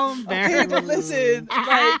 you're all Okay, embarrassed. but listen,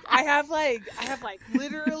 like I have like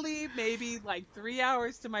literally maybe like 3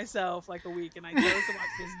 hours to myself like a week, and I chose to watch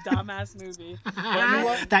this dumbass movie.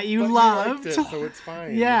 That you But loved. liked it, so it's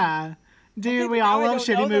fine. Yeah. Dude, Okay, we but now all I love don't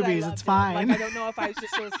know shitty that I movies. loved It's it. fine. Like, I don't know if I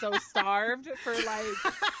just was so starved for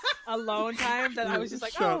like alone time that I was just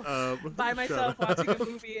like, Shut oh, up. by Shut myself up. watching a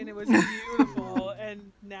movie, and it was beautiful.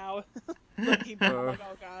 And now looking back, I'm like,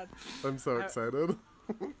 oh god. I'm so excited.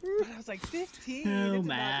 But I was like 15. Oh, It did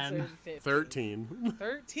man. not deserve 15. 13.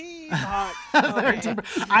 13. Fuck. Okay. 13.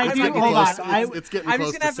 I I'm do. not Hold getting on. close. It's getting I'm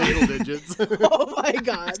close just to gonna have single to- digits. Oh my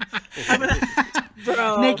god. I'm gonna,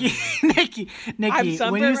 bro. Nikki. I'm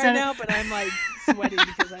sunburned when you right sent now, but I'm like sweating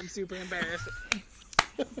because I'm super embarrassed.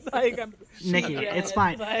 Like I'm. Nikki, red, it's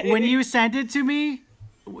fine. like- When you sent it to me,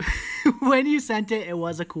 it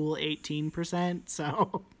was a cool 18%.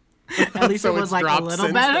 So at least So it was it's like a dropped little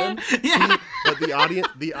since better. then? Yeah. But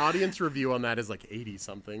the audience review on that is like 80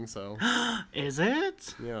 something. So Is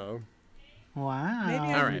it? yeah. Wow. Maybe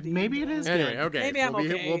I'm All right. Maybe it is Anyway, good. okay. Maybe I'm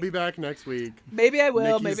okay. We'll be back next week. Maybe I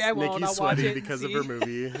will. Nikki's, Maybe I won't. Nikki's I'll watch sweating it because and of see. her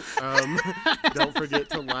movie. Don't forget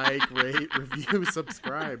to like, rate, review,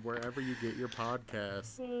 subscribe wherever you get your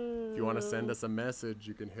podcasts. If you want to send us a message,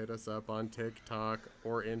 you can hit us up on TikTok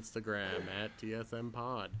or Instagram at TSM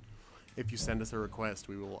Pod. If you send us a request,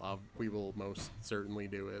 we will most certainly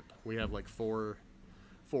do it. We have like four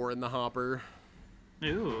in the hopper.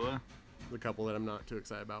 Ooh. A couple that I'm not too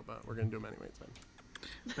excited about, but we're gonna do them anyway. It's fine.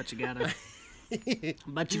 But you gotta.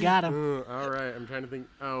 But you gotta. All right, I'm trying to think.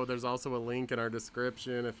 Oh, there's also a link in our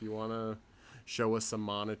description if you want to show us some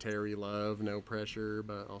monetary love. No pressure,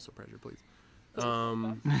 but also pressure, please.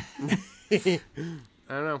 I don't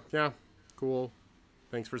know. Yeah, cool.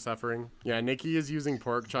 Thanks for suffering. Yeah, Nikki is using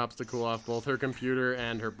pork chops to cool off both her computer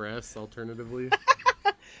and her breasts, alternatively.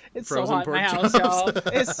 It's so Frozen hot in my pork house, y'all. chops.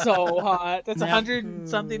 It's so hot. It's Yep.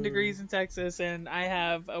 100-something degrees in Texas, and I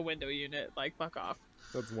have a window unit. Like, fuck off.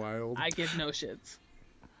 That's wild. I give no shits.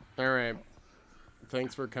 All right.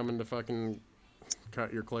 Thanks for coming to fucking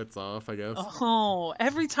cut your clits off, I guess. Oh,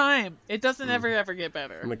 every time. It doesn't ever get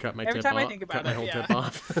better. I'm gonna cut my Every tip time I off. think Cut about my it, whole yeah. tip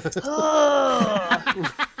off.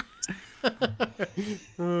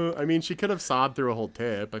 Ugh. I mean, she could have sawed through a whole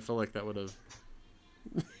tip. I feel like that would have.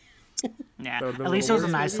 Yeah. That would've been At a least it little was a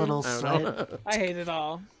worse, nice maybe? little I don't know. slit. I hate it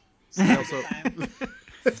all. I also,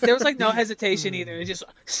 There was like no hesitation either. It just.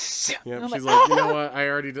 yeah, I'm she's like, like, you know what? I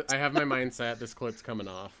have my mind set. This clip's coming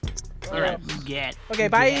off. All right. Get. Okay,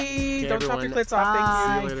 bye. Okay, Don't chop your everyone. clits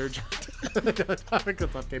off. Thank See you later. Don't chop your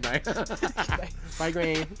clits off. Okay, bye. you. Bye. Bye,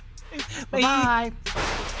 Gray. Bye. Bye.